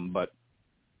 points. But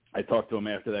I talked to him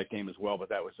after that game as well, but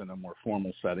that was in a more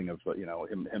formal setting of,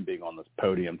 him being on the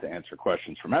podium to answer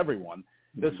questions from everyone.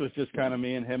 This was just kind of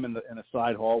me and him in a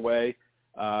side hallway,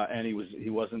 and he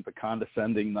wasn't the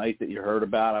condescending Knight that you heard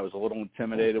about. I was a little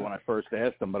intimidated when I first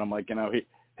asked him, but I'm like,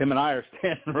 him and I are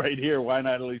standing right here. Why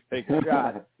not at least take a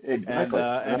shot? Exactly.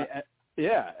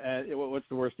 And what's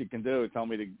the worst you can do? Tell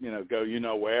me to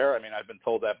go where? I mean, I've been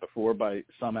told that before by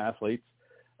some athletes,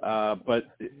 but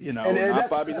not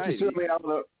Bobby Knight.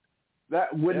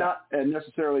 That would not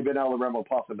necessarily been out of the realm of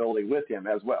possibility with him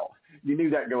as well. You knew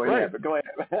that going in, but go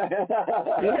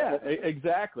ahead.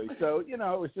 Exactly. So, it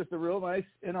was just a real nice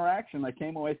interaction. I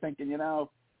came away thinking,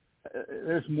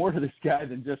 there's more to this guy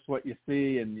than just what you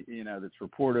see and, that's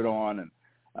reported on and,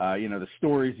 the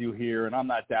stories you hear. And I'm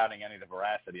not doubting any of the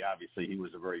veracity. Obviously, he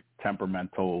was a very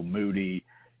temperamental, moody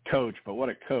coach, but what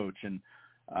a coach. And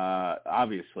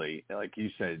obviously, like you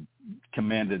said,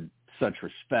 commanded such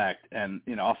respect. And,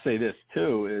 I'll say this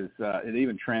too, is it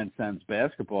even transcends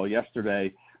basketball.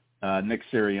 Yesterday, Nick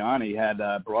Sirianni had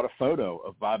brought a photo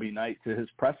of Bobby Knight to his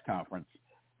press conference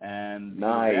and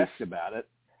nice. He was asked about it.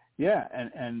 Yeah.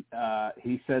 And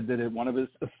he said that one of his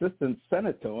assistants sent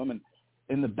it to him. And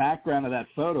in the background of that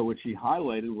photo, which he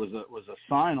highlighted, was a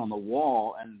sign on the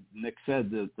wall. And Nick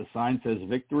said that the sign says,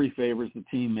 "Victory favors the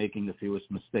team making the fewest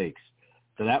mistakes."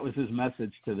 So that was his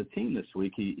message to the team this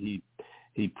week.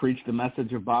 He preached the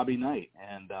message of Bobby Knight.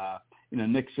 And,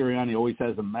 Nick Sirianni always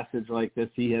has a message like this.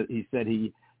 He said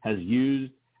he has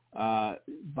used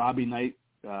Bobby Knight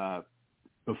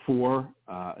before.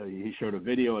 He showed a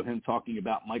video of him talking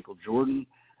about Michael Jordan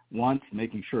once,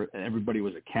 making sure everybody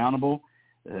was accountable.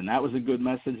 And that was a good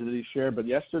message that he shared. But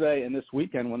yesterday and this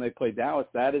weekend when they played Dallas,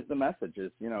 that is the message.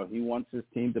 He wants his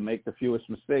team to make the fewest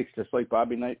mistakes, just like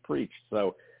Bobby Knight preached.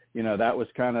 So, that was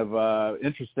kind of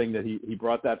interesting that he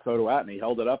brought that photo out and he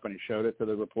held it up and he showed it to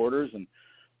the reporters. And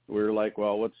we were like,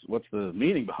 well, what's the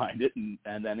meaning behind it?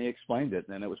 And then he explained it,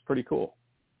 and it was pretty cool.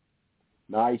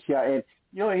 Nice. Yeah. And,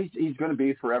 he's going to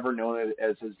be forever known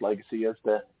as his legacy as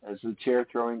the chair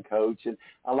throwing coach and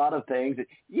a lot of things.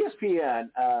 ESPN,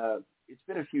 it's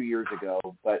been a few years ago,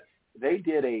 but they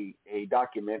did a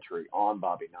documentary on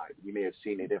Bobby Knight. You may have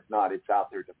seen it. If not, it's out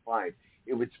there to find.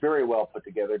 It was very well put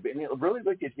together, but it really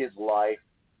looked at his life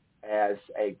as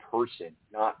a person,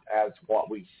 not as what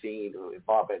we've seen with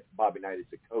Bobby Knight as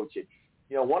a coach. And,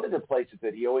 you know, one of the places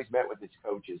that he always met with his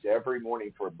coaches every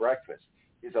morning for breakfast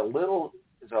is a little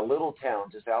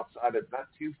town just outside of, not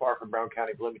too far from Brown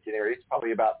County, Bloomington area. It's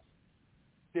probably about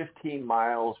 15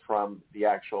 miles from the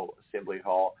actual Assembly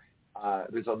Hall.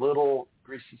 There's a little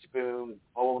greasy spoon,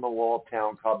 hole-in-the-wall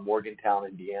town called Morgantown,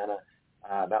 Indiana.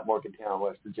 Not Morgantown,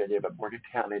 West Virginia, but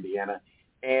Morgantown, Indiana.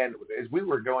 And as we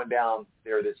were going down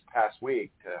there this past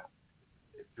week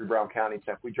through Brown County and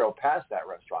stuff, we drove past that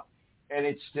restaurant. And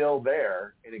it's still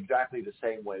there in exactly the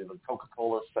same way. The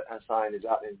Coca-Cola sign is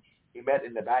out. And he met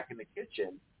in the back in the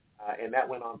kitchen, and that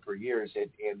went on for years.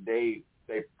 And they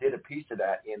did a piece of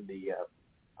that in the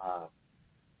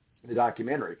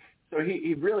documentary. So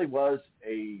he really was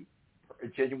a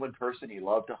genuine person. He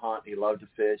loved to hunt. He loved to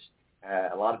fish.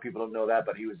 A lot of people don't know that,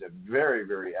 but he was a very,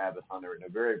 very avid hunter and a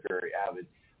very, very avid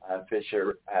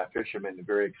fisherman, and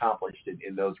very accomplished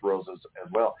in those roles as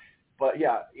well. But,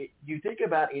 yeah, you think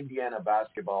about Indiana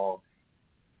basketball,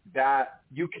 that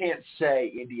you can't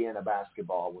say Indiana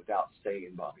basketball without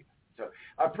saying Bobby Knight. So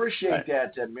I appreciate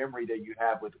that memory that you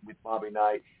have with Bobby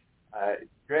Knight.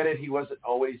 Granted, he wasn't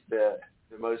always the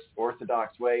most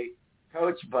orthodox way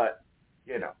coach, but,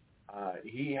 you know,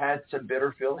 he had some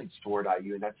bitter feelings toward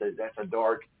IU, and that's a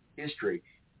dark history.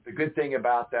 The good thing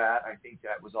about that, I think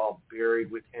that was all buried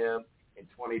with him in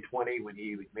 2020 when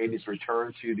he made his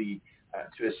return to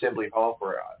Assembly Hall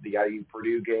for the IU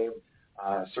Purdue game.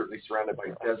 Certainly surrounded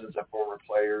by dozens of former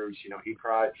players. You know, he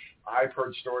cried. I've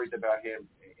heard stories about him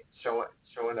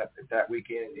showing up that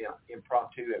weekend, you know,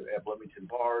 impromptu at Bloomington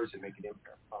bars and making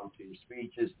impromptu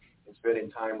speeches and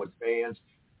spending time with fans.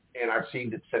 And I've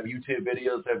seen some YouTube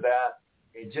videos of that.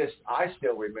 And I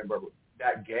still remember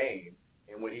that game.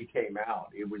 And when he came out,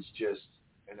 it was just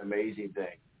an amazing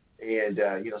thing. And,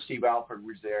 you know, Steve Alford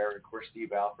was there. Of course,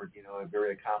 Steve Alford, you know, a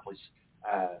very accomplished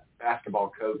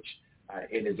basketball coach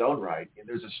in his own right. And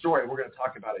there's a story, we're going to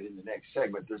talk about it in the next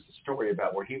segment. There's a story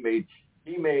about where he made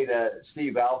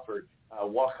Steve Alford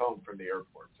walk home from the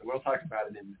airport. So we'll talk about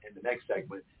it in the next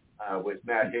segment with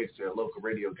Matt Hicks, a local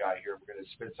radio guy here. We're going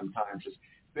to spend some time just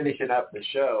finishing up the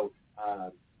show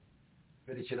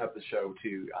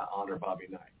to honor Bobby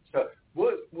Knight. So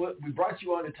we brought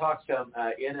you on to talk some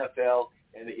NFL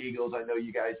and the Eagles. I know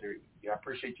you guys I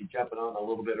appreciate you jumping on a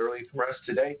little bit early for us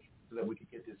today so that we could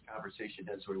get this conversation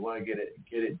done. So we want to get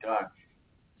it done.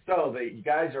 So you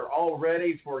guys are all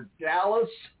ready for Dallas.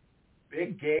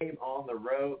 Big game on the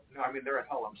road. No, I mean, they're at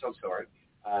home. I'm so sorry.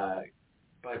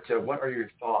 But what are your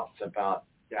thoughts about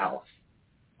Dallas?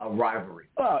 A rivalry.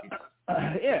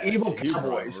 Yeah, evil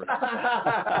Cowboys.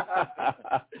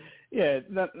 Yeah,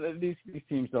 these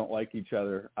teams don't like each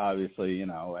other, obviously. You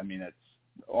know, I mean, it's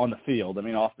on the field. I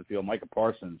mean, off the field, Micah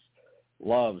Parsons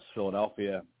loves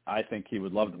Philadelphia. I think he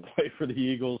would love to play for the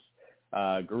Eagles.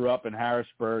 Grew up in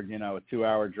Harrisburg, you know, a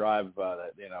 2-hour drive,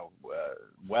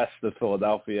 west of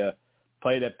Philadelphia.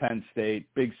 Played at Penn State,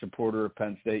 big supporter of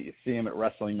Penn State. You see him at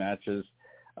wrestling matches.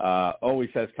 Always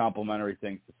has complimentary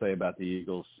things to say about the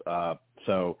Eagles.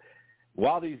 So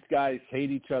while these guys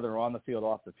hate each other on the field,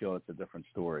 off the field, it's a different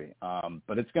story.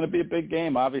 But it's going to be a big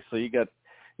game. Obviously, you got,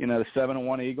 you know, the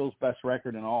 7-1 Eagles, best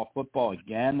record in all football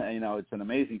again. You know, it's an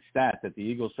amazing stat that the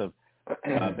Eagles have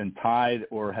been tied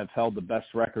or have held the best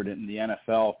record in the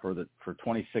NFL for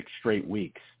 26 straight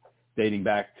weeks, dating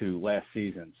back to last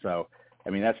season. So, I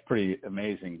mean, that's pretty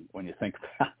amazing when you think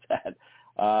about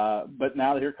that. But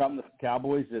now here come the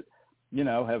Cowboys that, you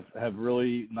know, have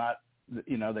really not,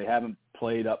 you know, they haven't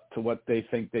played up to what they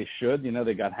think they should. You know,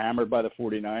 they got hammered by the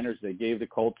 49ers. They gave the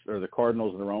Colts or the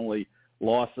Cardinals their only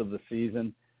loss of the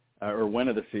season, or win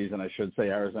of the season, I should say.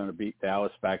 Arizona beat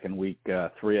Dallas back in week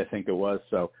 3, I think it was.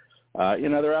 So, you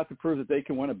know, they're out to prove that they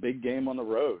can win a big game on the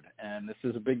road. And this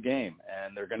is a big game.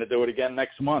 And they're going to do it again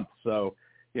next month. So,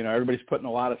 you know, everybody's putting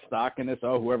a lot of stock in this.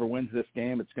 Oh, whoever wins this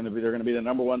game, they're going to be the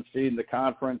number 1 seed in the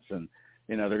conference, and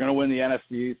you know they're going to win the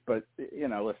NFC East. But you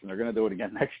know, listen, they're going to do it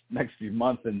again next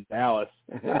month in Dallas.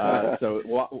 So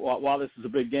while this is a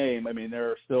big game, I mean, there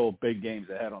are still big games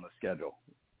ahead on the schedule.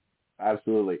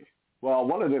 Absolutely. Well,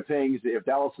 one of the things, if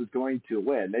Dallas is going to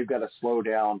win, they've got to slow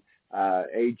down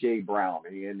A.J. Brown,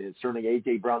 and certainly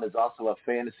A.J. Brown is also a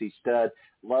fantasy stud.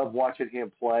 Love watching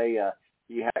him play.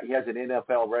 He has an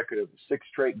NFL record of 6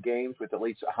 straight games with at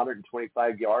least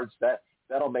 125 yards.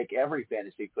 That'll make every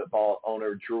fantasy football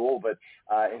owner drool. But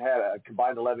it had a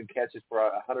combined 11 catches for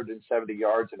 170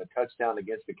 yards and a touchdown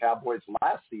against the Cowboys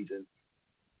last season.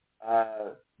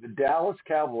 The Dallas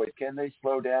Cowboys, can they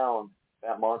slow down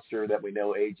that monster that we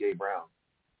know, A.J. Brown?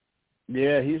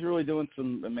 Yeah, he's really doing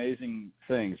some amazing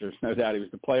things. There's no doubt. He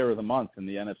was the player of the month in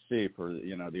the NFC for,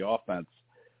 the offense.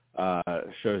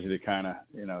 Shows you the kind of,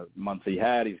 month he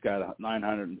had. He's got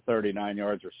 939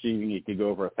 yards receiving. He could go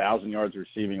over 1,000 yards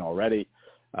receiving already.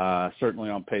 Certainly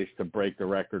on pace to break the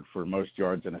record for most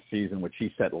yards in a season, which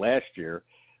he set last year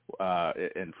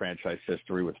in franchise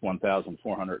history with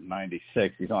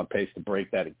 1,496. He's on pace to break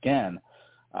that again.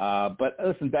 But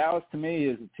listen, Dallas to me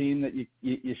is a team that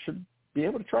you should be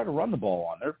able to try to run the ball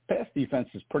on. Their pass defense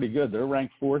is pretty good. They're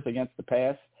ranked 4th against the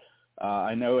pass.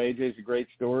 I know AJ's a great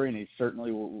story, and he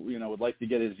certainly, would like to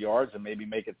get his yards and maybe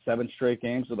make it 7 straight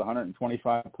games with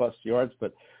 125-plus yards.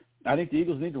 But I think the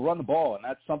Eagles need to run the ball, and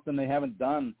that's something they haven't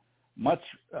done much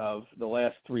of the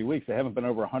last 3 weeks. They haven't been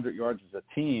over 100 yards as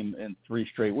a team in 3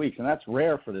 straight weeks, and that's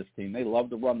rare for this team. They love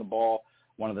to run the ball,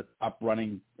 one of the top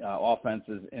running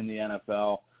offenses in the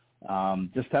NFL.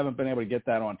 Just haven't been able to get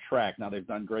that on track. Now, they've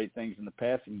done great things in the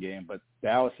passing game, but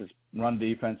Dallas's run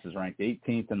defense is ranked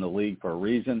 18th in the league for a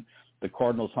reason. The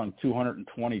Cardinals hung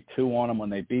 222 on them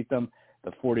when they beat them. The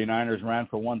 49ers ran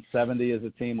for 170 as a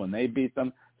team when they beat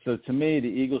them. So, to me, the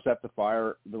Eagles have to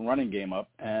fire the running game up.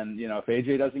 And, if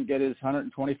A.J. doesn't get his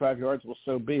 125 yards, well,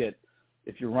 so be it.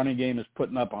 If your running game is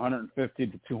putting up 150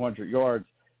 to 200 yards,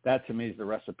 that, to me, is the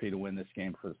recipe to win this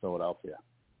game for Philadelphia.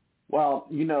 Well,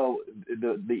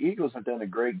 the Eagles have done a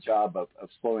great job of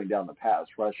slowing down the pass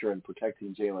rusher and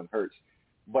protecting Jalen Hurts.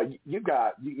 But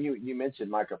you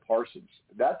mentioned Micah Parsons.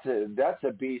 That's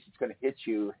a beast that's going to hit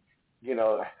you,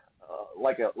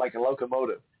 like a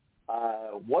locomotive.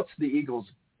 What's the Eagles?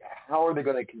 How are they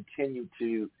going to continue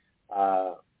to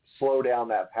slow down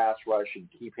that pass rush and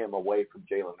keep him away from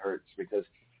Jalen Hurts? Because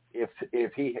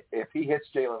if he hits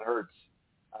Jalen Hurts,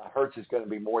 Hurts is going to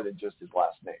be more than just his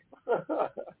last name.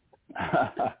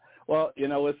 Well,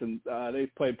 listen,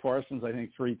 they've played Parsons, I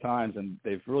think, 3 times, and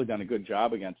they've really done a good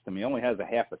job against him. He only has a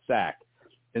half a sack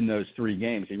in those 3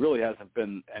 games. He really hasn't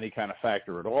been any kind of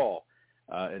factor at all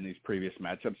in these previous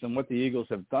matchups. And what the Eagles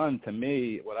have done, to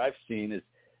me, what I've seen is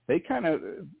they kind of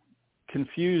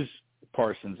confuse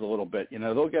Parsons a little bit.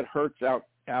 They'll get Hurts out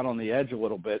on the edge a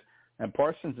little bit, and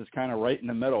Parsons is kind of right in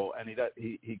the middle, and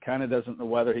he kind of doesn't know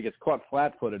whether he gets caught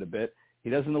flat-footed a bit. He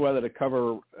doesn't know whether to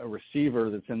cover a receiver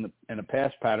that's in a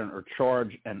pass pattern or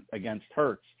charge against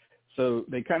Hurts. So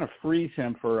they kind of freeze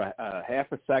him for a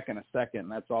half a second,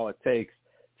 and that's all it takes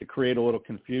to create a little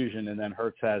confusion. And then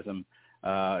Hurts has him,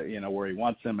 where he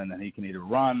wants him, and then he can either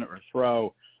run or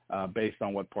throw based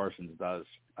on what Parsons does,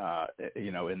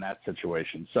 in that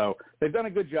situation. So they've done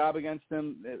a good job against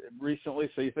him recently.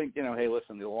 So you think, hey,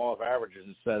 listen, the law of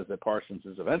averages says that Parsons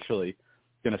is eventually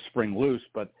going to spring loose,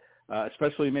 but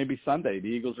especially maybe Sunday. The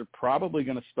Eagles are probably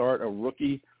going to start a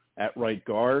rookie at right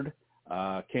guard.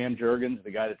 Cam Jurgens,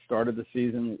 the guy that started the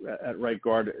season at right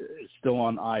guard, is still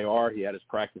on IR. He had his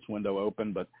practice window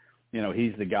open, but,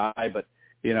 he's the guy. But,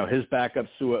 his backup,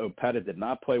 Sua Opeta, did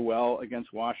not play well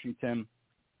against Washington,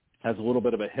 has a little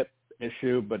bit of a hip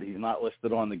issue, but he's not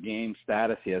listed on the game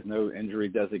status. He has no injury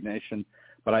designation.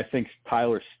 But I think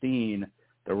Tyler Steen,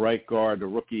 the right guard, the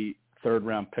rookie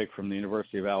third-round pick from the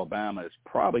University of Alabama, is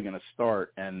probably going to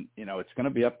start, and, it's going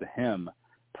to be up to him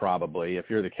probably. If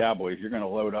you're the Cowboys, you're going to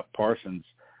load up Parsons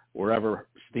wherever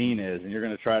Steen is, and you're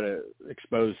going to try to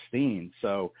expose Steen.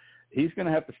 So he's going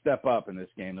to have to step up in this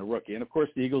game, the rookie. And, of course,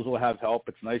 the Eagles will have help.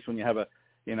 It's nice when you have a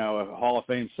Hall of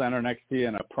Fame center next to you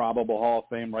and a probable Hall of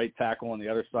Fame right tackle on the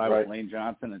other side with Lane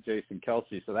Johnson and Jason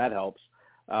Kelce, so that helps.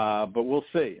 But we'll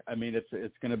see. I mean, it's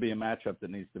going to be a matchup that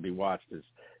needs to be watched as,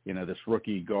 this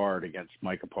rookie guard against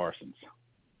Micah Parsons.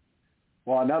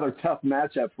 Well, another tough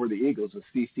matchup for the Eagles is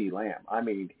CeeDee Lamb. I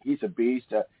mean, he's a beast.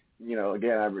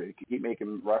 Again, I keep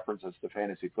making references to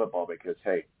fantasy football because,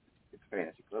 hey, it's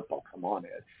fantasy football. Come on,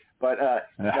 Ed. But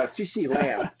CeeDee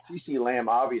Lamb,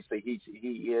 obviously, he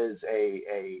is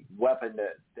a weapon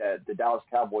that the Dallas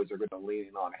Cowboys are going to lean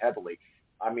on heavily.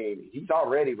 I mean, he's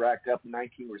already racked up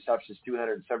 19 receptions,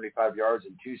 275 yards,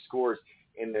 and 2 scores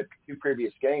in the 2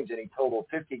 previous games, and he totaled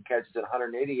 15 catches and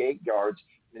 188 yards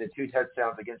in the 2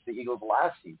 touchdowns against the Eagles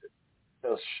last season.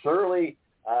 So surely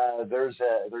there's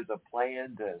a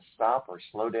plan to stop or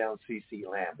slow down CeeDee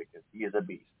Lamb because he is a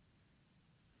beast.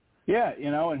 Yeah,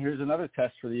 and here's another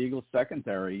test for the Eagles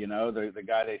secondary. The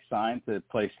guy they signed to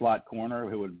play slot corner,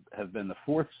 who would have been the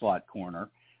 4th slot corner,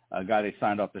 a guy they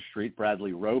signed off the street,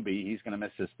 Bradley Roby. He's going to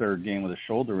miss his 3rd game with a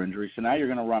shoulder injury. So now you're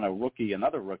going to run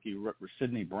another rookie,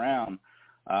 Sidney Brown,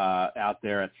 out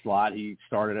there at slot. He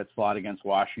started at slot against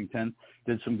Washington,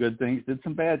 did some good things, did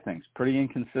some bad things, pretty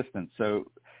inconsistent. So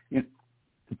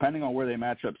depending on where they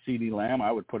match up CeeDee Lamb,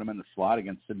 I would put him in the slot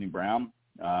against Sidney Brown.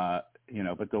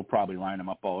 but they'll probably line him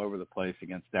up all over the place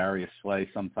against Darius Slay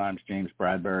sometimes, James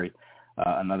Bradbury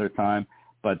another time.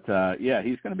 But,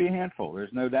 he's going to be a handful.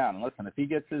 There's no doubt. And listen, if he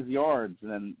gets his yards,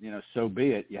 then, so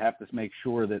be it. You have to make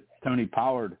sure that Tony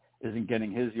Pollard isn't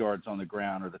getting his yards on the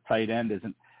ground, or the tight end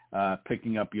isn't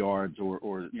picking up yards,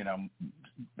 or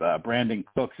Brandon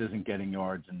Cooks isn't getting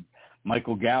yards, and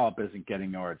Michael Gallup isn't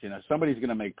getting yards. Somebody's going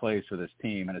to make plays for this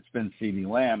team, and it's been CeeDee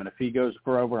Lamb. And if he goes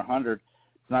for over 100,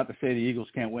 it's not to say the Eagles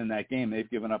can't win that game. They've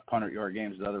given up 100-yard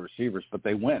games to other receivers, but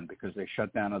they win because they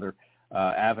shut down other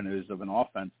avenues of an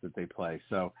offense that they play.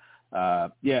 So,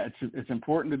 it's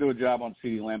important to do a job on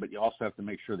CeeDee Lamb, but you also have to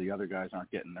make sure the other guys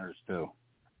aren't getting theirs too.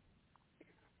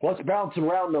 Let's bounce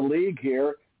around the league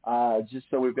here, just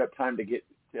so we've got time to get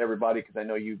to everybody, because I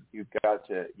know you've got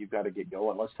to get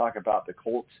going. Let's talk about the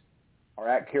Colts are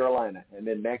at Carolina, and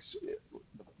then next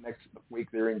week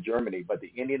they're in Germany. But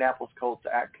the Indianapolis Colts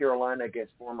at Carolina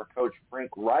against former coach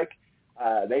Frank Reich.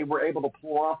 They were able to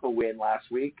pull off a win last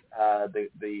week.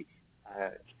 The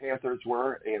Panthers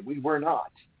were, and we were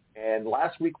not. And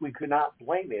last week we could not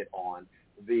blame it on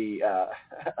the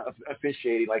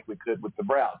officiating like we could with the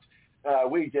Browns.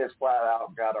 We just flat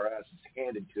out got our asses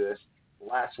handed to us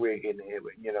last week, and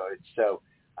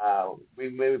we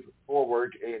moved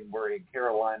forward, and we're in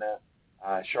Carolina,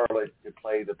 Charlotte, to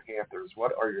play the Panthers.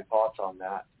 What are your thoughts on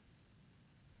that?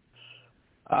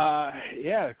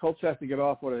 The Colts have to get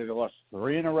off. They lost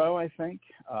 3 in a row, I think.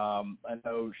 I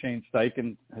know Shane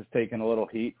Steichen has taken a little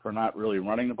heat for not really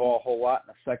running the ball a whole lot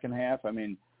in the second half. I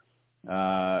mean,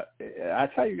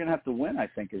 that's how you're going to have to win, I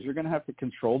think, is you're going to have to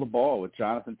control the ball with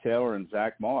Jonathan Taylor and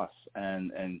Zach Moss,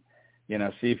 and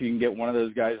see if you can get one of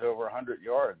those guys over 100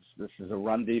 yards. This is a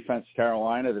run defense,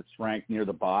 Carolina, that's ranked near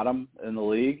the bottom in the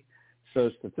league. So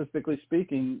statistically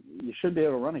speaking, you should be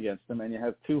able to run against them, and you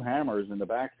have 2 hammers in the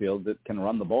backfield that can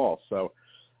run the ball. So,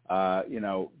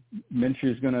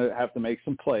 Minshew's going to have to make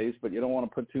some plays, but you don't want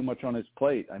to put too much on his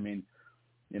plate. I mean,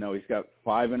 he's got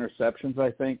 5 interceptions,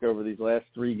 I think, over these last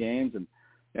 3 games. And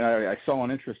I saw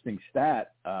an interesting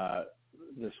stat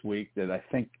this week that I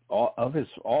think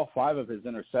all 5 of his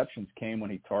interceptions came when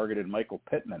he targeted Michael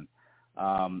Pittman.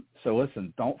 So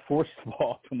listen, don't force the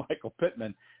ball to Michael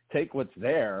Pittman. Take what's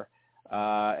there.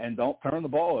 And don't turn the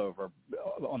ball over.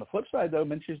 On the flip side, though,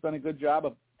 Minshew's done a good job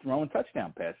of throwing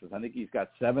touchdown passes. I think he's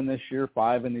got 7 this year,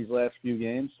 5 in these last few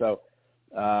games. So,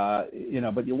 but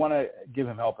you want to give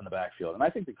him help in the backfield. And I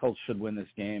think the Colts should win this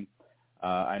game.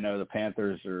 I know the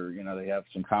Panthers are, they have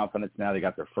some confidence now. They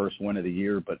got their first win of the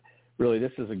year. But really,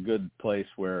 this is a good place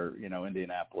where,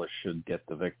 Indianapolis should get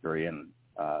the victory. And,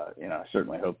 I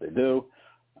certainly hope they do.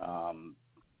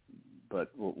 But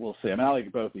we'll see. I mean, I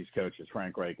like both these coaches,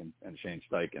 Frank Reich and Shane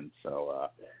Steichen. So,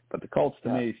 but the Colts, to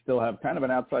me, still have kind of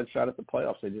an outside shot at the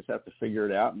playoffs. They just have to figure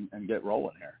it out and get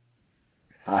rolling here.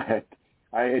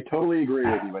 I totally agree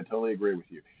with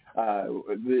you.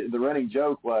 The running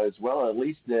joke was, well, at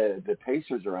least the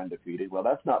Pacers are undefeated. Well,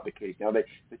 that's not the case now. The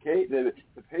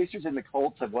Pacers and the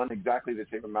Colts have won exactly the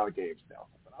same amount of games now.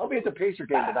 But I'll be at the Pacer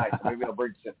game tonight, so maybe I'll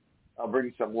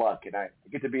bring some luck, and I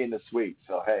get to be in the suite.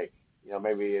 So hey.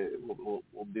 Maybe we'll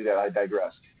do that. I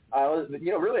digress.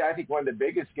 Really, I think one of the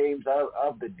biggest games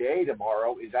of the day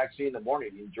tomorrow is actually in the morning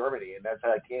in Germany, and that's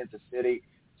Kansas City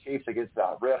Chiefs against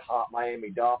the red-hot Miami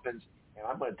Dolphins. And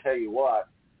I'm going to tell you what,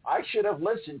 I should have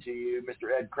listened to you,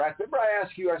 Mr. Ed Crack. Remember I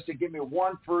asked you, I said, give me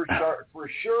one for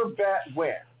sure bet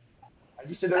win. And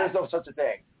you said there is no such a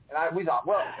thing. And we thought,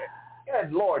 well,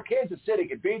 good Lord, Kansas City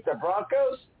could beat the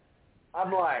Broncos?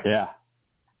 I'm like, yeah.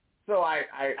 So I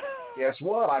guess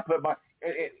what? I put my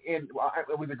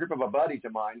with a group of buddies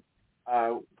of mine.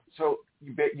 So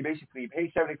you basically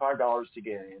pay $75 to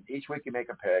get in. Each week you make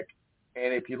a pick,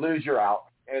 and if you lose, you're out.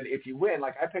 And if you win,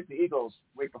 like I picked the Eagles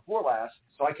week before last,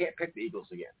 so I can't pick the Eagles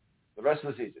again the rest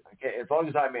of the season. I can't, as long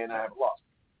as I'm in, I haven't lost.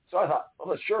 So I thought,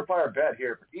 well, the surefire bet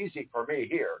here, easy for me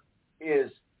here,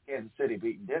 is Kansas City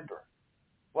beating Denver.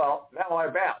 Well, now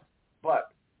I'm bound, but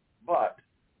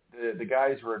the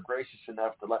guys were gracious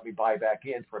enough to let me buy back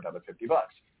in for another $50.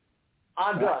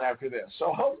 I'm done after this.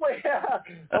 So hopefully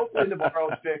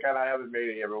tomorrow's pick, and I haven't made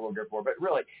it yet, but we'll go for it. But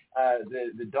really,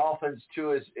 the Dolphins,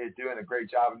 too, is doing a great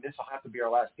job. And this will have to be our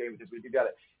last game because we do got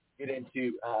to get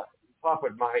into talk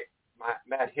with my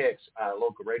Matt Hicks,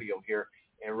 local radio here,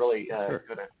 and really going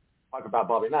to talk about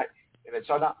Bobby Knight. And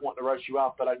so I'm not wanting to rush you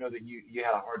out, but I know that you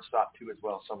had a hard stop, too, as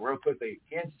well. So real quickly,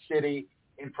 Kansas City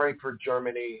in Frankfurt,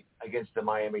 Germany, against the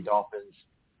Miami Dolphins.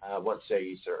 What say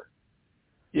you, sir?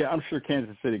 Yeah, I'm sure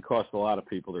Kansas City cost a lot of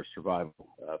people their survival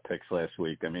picks last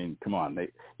week. I mean, come on.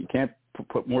 You can't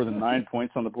put more than 9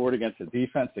 points on the board against a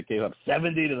defense that gave up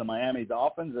 70 to the Miami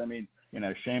Dolphins. I mean,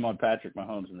 shame on Patrick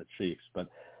Mahomes and the Chiefs. But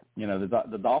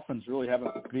the Dolphins really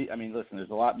haven't beat. I mean, listen, there's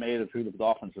a lot made of who the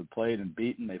Dolphins have played and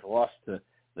beaten. They've lost to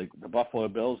the Buffalo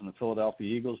Bills and the Philadelphia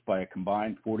Eagles by a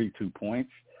combined 42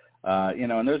 points.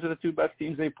 And those are the two best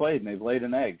teams they've played, and they've laid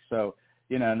an egg. So,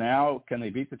 now can they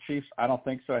beat the Chiefs? I don't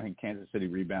think so. I think Kansas City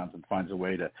rebounds and finds a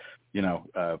way to,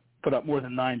 put up more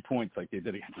than 9 points like they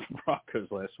did against the Broncos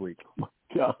last week. Oh my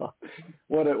God.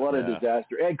 What a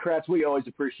disaster. Ed Kratz, we always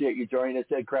appreciate you joining us.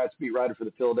 Ed Kratz, beat writer for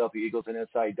the Philadelphia Eagles and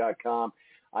SI.com.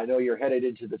 I know you're headed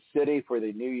into the city for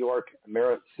the New York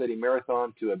City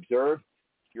Marathon to observe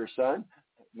your son,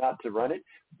 not to run it,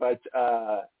 but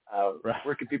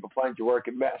where can people find your work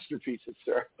at Masterpieces,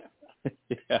 sir?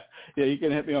 Yeah, you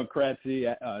can hit me on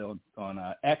Kratzy on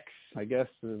X, I guess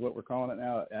is what we're calling it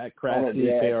now, at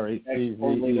Kratzy, K-R-A-C-Z-E.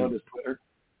 Formerly known as Twitter.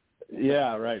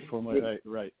 Yeah, right,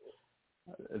 right.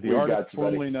 The artist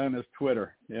formerly known as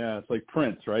Twitter. Yeah, it's like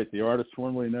Prince, right? The artist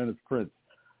formerly known as Prince.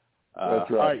 That's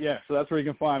right. All right, yeah, so that's where you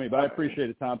can find me, but I appreciate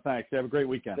it, Tom. Thanks. Have a great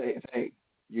weekend. Hey,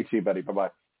 you too, buddy.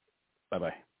 Bye-bye.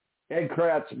 Bye-bye. Ed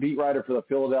Kratz, beat writer for the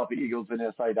Philadelphia Eagles and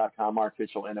SI.com, our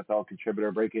official NFL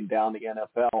contributor, breaking down the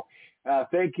NFL.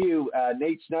 Thank you,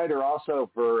 Nate Snyder, also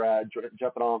for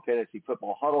jumping on Fantasy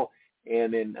Football Huddle,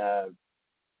 and then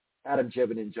Adam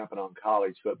Jevinin jumping on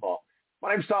college football.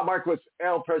 My name's Tom Marquis,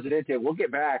 El Presidente. We'll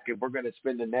get back, and we're going to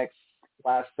spend the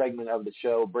last segment of the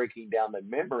show breaking down the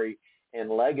memory and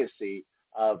legacy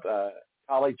of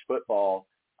college basketball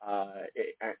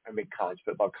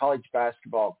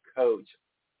coach,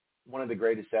 one of the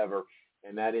greatest ever,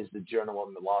 and that is the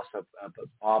gentleman, the loss of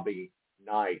Bobby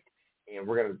Knight. And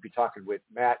we're going to be talking with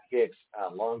Matt Hicks,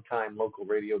 a longtime local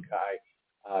radio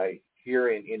guy here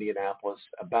in Indianapolis,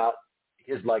 about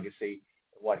his legacy,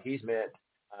 what he's meant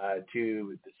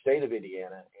to the state of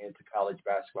Indiana and to college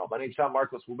basketball. My name's Tom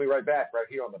Marquis. We'll be right back right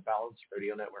here on the Balance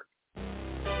Radio Network.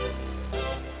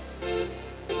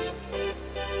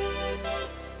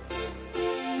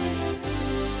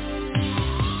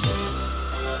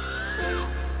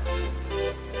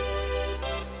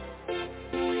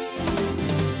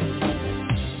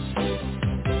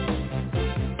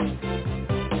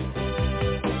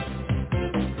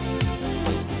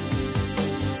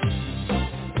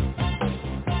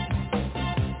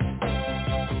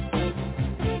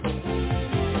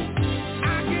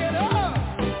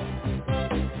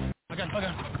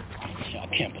 I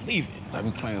can't believe it. I've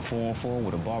been playing 4-on-4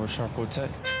 with a barbershop quartet.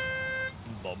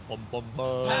 Pass the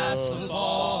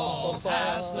ball,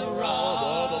 pass the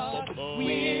rock.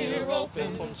 We're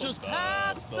open, just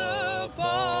pass the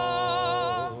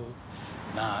ball.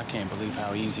 Nah, I can't believe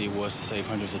how easy it was to save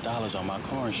hundreds of dollars on my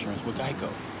car insurance with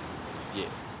Geico. Yeah.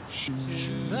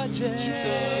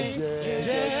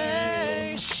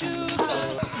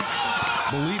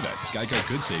 Believe it, Geico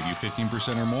could save you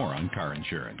 15% or more on car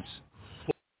insurance.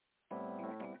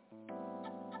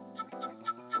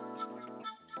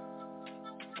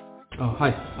 Oh,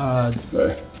 hi.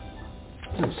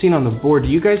 Seen on the board, do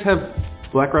you guys have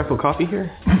Black Rifle coffee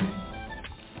here?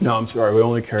 No, I'm sorry. We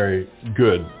only carry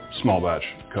good small batch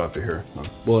coffee here.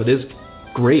 Well, it is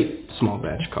great small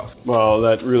batch coffee. Well,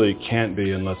 that really can't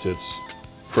be unless it's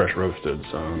fresh roasted.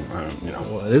 So,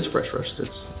 Well, it is fresh roasted.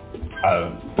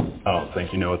 I don't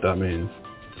think you know what that means.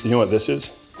 You know what this is?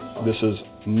 This is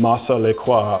Masa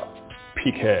Lekwa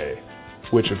Pique,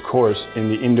 which, of course, in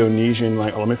the Indonesian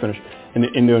language, let me finish. In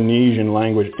the Indonesian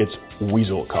language, it's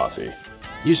weasel coffee.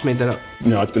 You just made that up.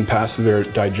 No, it's been passed through their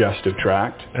digestive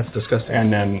tract. That's disgusting.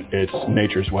 And then it's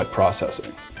nature's wet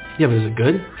processing. Yeah, but is it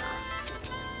good?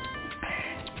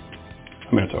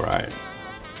 I mean, it's all right.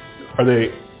 Are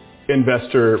they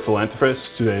investor philanthropists?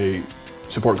 Do they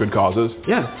support good causes?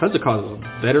 Yeah, tons of causes.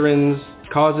 Veterans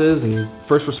causes and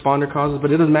first responder causes,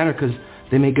 but it doesn't matter because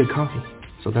they make good coffee.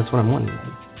 So that's what I'm wondering.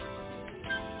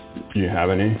 Do you have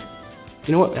any?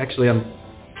 You know what? Actually, I'm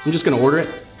just going to order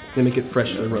it. They make it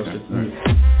freshly roasted.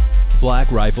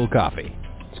 Black Rifle Coffee.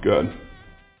 It's good.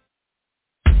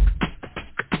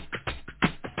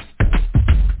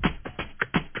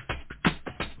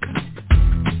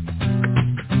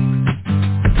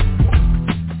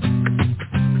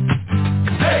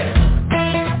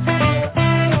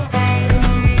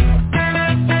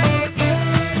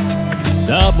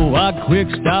 Double wide quick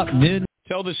stop mid.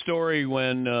 Tell the story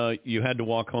when you had to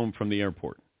walk home from the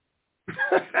airport.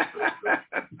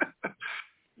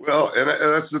 Well, and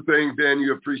that's the thing, Dan,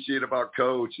 you appreciate about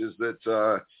Coach is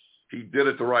that he did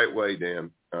it the right way,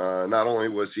 Dan. Not only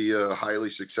was he a highly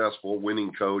successful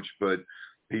winning coach, but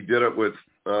he did it with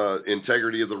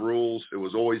integrity of the rules. It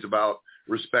was always about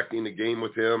respecting the game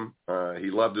with him.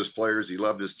 He loved his players. He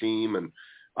loved his team. And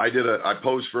I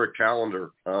posed for a calendar.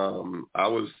 I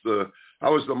was the I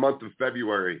was the month of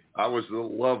February. I was the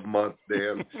love month,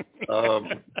 Dan.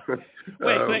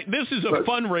 Wait, this is a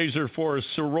fundraiser for a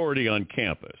sorority on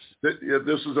campus. This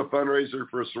is a fundraiser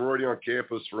for a sorority on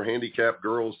campus for handicapped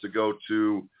girls to go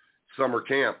to summer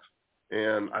camp.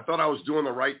 And I thought I was doing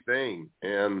the right thing.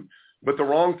 But the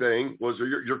wrong thing was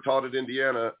you're taught at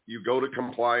Indiana, you go to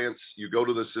compliance, you go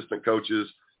to the assistant coaches,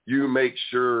 you make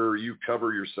sure you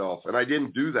cover yourself. And I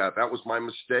didn't do that. That was my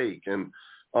mistake. And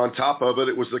on top of it,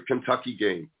 it was the Kentucky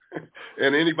game.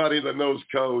 And anybody that knows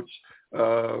Coach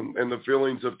and the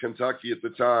feelings of Kentucky at the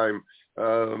time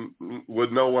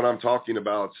would know what I'm talking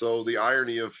about. So the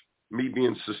irony of me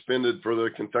being suspended for the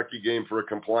Kentucky game for a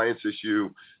compliance issue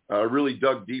really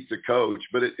dug deep to Coach.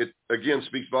 But it again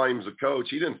speaks volumes of Coach.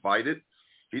 He didn't fight it.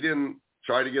 He didn't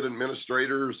try to get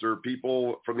administrators or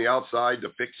people from the outside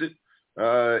to fix it.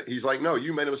 He's like, no,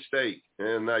 you made a mistake,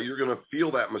 and you're going to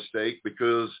feel that mistake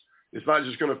because it's not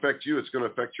just going to affect you, it's going to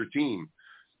affect your team.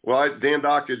 Well, Dan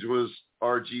Dockage was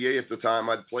our GA at the time.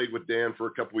 I'd played with Dan for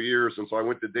a couple of years, and so I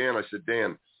went to Dan. I said,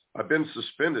 Dan, I've been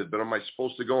suspended, but am I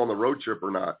supposed to go on the road trip or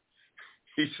not?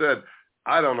 He said,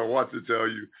 I don't know what to tell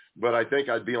you, but I think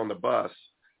I'd be on the bus.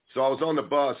 So I was on the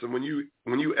bus, and when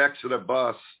you exit a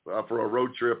bus for a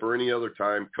road trip or any other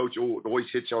time, Coach will always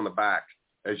hit you on the back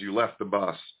as you left the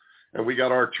bus. And we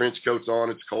got our trench coats on.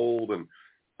 It's cold, and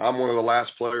I'm one of the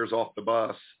last players off the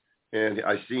bus, and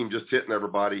I see him just hitting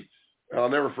everybody. I'll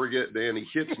never forget, Dan. He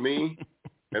hits me,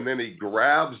 and then he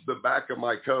grabs the back of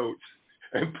my coat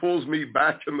and pulls me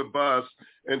back in the bus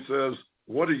and says,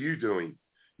 what are you doing?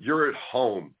 You're at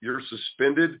home. You're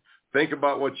suspended. Think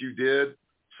about what you did.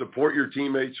 Support your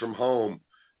teammates from home.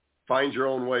 Find your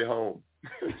own way home.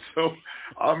 So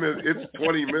it's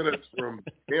 20 minutes from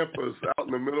campus out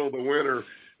in the middle of the winter,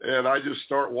 and I just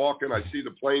start walking. I see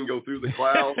the plane go through the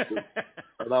clouds,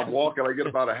 and I'm walking. I get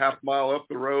about a half mile up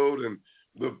the road, and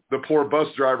the poor bus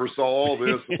driver saw all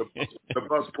this. And the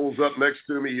bus pulls up next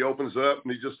to me. He opens up,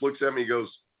 and he just looks at me. He goes,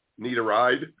 need a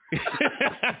ride?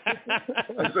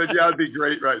 I said, yeah, it'd be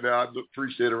great right now. I'd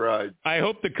appreciate a ride. I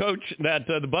hope the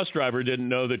bus driver didn't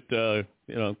know that,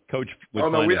 Coach was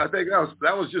I think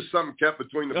that was just something kept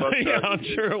between the bus yeah, drivers. I'm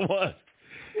sure it was.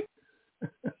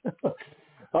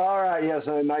 All right, yes,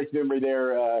 a nice memory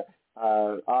there.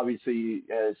 Obviously,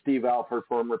 Steve Alford,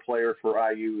 former player for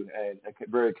IU, and a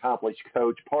very accomplished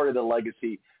coach, part of the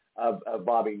legacy of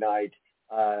Bobby Knight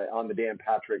on the Dan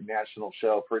Patrick National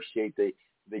Show. Appreciate the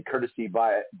courtesy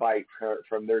bite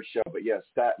from their show. But, yes,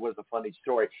 that was a funny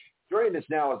story. Joining us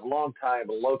now is a longtime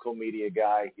local media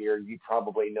guy here. You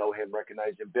probably know him,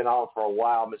 recognize him. Been on for a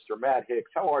while, Mr. Matt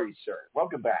Hicks. How are you, sir?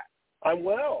 Welcome back. I'm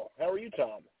well. How are you,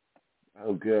 Tom?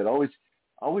 Oh, good.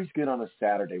 Always good on a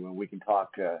Saturday when we can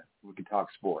talk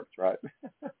sports, right?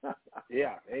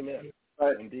 Yeah, amen.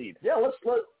 Indeed. Yeah, let's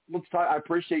talk. I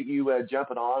appreciate you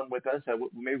jumping on with us.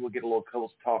 Maybe we'll get a little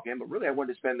close talk in, but really I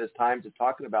wanted to spend this time just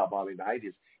talking about Bobby Knight,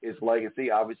 his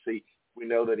legacy. Obviously, we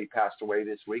know that he passed away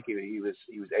this week. He was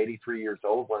 83 years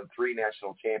old, won 3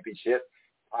 national championship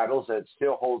titles, and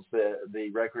still holds the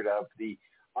record of the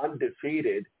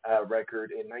undefeated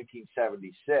record in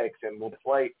 1976. And we'll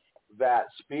play that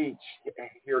speech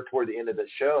here toward the end of the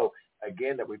show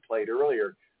again that we played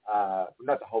earlier.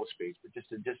 Not the whole speech, but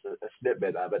just a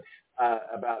snippet of it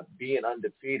about being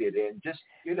undefeated. And just,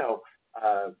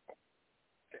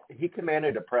 he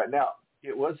commanded a press. Now,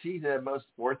 was he the most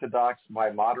orthodox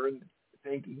by modern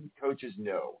thinking coaches?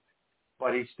 No.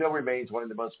 But he still remains one of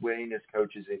the most winningest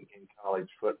coaches in college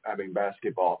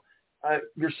basketball.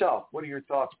 Yourself, what are your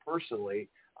thoughts personally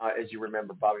as you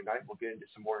remember Bobby Knight? We'll get into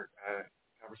some more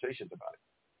conversations about it.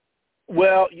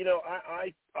 Well,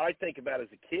 I think about it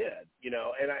as a kid,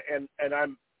 and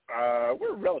I'm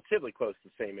we're relatively close to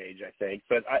the same age, I think.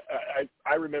 But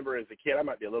I remember as a kid, I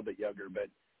might be a little bit younger, but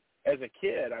as a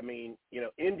kid,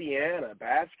 Indiana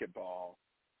basketball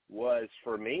was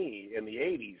for me in the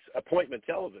 80s appointment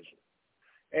television.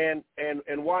 And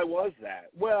why was that?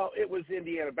 Well, it was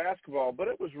Indiana basketball, but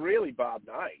it was really Bob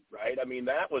Knight, right? I mean,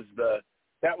 that was the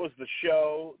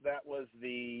show, that was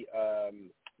the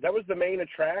main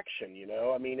attraction,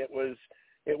 I mean, it was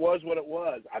what it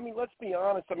was. I mean, let's be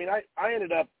honest. I mean, I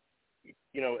ended up,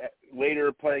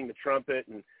 later playing the trumpet,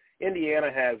 and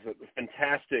Indiana has a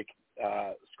fantastic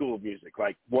school of music,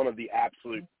 like one of the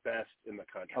absolute best in the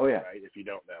country, right? If you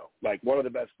don't know, like one of the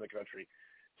best in the country.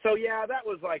 So yeah, that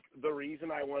was like the reason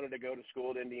I wanted to go to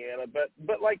school at Indiana.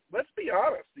 But like, let's be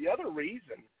honest, the other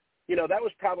reason, that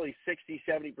was probably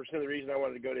 60-70% of the reason I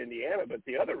wanted to go to Indiana. But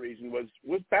the other reason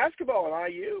was basketball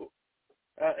and IU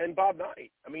and Bob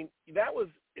Knight. I mean, it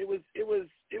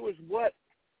was what,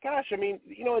 gosh, I mean,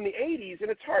 in the 80s,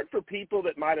 and it's hard for people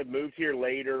that might have moved here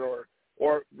later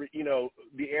or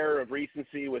the era of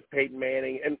recency with Peyton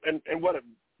Manning, and what a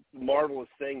marvelous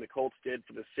thing the Colts did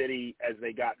for the city as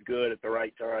they got good at the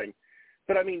right time.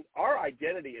 But I mean, our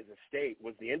identity as a state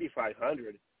was the Indy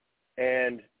 500,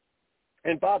 and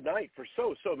Bob Knight for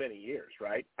so many years,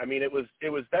 right? I mean, it was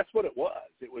that's what it was.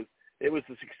 It was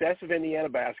the success of Indiana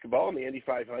basketball and the Indy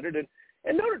 500,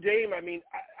 and Notre Dame. I mean,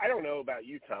 I don't know about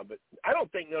you, Tom, but I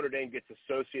don't think Notre Dame gets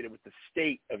associated with the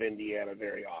state of Indiana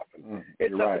very often.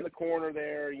 It's up in the corner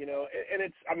there, and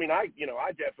it's. I mean, I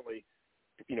definitely,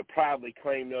 proudly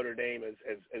claim Notre Dame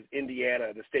as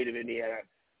Indiana, the state of Indiana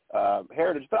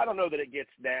heritage, but I don't know that it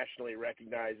gets nationally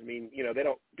recognized. I mean,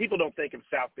 people don't think of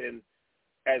South Bend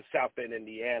as South Bend,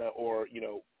 Indiana, or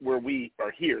where we are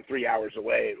here 3 hours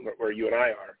away, where you and I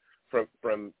are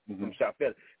from South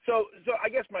Bend. So I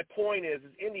guess my point is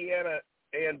Indiana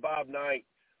and Bob Knight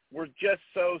were just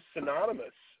so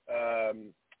synonymous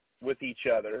with each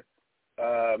other,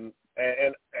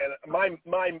 and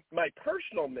my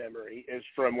personal memory is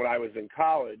from when I was in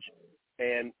college,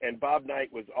 and Bob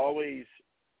Knight was always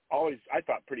I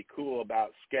thought pretty cool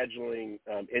about scheduling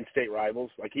in-state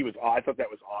rivals. Like I thought that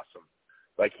was awesome.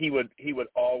 Like he would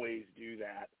always do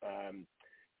that.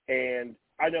 And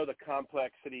I know the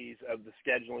complexities of the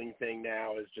scheduling thing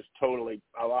now is just totally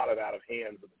a lot of out of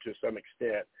hand to some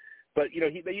extent. But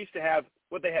they used to have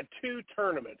they had two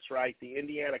tournaments, right? The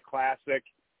Indiana Classic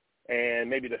and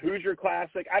maybe the Hoosier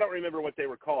Classic. I don't remember what they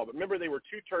were called, but remember they were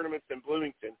two tournaments in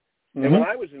Bloomington. Mm-hmm. And when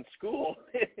I was in school,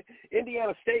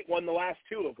 Indiana State won the last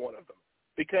two of one of them.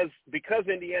 Because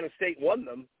Indiana State won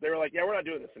them, they were like, yeah, we're not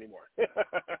doing this anymore.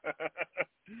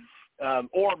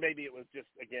 Or maybe it was just,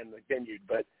 again, the venue.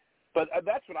 But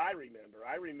that's what I remember.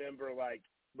 I remember like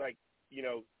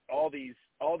all these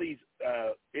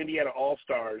Indiana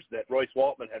All-Stars that Royce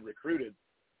Waltman had recruited,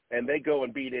 and they go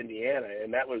and beat Indiana,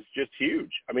 and that was just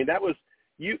huge. I mean, that was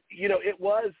it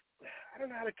was. I don't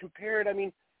know how to compare it. I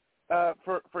mean,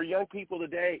 for young people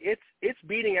today, it's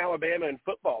beating Alabama in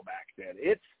football back then.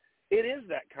 It is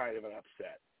that kind of an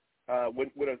upset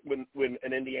when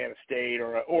an Indiana State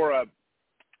or a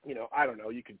I don't know,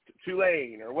 you could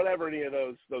Tulane or whatever, any of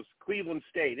those Cleveland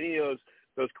State, any of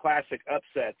those classic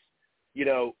upsets,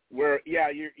 where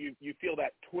you feel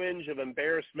that twinge of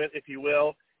embarrassment, if you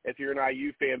will, if you're an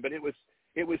IU fan, but it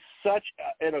was such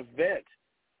an event,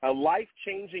 a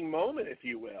life-changing moment, if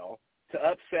you will, to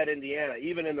upset Indiana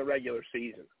even in the regular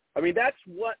season. I mean, that's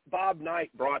what Bob Knight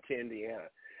brought to Indiana.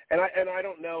 And I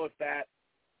don't know if that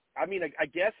 – I mean, I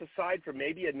guess aside from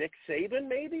maybe a Nick Saban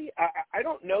maybe, I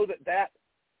don't know that –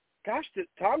 gosh,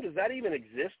 Tom, does that even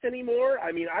exist anymore?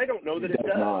 I mean, I don't know that it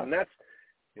does.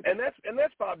 And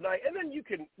that's Bob Knight. And then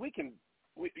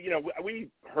we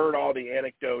heard all the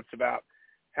anecdotes about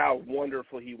how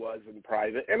wonderful he was in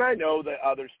private. And I know that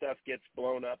other stuff gets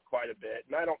blown up quite a bit.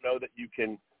 And I don't know that you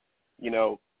can,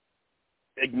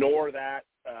 ignore that.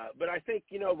 But I think,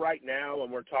 right now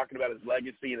when we're talking about his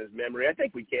legacy and his memory, I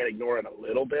think we can ignore it a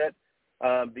little bit.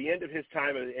 The end of his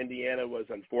time in Indiana was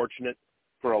unfortunate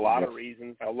for a lot of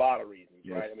reasons,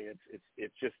 right? I mean,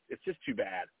 it's just too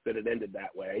bad that it ended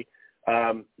that way.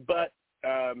 But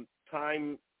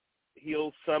time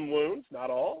heals some wounds, not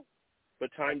all, but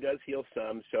time does heal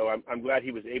some. So I'm glad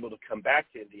he was able to come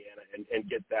back to Indiana and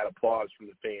get that applause from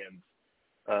the fans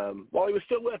while he was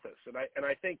still with us. And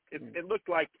I think it looked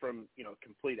like, from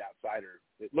complete outsider,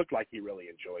 it looked like he really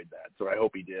enjoyed that. So I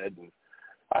hope he did, and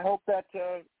I hope that's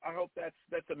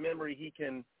a memory he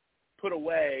can put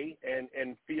away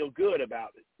and feel good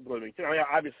about Bloomington. I mean,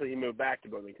 obviously he moved back to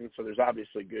Bloomington, so there's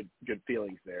obviously good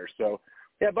feelings there. So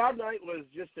yeah, Bob Knight was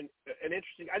just an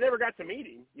interesting. I never got to meet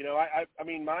him. I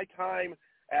mean, my time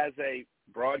as a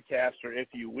broadcaster, if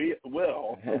you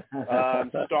will,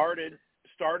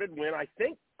 started when I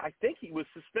think he was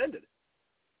suspended.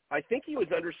 I think he was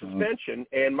under suspension,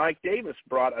 and Mike Davis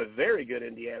brought a very good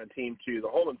Indiana team to the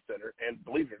Holman Center, and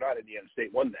believe it or not, Indiana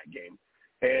State won that game.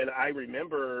 And I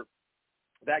remember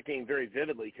that game very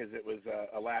vividly because it was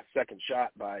a last-second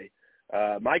shot by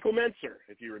Michael Menser,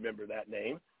 if you remember that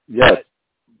name. Yes.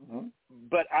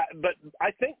 But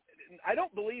I think I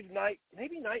don't believe Knight.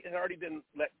 Maybe Knight had already been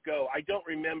let go. I don't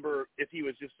remember if he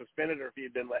was just suspended or if he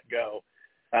had been let go.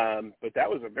 But that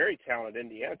was a very talented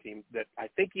Indiana team that I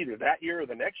think either that year or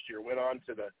the next year went on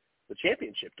to the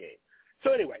championship game.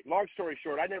 So anyway, long story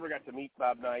short, I never got to meet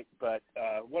Bob Knight, but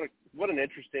what an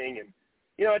interesting, and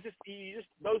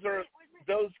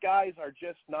those guys are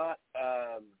just not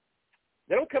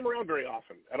they don't come around very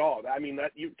often at all. I mean,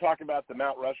 that you talk about the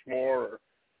Mount Rushmore or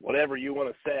whatever you want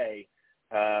to say,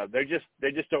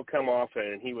 they just don't come often,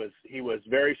 and he was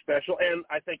very special, and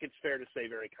I think it's fair to say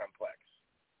very complex.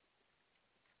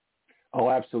 Oh,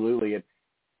 absolutely.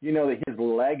 his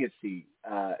legacy,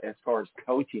 as far as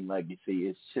coaching legacy,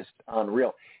 is just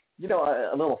unreal.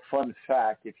 A little fun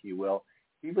fact, if you will,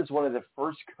 he was one of the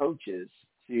first coaches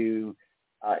to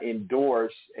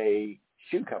endorse a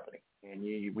shoe company. And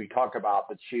we talk about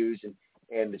the shoes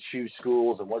and the shoe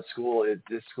schools and what school is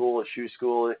this school, a shoe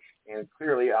school. And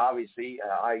clearly, obviously,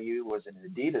 IU was an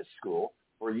Adidas school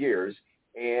for years.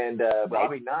 And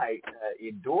Bobby Knight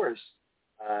endorsed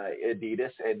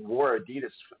Adidas and wore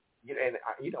Adidas. And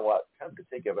you know what? Come to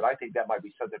think of it, I think that might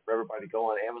be something for everybody to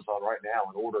go on Amazon right now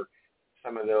and order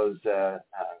some of those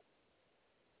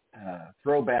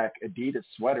throwback Adidas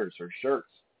sweaters or shirts.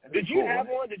 Did you have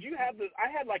one? Did you have I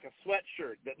had like a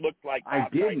sweatshirt that looked like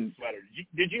Bob Knight's sweater.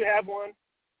 Did you have one?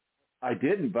 I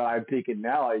didn't, but I'm thinking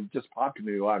now. It just popped to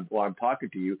me while I'm talking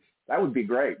to you. That would be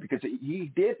great because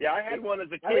he did. Yeah, I had one as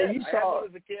a kid. I had one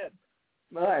as a kid.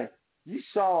 Right. You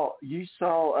saw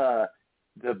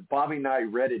the Bobby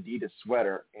Knight red Adidas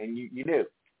sweater, and you knew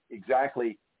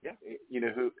exactly. Yeah.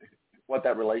 What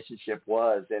that relationship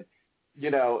was, and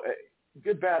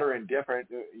good, bad, or indifferent,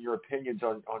 your opinions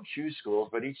on shoe schools,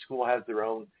 but each school has their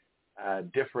own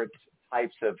different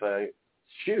types of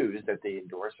shoes that they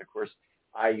endorse. Of course,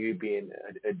 IU being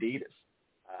Adidas.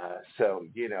 So,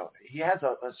 he has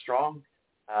a strong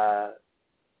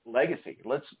legacy.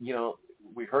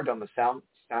 We heard on the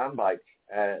soundbite,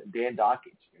 Dan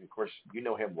Dawkins. And of course, you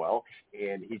know him well,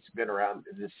 and he's been around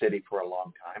the city for a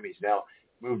long time. He's now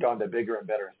moved on to bigger and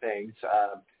better things.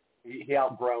 He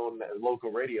outgrown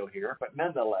local radio here, but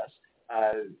nonetheless,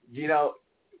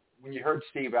 when you heard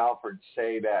Steve Alford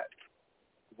say that,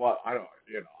 well, I don't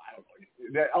know,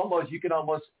 that you can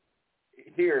almost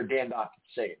hear Dan Dawkins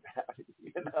saying that,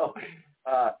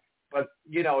 but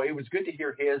it was good to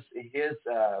hear his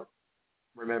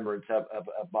remembrance of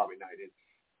Bobby Knight,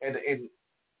 and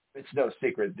it's no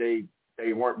secret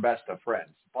they weren't best of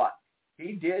friends, but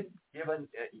he did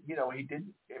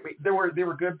there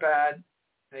were good, bad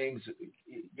things,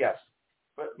 yes,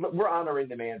 but we're honoring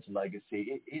the man's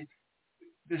legacy.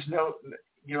 There's no,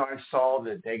 I saw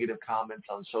the negative comments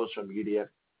on social media.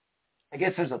 I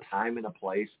guess there's a time and a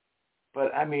place,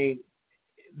 but I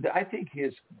I think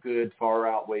his good far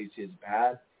outweighs his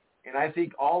bad, and I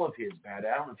think all of his bad.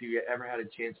 I don't know if you ever had a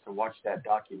chance to watch that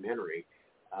documentary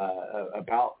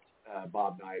about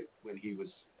Bob Knight when he was.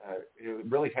 It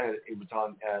was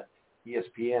on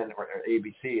ESPN or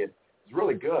ABC. It was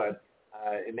really good,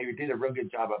 and they did a real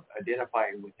good job of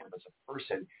identifying with him as a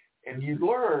person. And you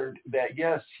learned that,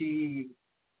 yes, he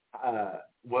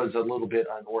was a little bit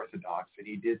unorthodox, and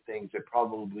he did things that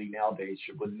probably nowadays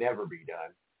would never be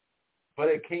done. But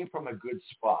it came from a good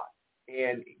spot.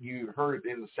 And you heard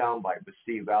in the soundbite with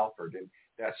Steve Alford and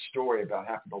that story about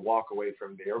having to walk away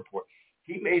from the airport.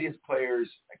 He made his players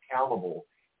accountable,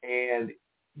 and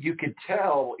you could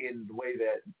tell in the way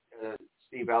that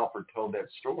Steve Alford told that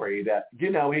story that,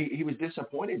 he was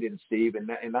disappointed in Steve and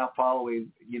not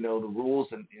following, the rules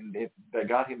and that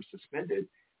got him suspended.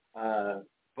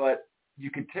 But you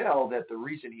could tell that the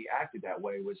reason he acted that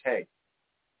way was, hey,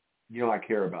 I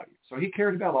care about you. So he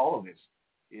cared about all of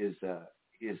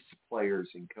his players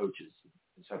and coaches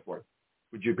and so forth.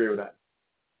 Would you agree with that?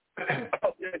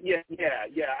 Oh, yeah.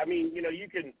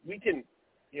 We can,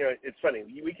 it's funny.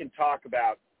 We can talk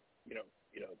about,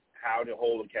 how to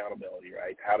hold accountability,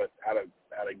 right? How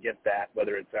to get that,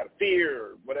 whether it's out of fear or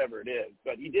whatever it is.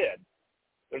 But he did.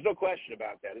 There's no question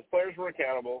about that. His players were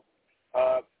accountable.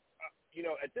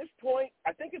 At this point,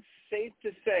 I think it's safe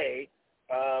to say,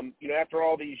 after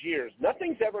all these years,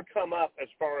 nothing's ever come up as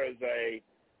far as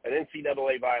an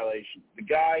NCAA violation. The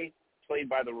guy played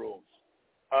by the rules.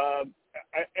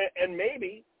 And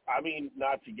maybe,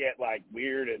 not to get like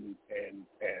weird and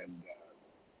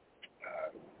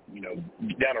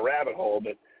down a rabbit hole,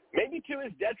 but maybe to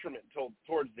his detriment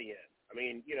towards the end.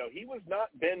 He was not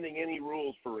bending any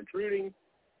rules for recruiting.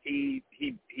 He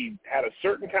had a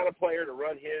certain kind of player to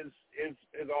run his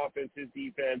offense, his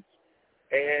defense.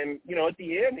 And, at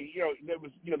the end,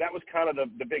 that was kind of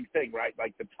the big thing, right?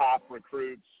 Like the top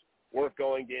recruits weren't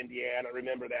going to Indiana.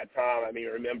 Remember that, Tom?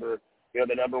 Remember,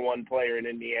 the number one player in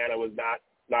Indiana was not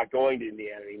going to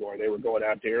Indiana anymore. They were going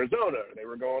out to Arizona. They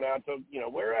were going out to,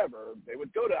 wherever. They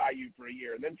would go to IU for a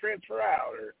year and then transfer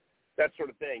out or that sort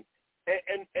of thing.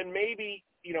 And maybe,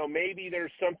 maybe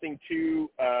there's something to,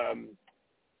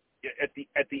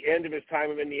 at the end of his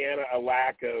time in Indiana, a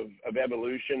lack of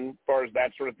evolution as far as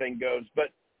that sort of thing goes.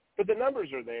 But the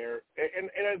numbers are there. And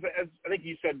as I think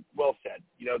you said, well said,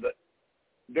 that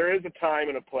there is a time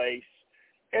and a place.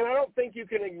 And I don't think you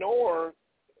can ignore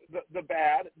the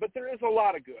bad, but there is a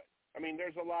lot of good.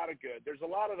 There's a lot of good. There's a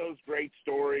lot of those great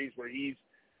stories where he's,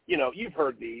 you've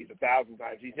heard these 1,000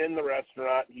 times. He's in the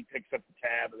restaurant. He picks up the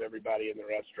tab of everybody in the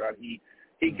restaurant. He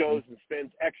goes and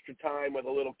spends extra time with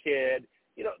a little kid.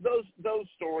 Those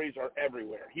stories are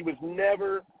everywhere. He was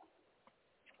never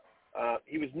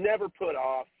put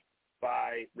off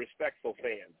by respectful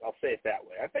fans. I'll say it that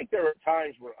way. I think there were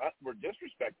times where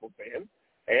disrespectful fans,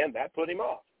 and that put him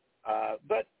off.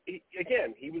 But he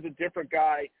was a different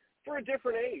guy for a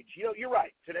different age. You're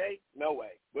right. Today, no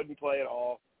way. Wouldn't play at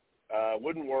all.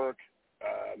 Wouldn't work.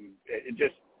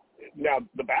 Now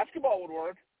the basketball would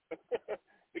work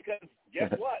because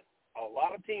guess what? A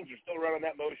lot of teams are still running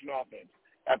that motion offense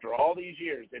after all these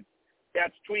years.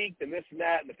 That's tweaked and this and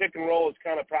that, and the pick and roll is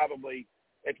kind of probably,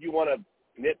 if you want to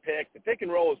nitpick, the pick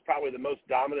and roll is probably the most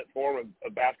dominant form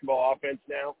of basketball offense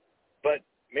now. But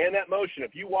man, that motion,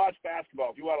 if you watch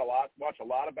basketball, if you watch a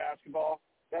lot of basketball,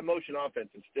 that motion offense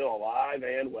is still alive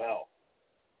and well.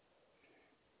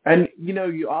 And,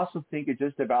 you also think it's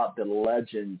just about the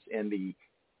legends and you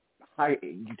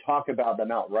talk about the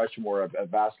Mount Rushmore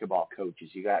of basketball coaches.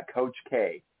 You got Coach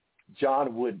K,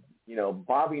 John Wooden,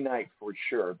 Bobby Knight for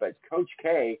sure. But Coach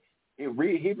K, he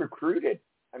recruited.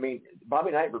 I mean,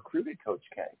 Bobby Knight recruited Coach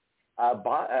K.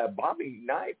 Bobby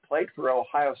Knight played for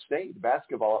Ohio State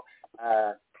basketball,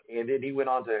 and then he went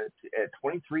on to, at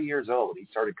 23 years old, he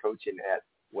started coaching at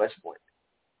West Point.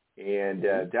 And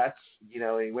that's, he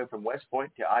went from West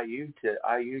Point to IU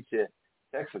to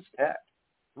Texas Tech,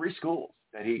 3 schools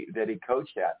that he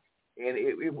coached at. And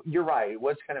you're right, it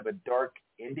was kind of a dark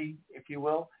ending, if you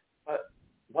will. But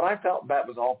what I felt that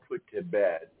was all put to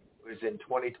bed was in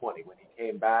 2020 when he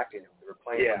came back and we were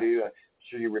playing Purdue. I'm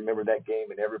sure you remember that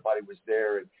game, and everybody was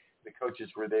there, and the coaches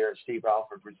were there, and Steve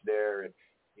Alford was there, and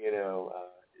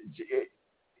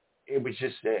it was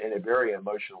just in a very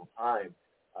emotional time.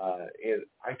 And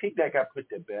I think that got put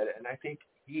to bed, and I think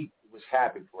he was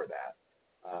happy for that.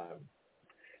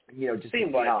 Just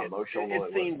seemed how like emotional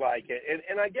it seemed like it.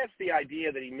 And I guess the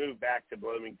idea that he moved back to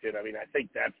Bloomington, I mean, I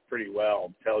think that's pretty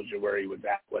well tells you where he was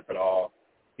at with it all.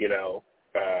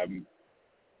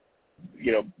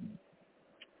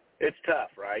 It's tough,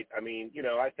 right? I mean,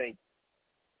 I think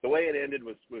the way it ended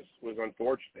was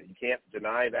unfortunate. You can't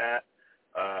deny that.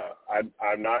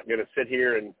 I'm not going to sit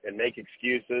here and make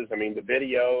excuses. I mean, the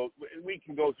video, we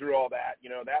can go through all that.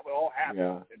 That would all happen.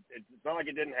 Yeah. It's not like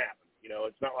it didn't happen.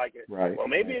 It's not like it. Right. Well,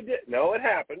 maybe it did. No, it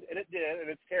happened, and it did, and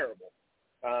it's terrible.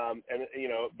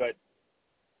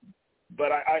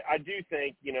 But I do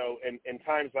think, in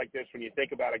times like this, when you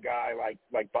think about a guy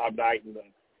like Bob Knight and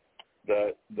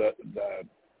the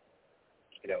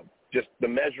just the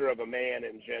measure of a man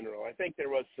in general, I think there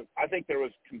was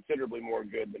considerably more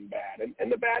good than bad,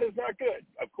 and the bad is not good,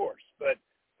 of course, but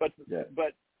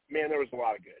man, there was a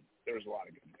lot of good. There was a lot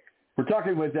of good there. We're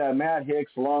talking with Matt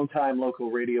Hicks, longtime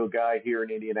local radio guy here in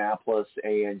Indianapolis,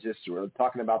 and just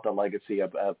talking about the legacy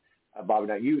of Bobby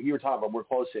Knight. You were talking about we're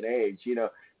close in age.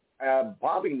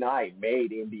 Bobby Knight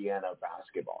made Indiana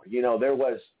basketball. There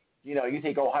was, you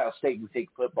think Ohio State, you think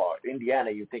football.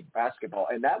 Indiana, you think basketball.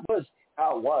 And that was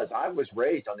how it was. I was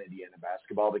raised on Indiana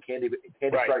basketball, the candy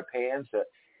stripe pants,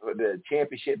 the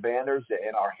championship banners,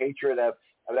 and our hatred of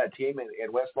that team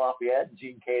in West Lafayette and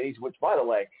Gene Katie's, which, by the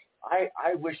way,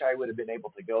 I wish I would have been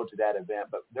able to go to that event.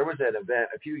 But there was an event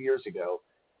a few years ago.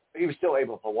 He was still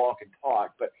able to walk and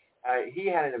talk, but he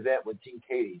had an event with Gene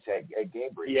Katie's at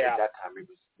Gainbridge at that time. It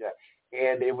was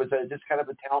and it was just kind of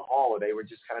a town hall where they were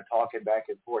just kind of talking back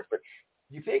and forth. But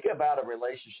you think about a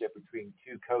relationship between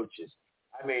two coaches.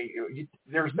 I mean,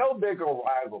 there's no bigger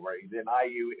rivalry than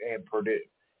IU and Purdue.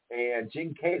 And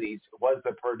Gene Katie's was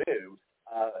the Purdue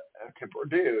to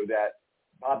Purdue that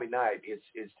Bobby Knight is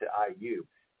to IU.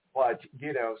 But,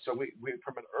 so we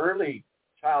from an early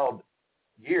child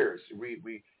years,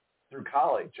 we through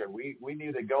college, we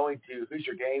knew that going to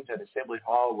Hoosier games at Assembly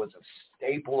Hall was a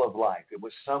staple of life. It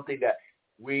was something that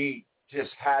we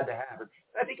just had to have. And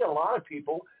I think a lot of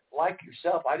people, like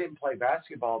yourself, I didn't play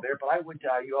basketball there, but I went to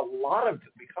IU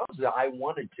because I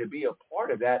wanted to be a part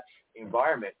of that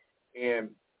environment. And,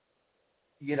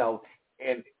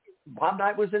 and Bob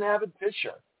Knight was an avid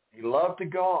fisher. He loved to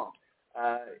golf.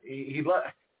 He loved.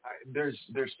 There's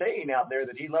saying out there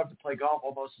that he loved to play golf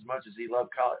almost as much as he loved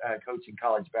coaching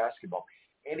college basketball.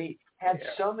 And he had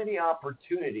so many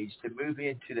opportunities to move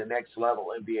into the next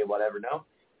level, NBA, whatever. No,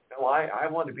 I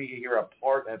want to be here a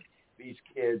part of these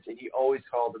kids, and he always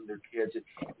called them their kids.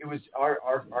 It was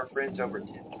our friends over at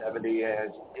 1070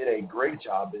 did a great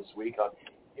job this week on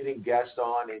getting guests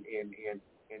on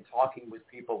and talking with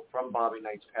people from Bobby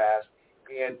Knight's past.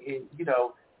 And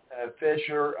Fish,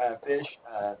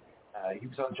 he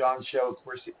was on John's show. Of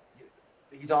course,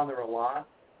 he's on there a lot,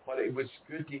 but it was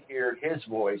good to hear his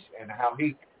voice and how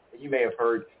he You may have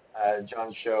heard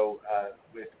John's show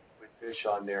with Fish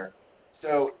on there.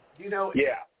 So, we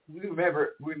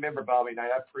remember Bobby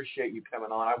Knight. I appreciate you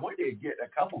coming on. I wanted to get a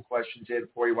couple questions in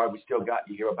for you while we still got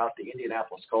you here about the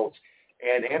Indianapolis Colts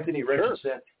and Anthony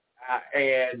Richardson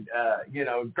and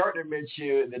Gardner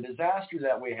Minshew and the disaster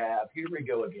that we have. Here we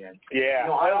go again. Yeah,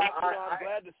 I'm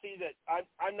glad to see that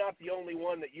I'm not the only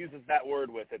one that uses that word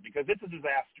with it, because it's a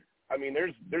disaster. I mean,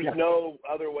 there's no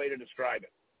other way to describe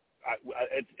it.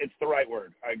 It's the right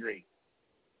word. I agree.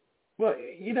 Well,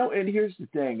 and here's the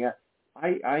thing.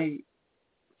 I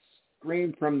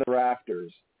screamed from the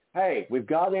rafters, hey, we've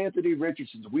got Anthony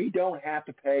Richardson. We don't have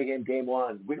to pay him game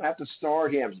one. We don't have to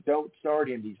start him. Don't start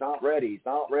him. He's not ready.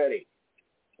 But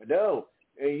no,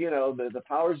 the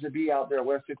powers that be out there at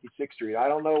West 56th Street. I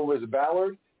don't know if it was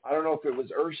Ballard. I don't know if it was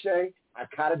Ursay. I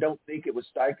kind of don't think it was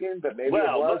Steichen, but maybe it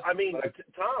was. I mean,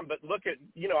 Tom, but look at,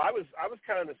 I was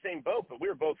kind of in the same boat, but we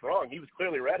were both wrong. He was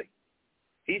clearly ready.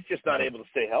 He's just not able to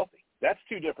stay healthy. That's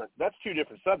two different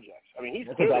subjects. I mean, he's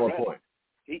clearly ready. Point.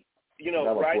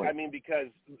 Right? Point. I mean, because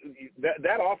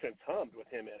that offense hummed with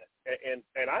him in it,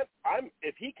 and I'm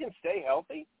if he can stay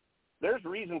healthy, there's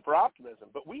reason for optimism.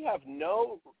 But we have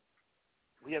no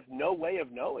way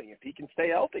of knowing if he can stay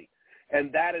healthy,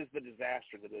 and that is the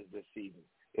disaster that is this season.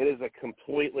 It is a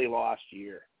completely lost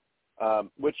year,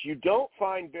 which you don't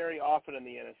find very often in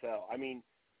the NFL. I mean,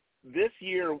 this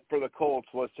year for the Colts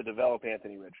was to develop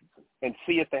Anthony Richardson and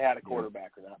see if they had a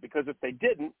quarterback or not. Because if they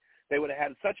didn't, they would have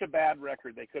had such a bad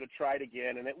record they could have tried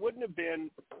again, and it wouldn't have been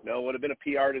 – it would have been a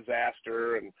PR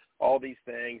disaster and all these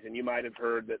things. And you might have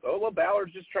heard that,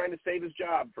 Ballard's just trying to save his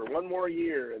job for one more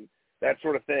year and that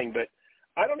sort of thing. But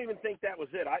I don't even think that was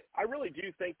it. I really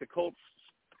do think the Colts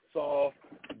saw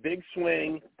big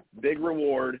swing, big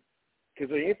reward,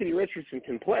 because Anthony Richardson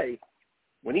can play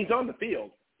when he's on the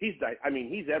field. He's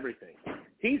everything.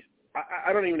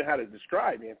 I don't even know how to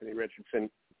describe Anthony Richardson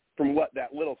from what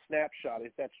that little snapshot,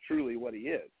 if that's truly what he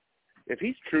is. If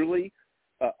he's truly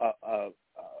an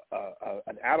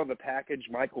out-of-the-package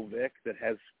Michael Vick that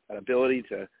has an ability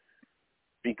to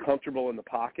be comfortable in the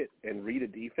pocket and read a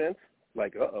defense,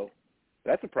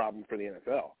 that's a problem for the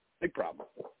NFL. Big problem.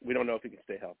 We don't know if he can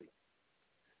stay healthy.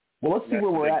 Well, let's see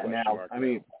where we're at now.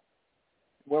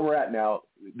 Where we're at now,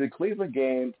 the Cleveland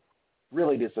game,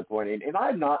 really disappointing. And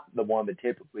I'm not the one that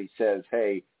typically says,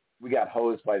 hey, we got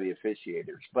hosed by the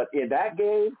officiators. But in that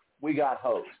game, we got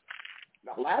hosed.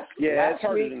 Now, it's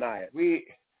hard to deny it.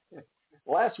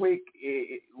 Last week,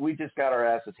 we just got our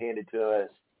asses handed to us.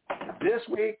 This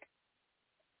week,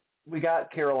 we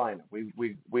got Carolina.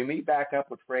 We meet back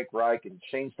up with Frank Reich, and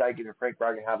Shane Steichen and Frank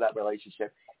Reich have that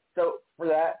relationship. So for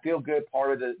that, feel good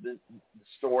part of the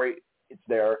story, it's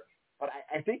there. But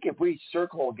I think if we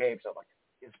circle games, I'm like,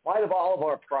 in spite of all of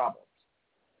our problems,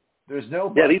 there's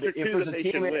no. Yeah, these are two that they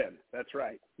should win. That's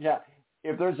right. Yeah,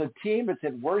 if there's a team that's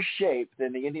in worse shape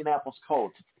than the Indianapolis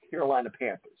Colts, it's the Carolina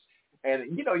Panthers.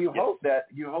 And you hope that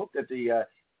the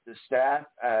staff,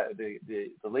 the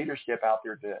leadership out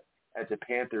there at the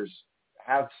Panthers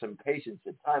have some patience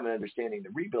and time and understanding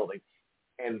the rebuilding.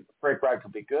 And Frank Reich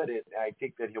will be good. I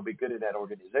think that he'll be good in that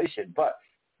organization. But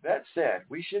that said,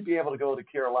 we should be able to go to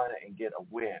Carolina and get a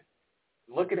win.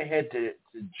 Looking ahead to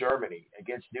Germany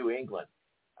against New England,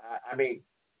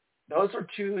 those are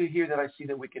two here that I see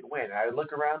that we can win. I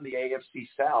look around the AFC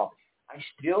South, I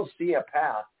still see a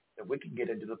path that we can get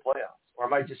into the playoffs. Or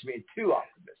am I just being too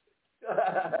optimistic?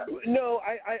 No,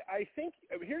 I think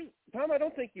Tom, I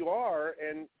don't think you are,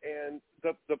 and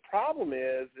the problem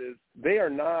is they are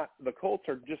not. The Colts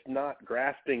are just not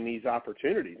grasping these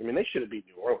opportunities. I mean, they should have beat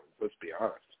New Orleans. Let's be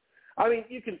honest. I mean,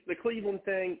 the Cleveland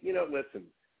thing. Listen,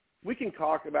 we can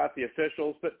talk about the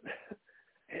officials, but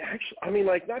actually,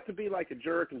 not to be like a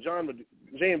jerk, and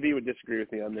JMV would disagree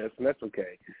with me on this, and that's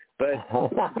okay. But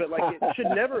it should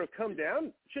never have come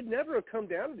down. Should never have come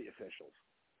down to the officials.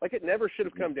 It never should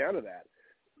have come down to that.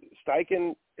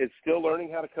 Steichen is still learning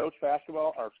how to coach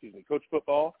coach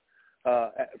football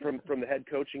from the head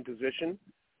coaching position.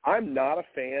 I'm not a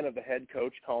fan of the head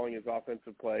coach calling his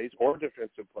offensive plays or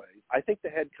defensive plays. I think the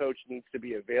head coach needs to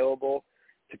be available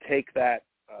to take that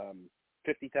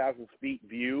 50,000 feet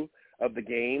view of the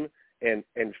game and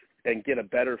get a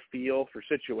better feel for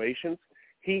situations.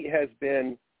 He has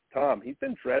been, Tom, he's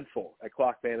been dreadful at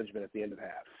clock management at the end of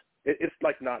halves.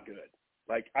 It's not good.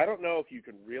 I don't know if you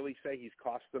can really say he's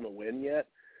cost them a win yet,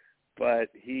 but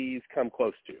he's come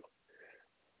close to.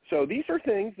 So these are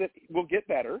things that will get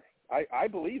better. I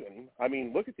believe in him. I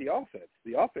mean, look at the offense.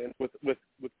 The offense with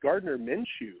Gardner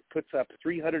Minshew puts up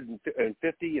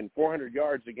 350 and 400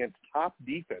 yards against top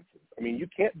defenses. I mean, you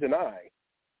can't deny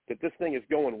that this thing is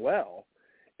going well.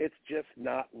 It's just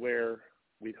not where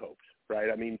we'd hoped, right?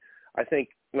 I mean, I think,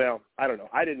 well, I don't know.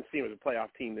 I didn't see them as a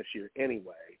playoff team this year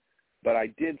anyway, but I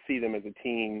did see them as a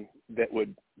team that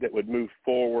would move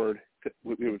forward.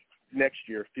 Next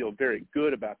year feel very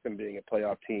good about them being a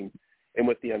playoff team. And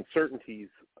with the uncertainties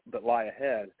that lie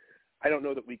ahead, I don't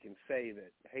know that we can say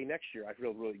that, hey, next year I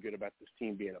feel really good about this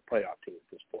team being a playoff team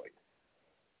at this point.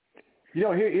 You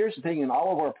know, here's the thing. In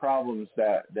all of our problems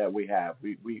that we have,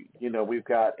 we've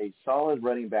got a solid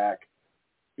running back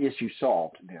issue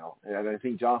solved now, and I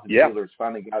think Jonathan Taylor's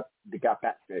finally got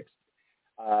that fixed.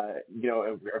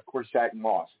 Of course, Zach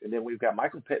Moss, and then we've got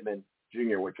Michael Pittman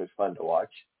Jr., which was fun to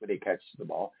watch when he catches the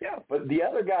ball. Yeah. But the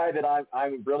other guy that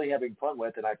I'm really having fun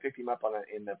with, and I picked him up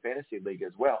in the fantasy league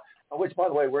as well, which, by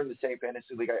the way, we're in the same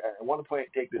fantasy league. I want to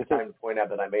take this time to point out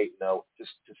that I'm 8-0,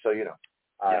 just so you know.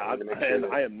 I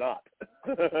am not.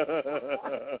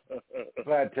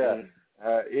 But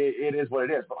it is what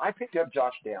it is. But I picked up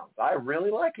Josh Downs. I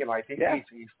really like him. I think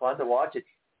he's fun to watch.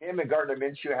 Him and Gardner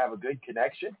Minshew have a good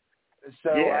connection.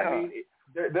 So, I mean,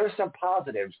 there's some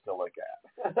positives to look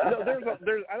at. No,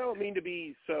 there's. I don't mean to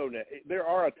be so. There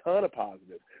are a ton of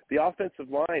positives. The offensive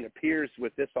line appears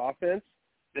with this offense,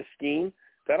 this scheme,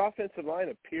 that offensive line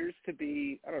appears to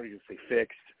be, I don't even say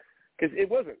fixed, because it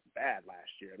wasn't bad last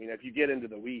year. I mean, if you get into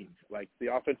the weeds, like the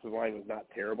offensive line was not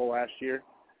terrible last year,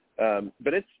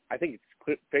 but I think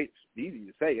it's easy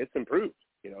to say it's improved.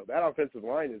 You know, that offensive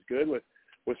line is good with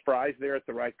Fries there at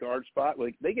the right guard spot.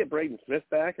 Like, they get Braden Smith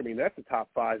back. I mean, that's a top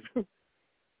 5.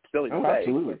 Silly to say.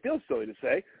 Absolutely. It feels silly to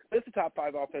say. But it's a top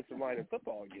 5 offensive line in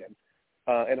football again.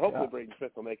 And hopefully Braden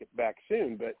Smith will make it back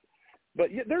soon.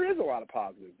 But yeah, there is a lot of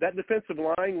positives. That defensive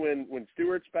line, when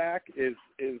Stewart's back, is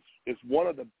one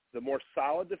of the more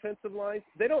solid defensive lines.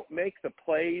 They don't make the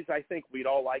plays I think we'd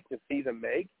all like to see them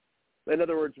make. In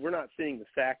other words, we're not seeing the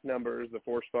sack numbers, the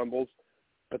forced fumbles,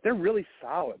 but they're really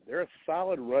solid. They're a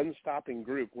solid run-stopping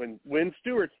group when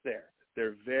Stewart's there.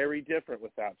 They're very different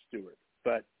without Stewart.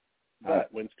 But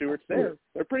when Stewart's there,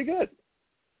 they're pretty good.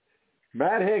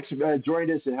 Matt Hicks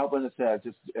joined us and helping us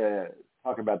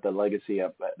talk about the legacy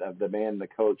of the man, the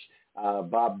coach.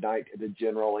 Bob Knight, the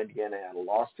general. Indiana had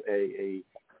lost a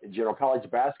general.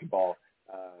 College basketball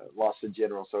lost a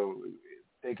general. So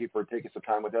thank you for taking some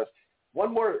time with us.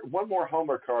 One more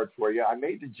homer card for you. I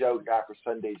made the joke after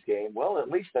Sunday's game. Well, at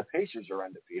least the Pacers are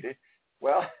undefeated.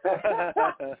 Well,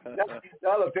 now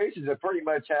the Pacers pretty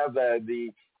much have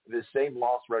the same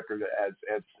loss record as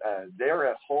they're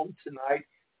at home tonight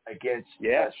against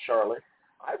Charlotte.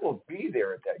 I will be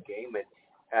there at that game,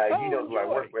 and you know who I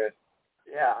work with.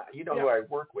 Yeah, you know who I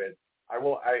work with. I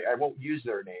won't use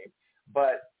their name,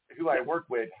 but who I work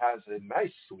with has a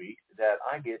nice suite that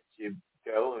I get to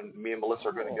go, and me and Melissa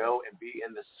are going to go and be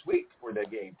in the suite for the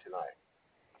game tonight.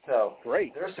 So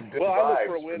great. There's some good vibes. Well, I look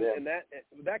for a win, and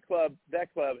that club.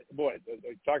 Boy,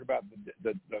 talk about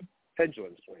the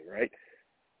pendulum swing, right?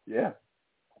 Yeah.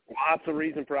 Lots of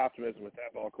reason for optimism with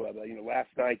that ball club. You know, last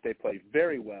night they played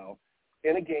very well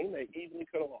in a game they easily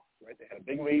could have lost. Right? They had a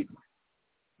big lead.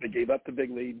 They gave up the big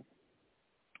lead.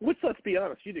 Which, let's be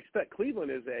honest, you'd expect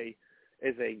Cleveland is a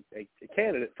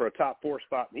candidate for a top 4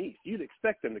 spot in the East. You'd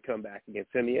expect them to come back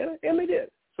against Indiana, and they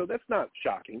did. So that's not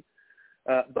shocking.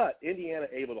 But Indiana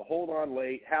able to hold on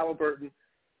late. Halliburton.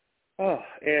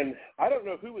 And I don't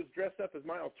know who was dressed up as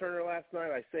Miles Turner last night.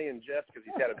 I say in jest because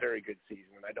he's had a very good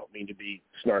season, and I don't mean to be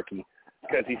snarky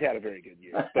because he's had a very good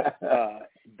year. But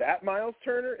that Miles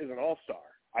Turner is an all-star.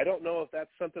 I don't know if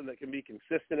that's something that can be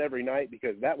consistent every night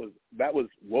because that was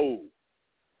whoa.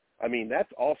 I mean,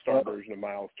 that's all-star version of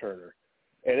Miles Turner,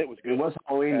 and it was good. It was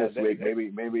Halloween this week.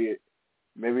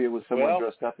 Maybe it was someone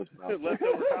dressed up as Miles.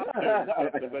 Leftover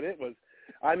costumes, but it was.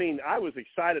 I mean, I was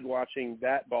excited watching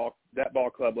that ball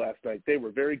club last night. They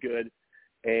were very good,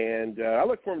 and I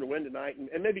look for them to win tonight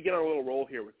and maybe get on a little roll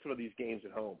here with some of these games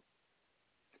at home.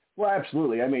 Well,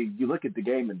 absolutely. I mean, you look at the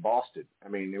game in Boston. I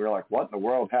mean, you're like, what in the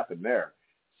world happened there?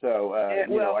 So, I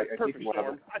perfect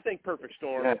storm. I think perfect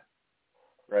storm. Yeah.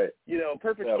 Right. You know,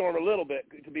 perfect storm a little bit.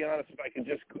 To be honest, if I can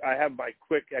I have my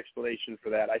quick explanation for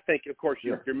that. I think, of course,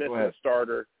 you're missing a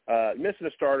starter. Missing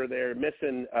a starter there.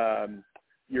 Missing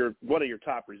one of your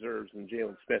top reserves in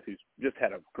Jalen Smith, who's just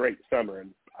had a great summer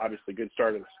and obviously good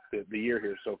start of the year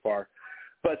here so far.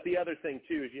 But the other thing,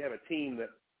 too, is you have a team that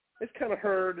is kind of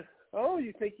heard, oh,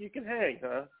 you think you can hang,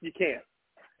 huh? You can't.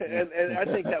 And I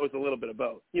think that was a little bit of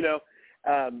both. You know,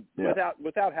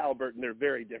 without Halliburton, they're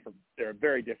very different. They're a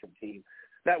very different team.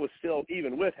 That was still,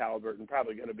 even with Halliburton,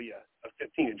 probably going to be a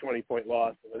 15 to 20-point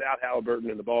loss. And without Halliburton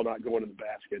and the ball not going in the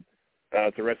basket,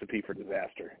 it's a recipe for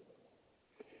disaster.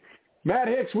 Matt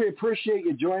Hicks, we appreciate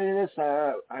you joining us.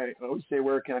 I always say,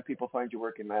 where can people find your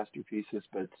work in masterpieces?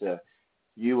 But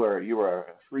you were a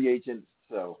free agent,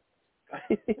 so.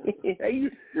 Hey,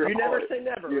 you never say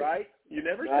never, right? You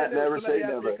never say never. Never Somebody say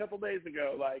asked never. me a couple days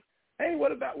ago, like, hey,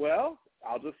 what about? Well,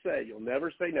 I'll just say you'll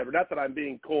never say never. Not that I'm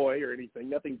being coy or anything.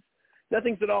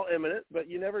 Nothing's at all imminent, but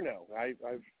you never know. Hey,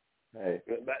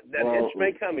 that hitch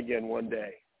may come again one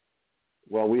day.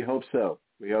 Well, we hope so.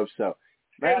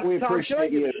 Matt, we Tom, appreciate can I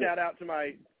give you. a shout out to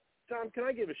my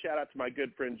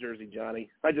good friend Jersey Johnny?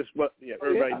 I just want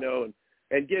everybody know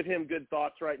and give him good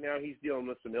thoughts right now. He's dealing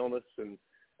with some illness, and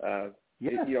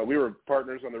we were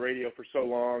partners on the radio for so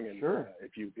long. And sure.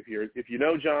 If you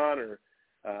know John or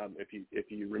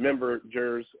if you remember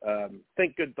Jers,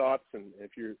 think good thoughts, and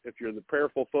if you're the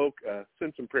prayerful folk,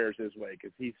 send some prayers his way,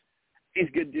 because he's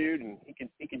a good dude, and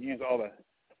he can use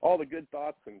all the good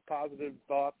thoughts and positive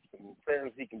thoughts and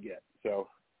prayers he can get. So,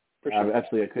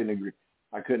 absolutely,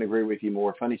 I couldn't agree with you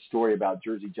more. Funny story about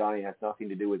Jersey Johnny, has nothing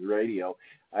to do with radio,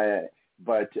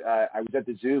 but I was at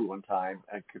the zoo one time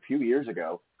a few years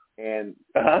ago, and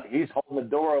he's holding the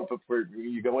door open for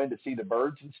you go in to see the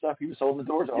birds and stuff. He was holding the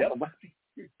doors open.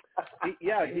 He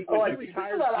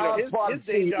retired. His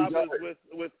day job was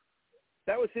with.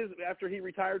 That was his after he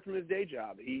retired from his day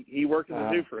job. He worked in the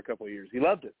zoo for a couple of years. He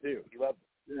loved it too.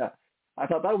 Yeah, I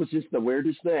thought that was just the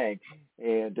weirdest thing,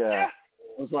 and I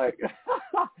was like,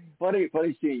 funny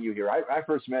seeing you here. I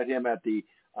first met him at the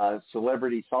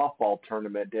celebrity softball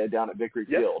tournament down at Vickery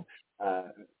Field.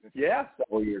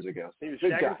 Several years ago. He was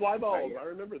shagging fly balls. I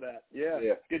remember that. Yeah,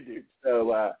 good dude.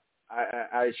 So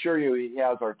I assure you, he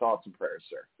has our thoughts and prayers,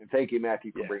 sir. And thank you,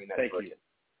 Matthew, for bringing that to us.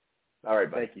 All right,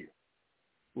 buddy. Thank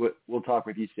you. We'll talk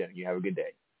with you soon. You have a good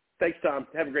day. Thanks, Tom.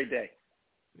 Have a great day.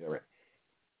 All right.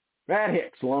 Matt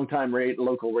Hicks, longtime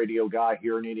local radio guy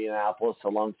here in Indianapolis,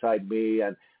 alongside me,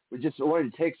 and we just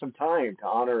wanted to take some time to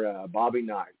honor Bobby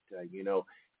Knight. The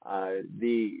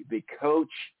coach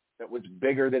that was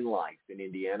bigger than life in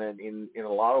Indiana, and in a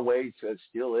lot of ways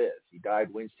still is. He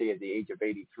died Wednesday at the age of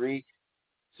 83.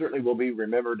 Certainly will be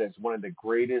remembered as one of the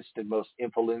greatest and most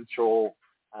influential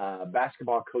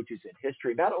basketball coaches in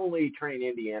history, not only turning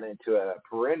Indiana into a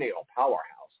perennial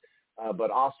powerhouse, but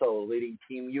also leading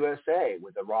Team USA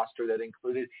with a roster that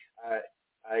included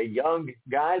a young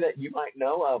guy that you might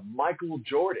know of, Michael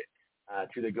Jordan,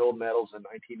 to the gold medals in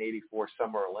 1984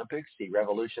 Summer Olympics. He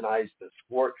revolutionized the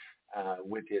sport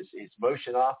with his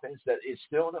motion offense that is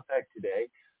still in effect today.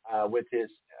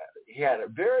 He had a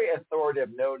very authoritative,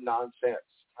 no-nonsense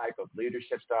type of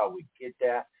leadership style. We get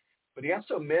that. But he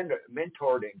also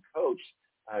mentored and coached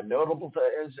notable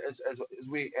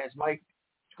as Mike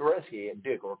Skoreski and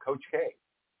Dick, or Coach K,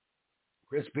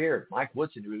 Chris Beard, Mike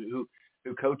Woodson,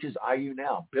 who coaches IU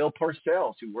now, Bill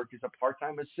Parcells, who worked as a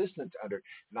part-time assistant under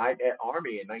Knight at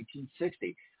Army in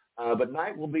 1960. But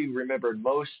Knight will be remembered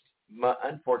most,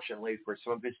 unfortunately, for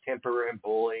some of his temper and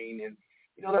bullying and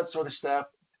that sort of stuff,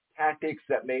 tactics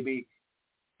that maybe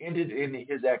ended in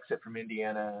his exit from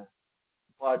Indiana.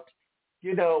 But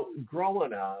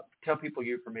growing up, tell people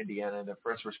you're from Indiana, and the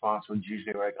first response was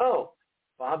usually like, "Oh,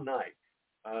 Bob Knight."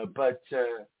 But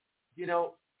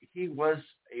he was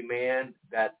a man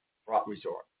that brought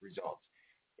results,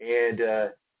 and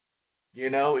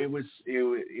it was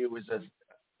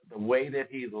the way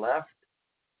that he left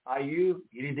IU.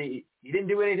 He didn't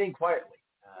do anything quietly,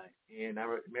 and I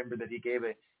remember that he gave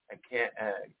a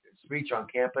speech on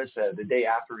campus the day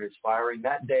after his firing.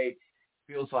 That day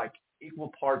feels like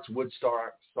equal parts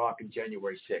Woodstock and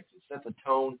January 6th. It sets a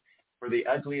tone for the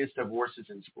ugliest divorces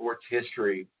in sports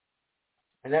history.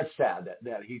 And that's sad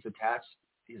that he's attached,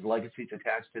 his legacy's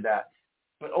attached to that.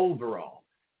 But overall,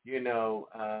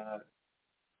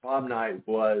 Bob Knight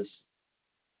was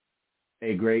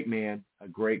a great man, a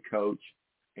great coach.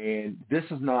 And this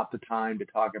is not the time to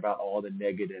talk about all the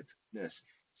negativeness.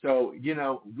 So,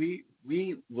 we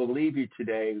will leave you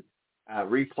today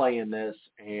replaying this,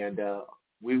 and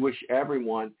we wish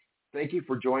everyone, thank you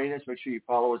for joining us. Make sure you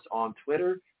follow us on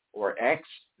Twitter or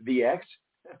X,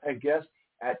 I guess,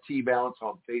 at T-Balance,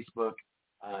 on Facebook,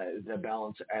 The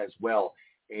Balance as well.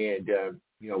 And,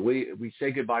 we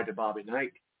say goodbye to Bobby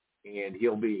Knight, and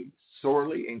he'll be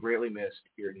sorely and greatly missed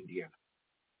here in Indiana.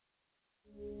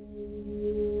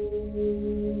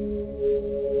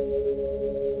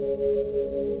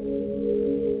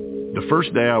 The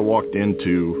first day I walked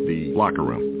into the locker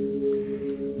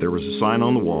room, there was a sign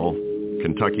on the wall,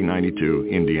 Kentucky 92,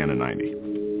 Indiana 90.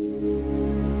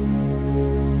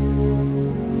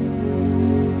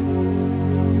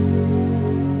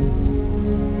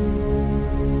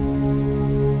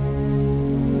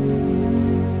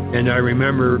 And I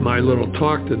remember my little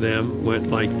talk to them went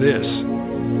like this.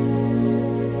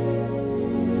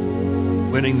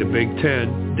 Winning the Big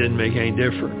Ten didn't make any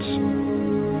difference.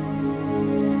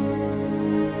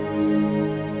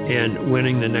 And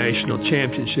winning the national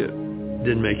championship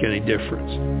didn't make any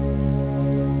difference.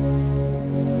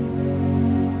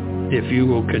 If you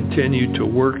will continue to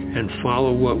work and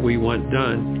follow what we want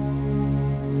done,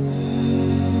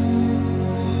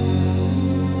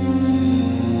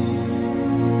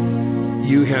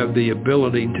 you have the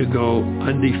ability to go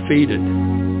undefeated.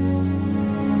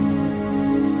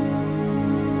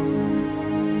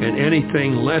 And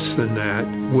anything less than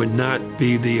that would not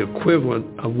be the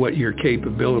equivalent of what your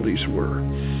capabilities were.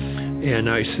 And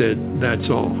I said, that's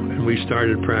all. And we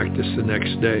started practice the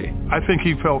next day. I think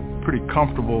he felt pretty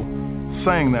comfortable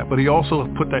saying that, but he also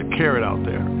put that carrot out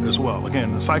there as well.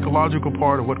 Again, the psychological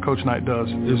part of what Coach Knight does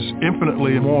is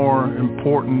infinitely more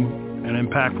important and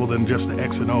impactful than just the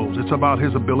X and O's. It's about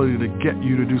his ability to get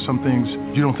you to do some things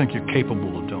you don't think you're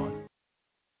capable of doing.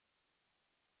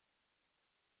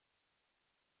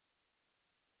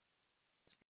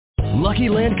 Lucky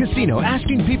Land Casino,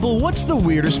 asking people, what's the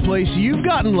weirdest place you've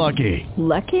gotten lucky?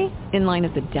 Lucky? In line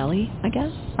at the deli, I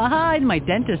guess? Aha, in my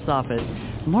dentist's office.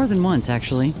 More than once,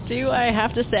 actually. Do I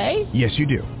have to say? Yes, you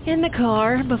do. In the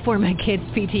car before my kids'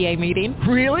 PTA meeting.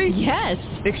 Really? Yes.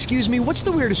 Excuse me, what's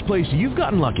the weirdest place you've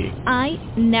gotten lucky? I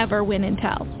never win and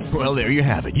tell. Well, there you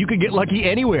have it. You can get lucky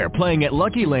anywhere, playing at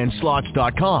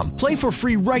LuckyLandSlots.com. Play for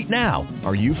free right now.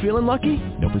 Are you feeling lucky?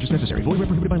 No purchase necessary. Void where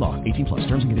prohibited by law. 18+.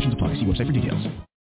 Terms and conditions apply. See website for details.